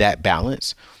up that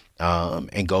balance,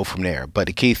 and go from there. But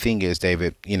the key thing is,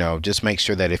 David, you know, just make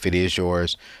sure that if it is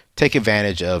yours, take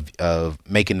advantage of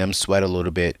making them sweat a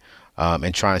little bit,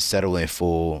 and try and settle in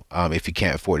full, if you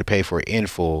can't afford to pay for it in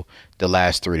full, the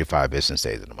last 3 to 5 business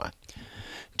days of the month.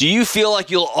 Do you feel like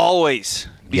you'll always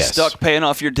be stuck paying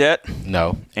off your debt?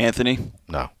 No. Anthony?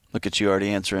 No. Look at you already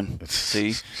answering.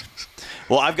 See?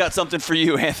 Well, I've got something for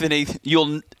you, Anthony.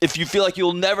 If you feel like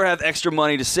you'll never have extra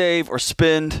money to save or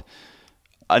spend,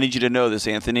 I need you to know this,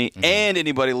 Anthony, and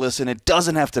anybody listen, it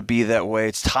doesn't have to be that way.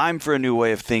 It's time for a new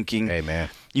way of thinking. Amen.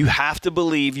 You have to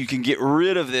believe you can get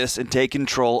rid of this and take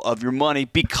control of your money,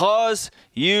 because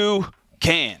you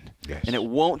can. Yes. And it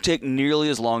won't take nearly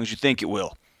as long as you think it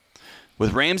will.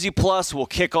 With Ramsey Plus, we'll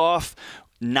kick off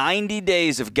 90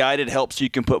 days of guided help so you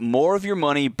can put more of your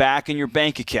money back in your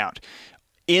bank account.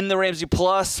 In the Ramsey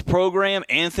Plus program,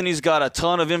 Anthony's got a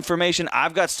ton of information.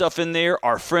 I've got stuff in there.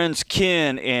 Our friends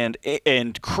Ken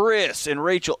and Chris and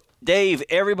Rachel, Dave,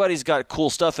 everybody's got cool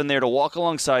stuff in there to walk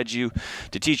alongside you,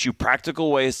 to teach you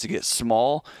practical ways to get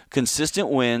small, consistent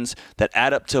wins that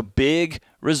add up to big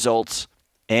results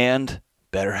and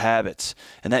better habits.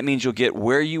 And that means you'll get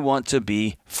where you want to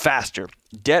be faster,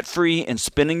 debt-free, and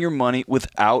spending your money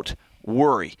without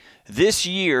worry. This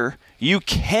year, you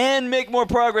can make more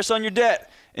progress on your debt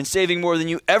and saving more than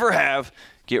you ever have.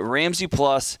 Get Ramsey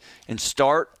Plus and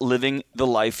start living the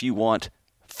life you want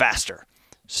faster.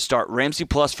 Start Ramsey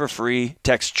Plus for free.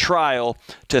 Text TRIAL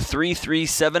to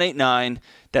 33789.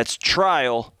 That's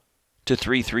TRIAL to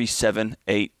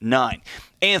 33789.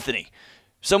 Anthony,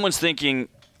 someone's thinking,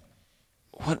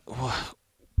 what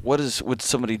would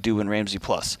somebody do in Ramsey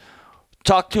Plus?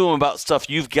 Talk to them about stuff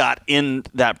you've got in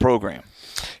that program.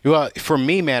 Well, for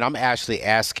me, man, I'm actually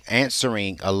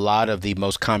answering a lot of the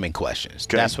most common questions.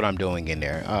 Okay. That's what I'm doing in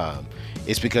there.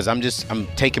 It's because I'm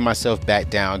taking myself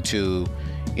back down to,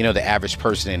 you know, the average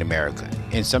person in America.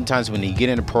 And sometimes when you get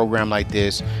in a program like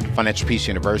this, Financial Peace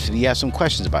University, you have some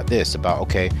questions about this, about,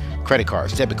 okay, credit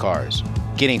cards, debit cards,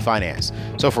 getting finance.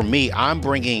 So for me, I'm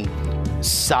bringing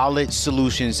solid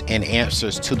solutions and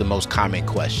answers to the most common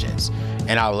questions,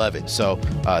 and I love it. So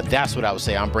that's what I would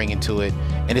say I'm bringing to it,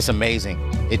 and it's amazing.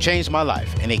 It changed my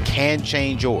life, and it can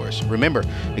change yours. Remember,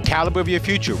 the caliber of your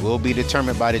future will be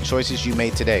determined by the choices you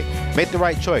made today. Make the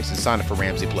right choice and sign up for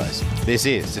Ramsey Plus. This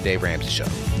is the Dave Ramsey Show.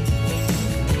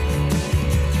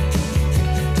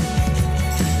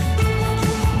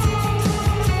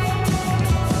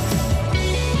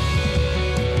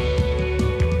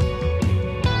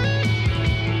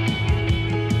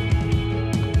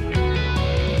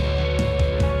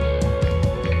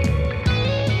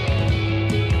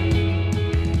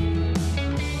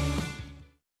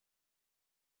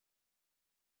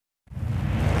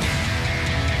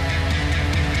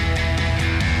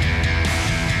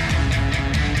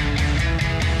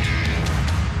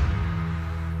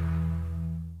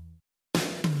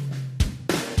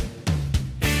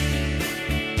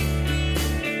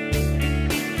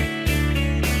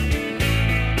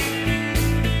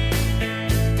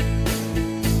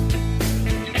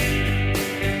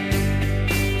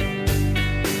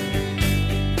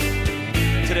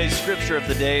 Today's scripture of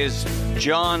the day is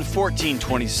John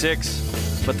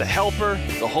 14:26. But the Helper,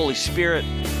 the Holy Spirit,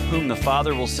 whom the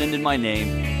Father will send in my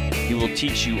name, he will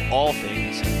teach you all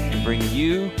things and bring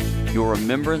you your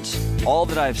remembrance all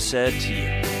that I have said to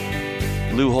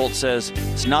you. Lou Holt says,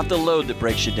 it's not the load that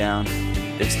breaks you down,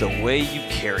 it's the way you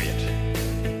carry it.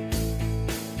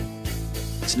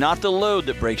 It's not the load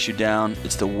that breaks you down,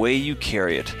 it's the way you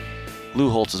carry it. Lou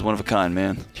Holtz is one of a kind,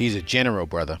 man. He's a general,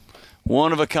 brother.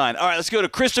 One of a kind. All right, let's go to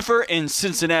Christopher in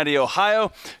Cincinnati,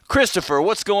 Ohio. Christopher,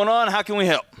 what's going on? How can we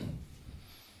help?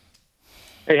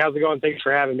 Hey, how's it going? Thanks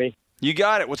for having me. You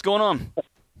got it. What's going on?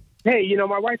 Hey,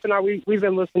 my wife and I, we've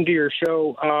been listening to your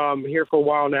show here for a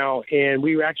while now, and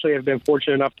we actually have been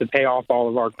fortunate enough to pay off all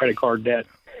of our credit card debt.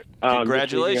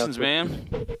 Congratulations, man.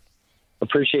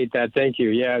 Appreciate that. Thank you.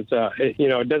 Yeah,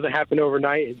 it doesn't happen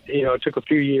overnight. It took a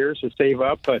few years to save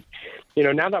up, but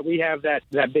now that we have that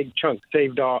big chunk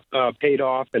paid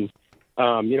off, and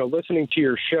listening to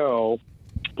your show,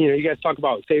 you guys talk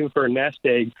about saving for a nest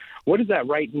egg. What is that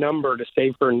right number to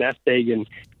save for a nest egg? And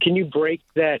can you break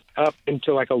that up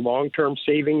into like a long-term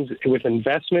savings with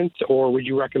investments, or would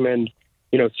you recommend,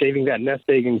 saving that nest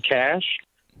egg in cash?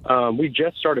 We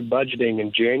just started budgeting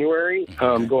in January,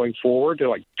 going forward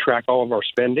to track all of our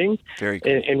spending. Very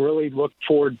cool. and really look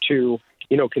forward to,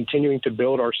 continuing to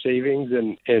build our savings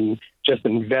and just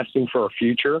investing for our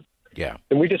future. Yeah.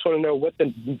 And we just want to know what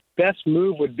the best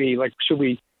move would be. Like, should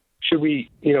we,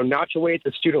 notch away at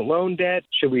the student loan debt?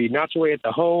 Should we notch away at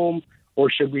the home?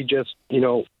 Or should we just,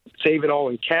 save it all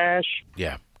in cash?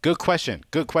 Yeah. Good question.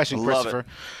 Good question, Love Christopher. it.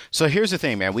 So here's the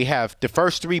thing, man. We have the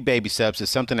first 3 baby steps is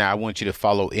something that I want you to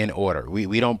follow in order.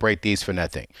 We don't break these for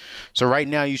nothing. So right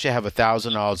now you should have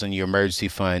 $1,000 in your emergency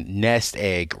fund nest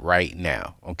egg right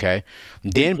now. Okay.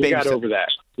 Then We got over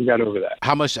that.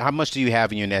 How much do you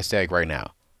have in your nest egg right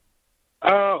now?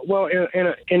 Well,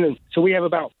 so we have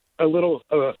about a little,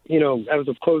 as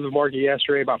of close of market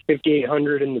yesterday, about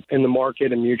 5,800 in the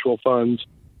market and mutual funds.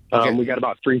 Okay. We got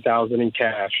about $3,000 in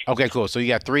cash. Okay, cool. So you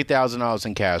got $3,000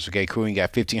 in cash. Okay, cool. You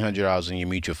got $1,500 in your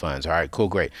mutual funds. All right, cool,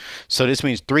 great. So this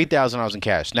means $3,000 in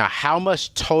cash. Now, how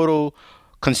much total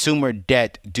consumer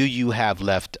debt do you have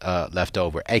left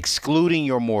over, excluding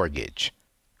your mortgage?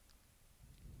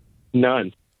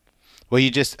 None. Well,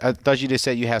 I thought you just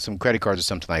said you had some credit cards or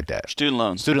something like that. Student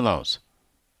loans. Student loans.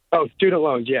 Oh, student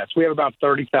loans. Yes, we have about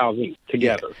 30,000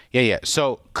 together. Yeah.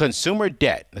 So consumer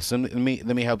debt. So let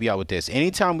me help you out with this.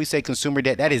 Anytime we say consumer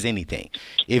debt, that is anything.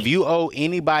 If you owe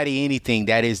anybody anything,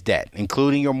 that is debt,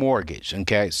 including your mortgage.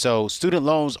 Okay. So student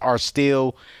loans are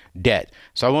still debt.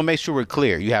 So I want to make sure we're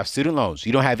clear. You have student loans.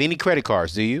 You don't have any credit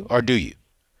cards, do you? Or do you?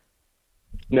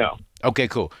 No. Okay,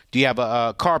 cool. Do you have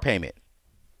a car payment?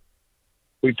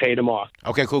 We paid them off.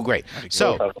 Okay, cool, great.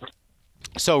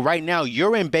 So right now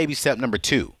you're in baby step number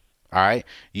 2. All right.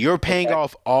 You're paying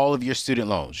off all of your student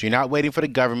loans. You're not waiting for the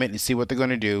government to see what they're going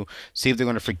to do, see if they're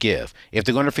going to forgive. If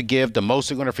they're going to forgive, the most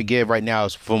they're going to forgive right now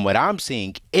is, from what I'm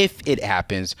seeing, if it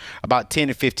happens, about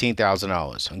 $10,000 to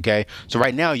 $15,000. Okay. So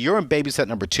right now you're in baby step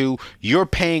number 2. You're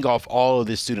paying off all of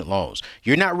the student loans.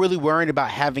 You're not really worried about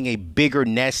having a bigger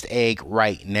nest egg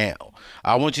right now.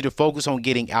 I want you to focus on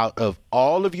getting out of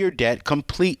all of your debt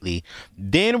completely.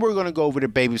 Then we're going to go over to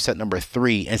baby step number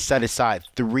 3 and set aside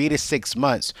 3 to 6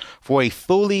 months for a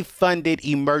fully funded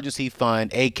emergency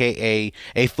fund, aka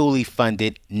a fully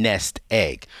funded nest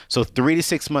egg. So 3 to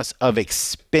 6 months of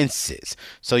expenses.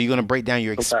 So you're going to break down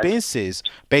your expenses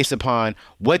based upon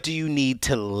what do you need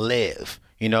to live.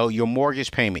 Your mortgage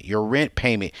payment, your rent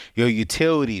payment, your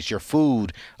utilities, your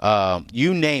food,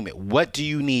 you name it. What do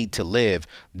you need to live?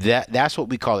 That's what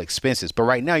we call expenses. But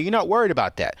right now, you're not worried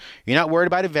about that. You're not worried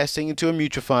about investing into a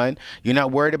mutual fund. You're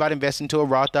not worried about investing into a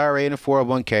Roth IRA and a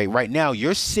 401k. Right now,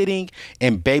 you're sitting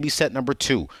in baby step number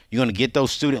 2. You're going to get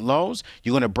those student loans.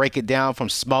 You're going to break it down from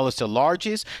smallest to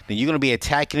largest. Then you're going to be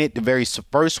attacking it, the very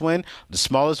first one, the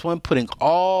smallest one, putting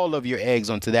all of your eggs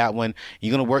onto that one.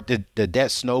 You're going to work the debt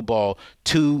snowball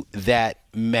to that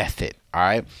method. All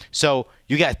right. So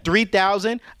you got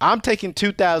 $3,000. I'm taking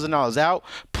 $2,000 out,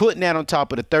 putting that on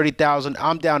top of the $30,000.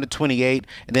 I'm down to $28,000,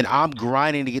 and then I'm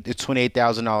grinding to get the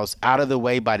 $28,000 out of the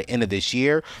way by the end of this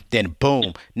year. Then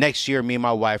boom, next year, me and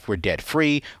my wife, we're debt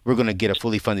free. We're going to get a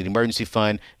fully funded emergency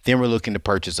fund. Then we're looking to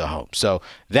purchase a home. So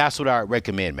that's what I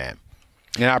recommend, man.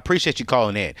 And I appreciate you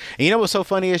calling in. And you know what's so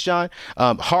funny is, John?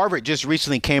 Harvard just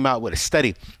recently came out with a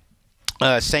study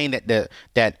saying that the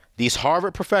these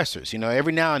Harvard professors,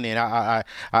 every now and then I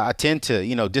tend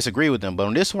to, disagree with them. But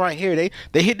on this one right here,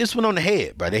 they hit this one on the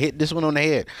head, bro. They hit this one on the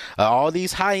head. All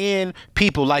these high-end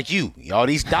people like you, all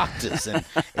these doctors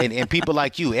and people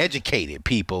like you, educated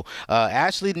people,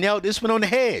 actually nailed this one on the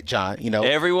head, John.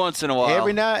 Every once in a while.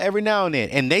 Every now and then.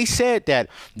 And they said that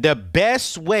the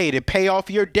best way to pay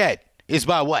off your debt is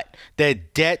by what? The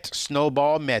debt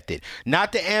snowball method.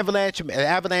 Not the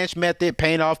avalanche method,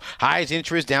 paying off highest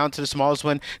interest down to the smallest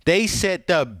one. They said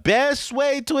the best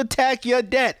way to attack your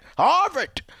debt,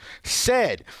 Harvard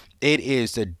said, it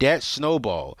is the debt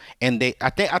snowball. And I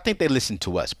think they listened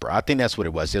to us, bro. I think that's what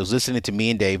it was. They was listening to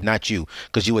me and Dave, not you,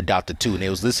 because you were doctor too. And they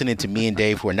was listening to me and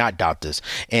Dave, who are not doctors.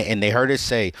 And they heard us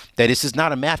say that this is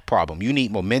not a math problem. You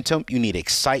need momentum, you need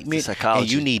excitement,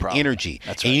 and you need energy.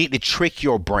 That's and right. you need to trick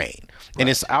your brain.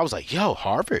 And I was like, yo,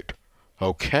 Harvard,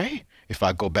 okay, if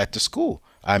I go back to school,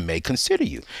 I may consider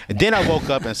you. And then I woke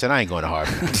up and said, I ain't going to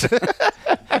Harvard.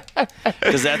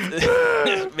 Because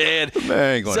man,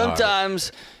 I ain't going to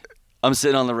sometimes I'm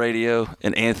sitting on the radio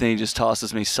and Anthony just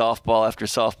tosses me softball after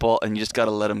softball, and you just got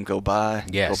to let him go by.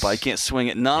 Yes. Go by. You can't swing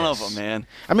it. None of them, man.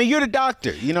 I mean, you're the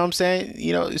doctor. You know what I'm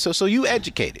saying? So you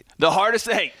educated. The hardest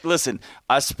thing, hey, listen,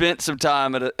 I spent some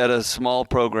time at a small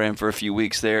program for a few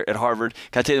weeks there at Harvard.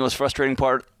 Can I tell you the most frustrating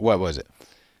part? What was it?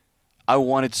 I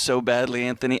wanted so badly,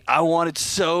 Anthony. I wanted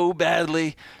so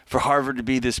badly for Harvard to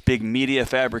be this big media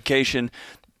fabrication.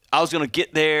 I was going to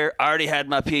get there. I already had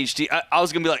my PhD. I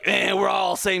was going to be like, man, we're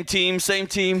all same team.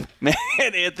 Man,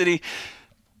 Anthony.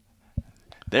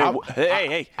 They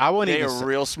were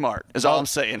real smart, is all I'm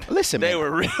saying. Listen, they were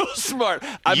real smart.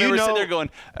 I remember sitting there going,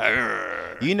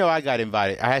 argh. I got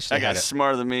invited. I got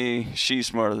smarter than me. She's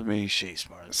smarter than me. She's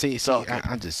smarter than me. See,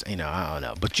 I'm just, I don't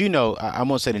know. But I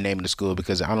won't say the name of the school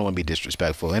because I don't want to be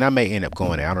disrespectful, and I may end up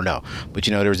going there. I don't know. But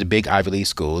there was a big Ivy League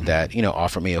school that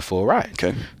offered me a full ride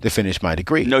to finish my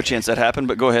degree. No chance that happened,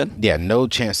 but go ahead. Yeah, no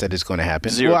chance that it's going to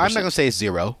happen. 0%. Well, I'm not going to say it's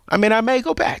zero. I mean, I may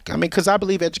go back. I mean, because I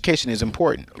believe education is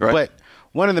important. Right. But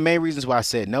one of the main reasons why I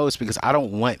said no is because I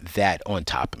don't want that on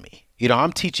top of me.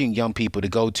 I'm teaching young people to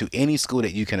go to any school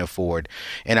that you can afford,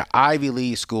 and an Ivy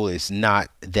League school is not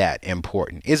that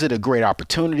important. Is it a great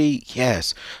opportunity?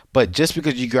 Yes. But just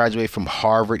because you graduate from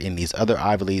Harvard and these other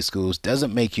Ivy League schools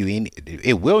doesn't make you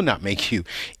it will not make you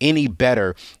any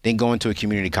better than going to a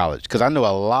community college. Because I know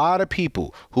a lot of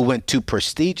people who went to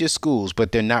prestigious schools,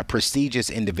 but they're not prestigious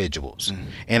individuals. Mm-hmm.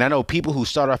 And I know people who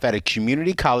start off at a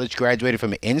community college, graduated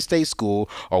from an in-state school,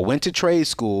 or went to trade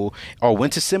school, or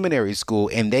went to seminary school,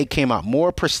 and they came out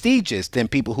more prestigious than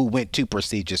people who went to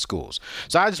prestigious schools.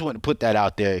 So I just want to put that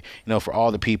out there, for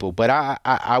all the people. But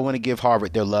I want to give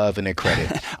Harvard their love and their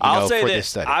credit. I'll say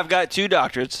this. I've got 2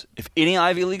 doctorates. If any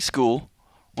Ivy League school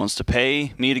wants to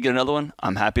pay me to get another one,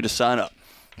 I'm happy to sign up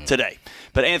today.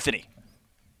 But Anthony,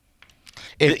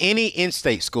 if any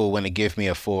in-state school want to give me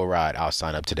a full ride, I'll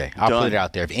sign up today. I'll put it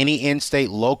out there. If any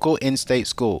local in-state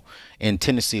school in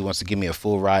Tennessee wants to give me a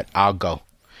full ride, I'll go.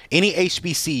 Any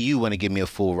HBCU want to give me a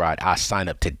full ride, I'll sign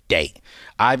up today.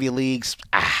 Ivy Leagues,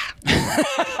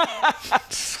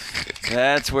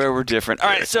 That's where we're different. All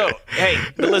right, so, hey,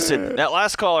 listen, that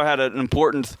last caller had an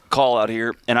important call out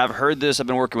here, and I've heard this. I've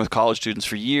been working with college students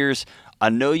for years. I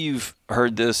know you've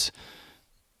heard this.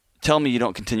 Tell me you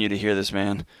don't continue to hear this,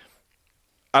 man.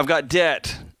 I've got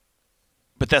debt,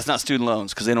 but that's not student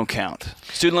loans because they don't count.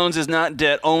 Student loans is not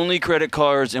debt, only credit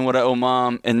cards and what I owe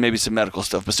mom and maybe some medical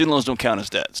stuff. But student loans don't count as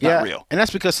debt. It's not real. And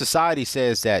that's because society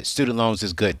says that student loans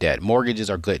is good debt. Mortgages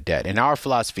are good debt. And our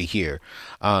philosophy here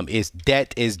is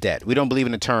debt is debt. We don't believe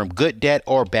in the term good debt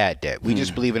or bad debt. We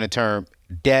just believe in the term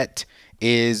debt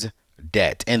is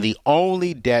debt. And the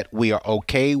only debt we are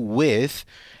okay with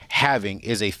having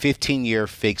is a 15-year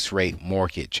fixed rate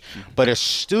mortgage. But a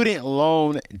student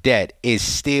loan debt is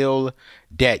still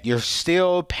debt. You're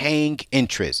still paying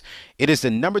interest. It is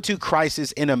the number 2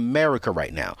 crisis in America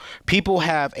right now. People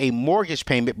have a mortgage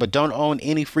payment but don't own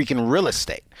any freaking real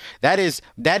estate. That is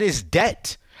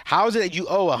debt. How is it that you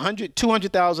owe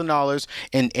 $200,000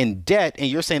 in debt and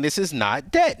you're saying this is not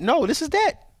debt? No, this is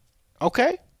debt.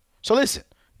 Okay? So listen,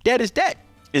 debt is debt.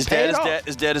 Is debt is debt?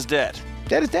 Is debt is debt?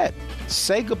 Debt is debt.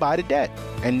 Say goodbye to debt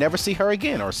and never see her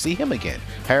again or see him again,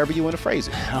 however you want to phrase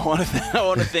it. I want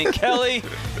to thank Kelly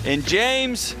and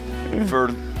James for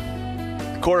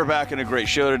quarterbacking a great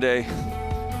show today.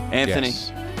 Anthony.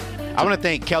 Yes. I want to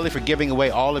thank Kelly for giving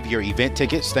away all of your event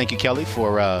tickets. Thank you, Kelly,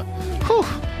 for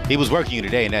he was working you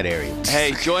today in that area.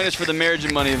 Hey, join us for the Marriage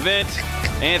and Money event.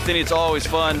 Anthony, it's always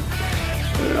fun.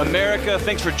 America,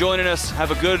 thanks for joining us.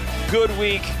 Have a good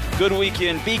week, good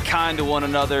weekend. Be kind to one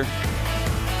another.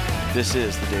 This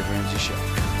is the Dave Ramsey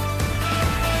Show.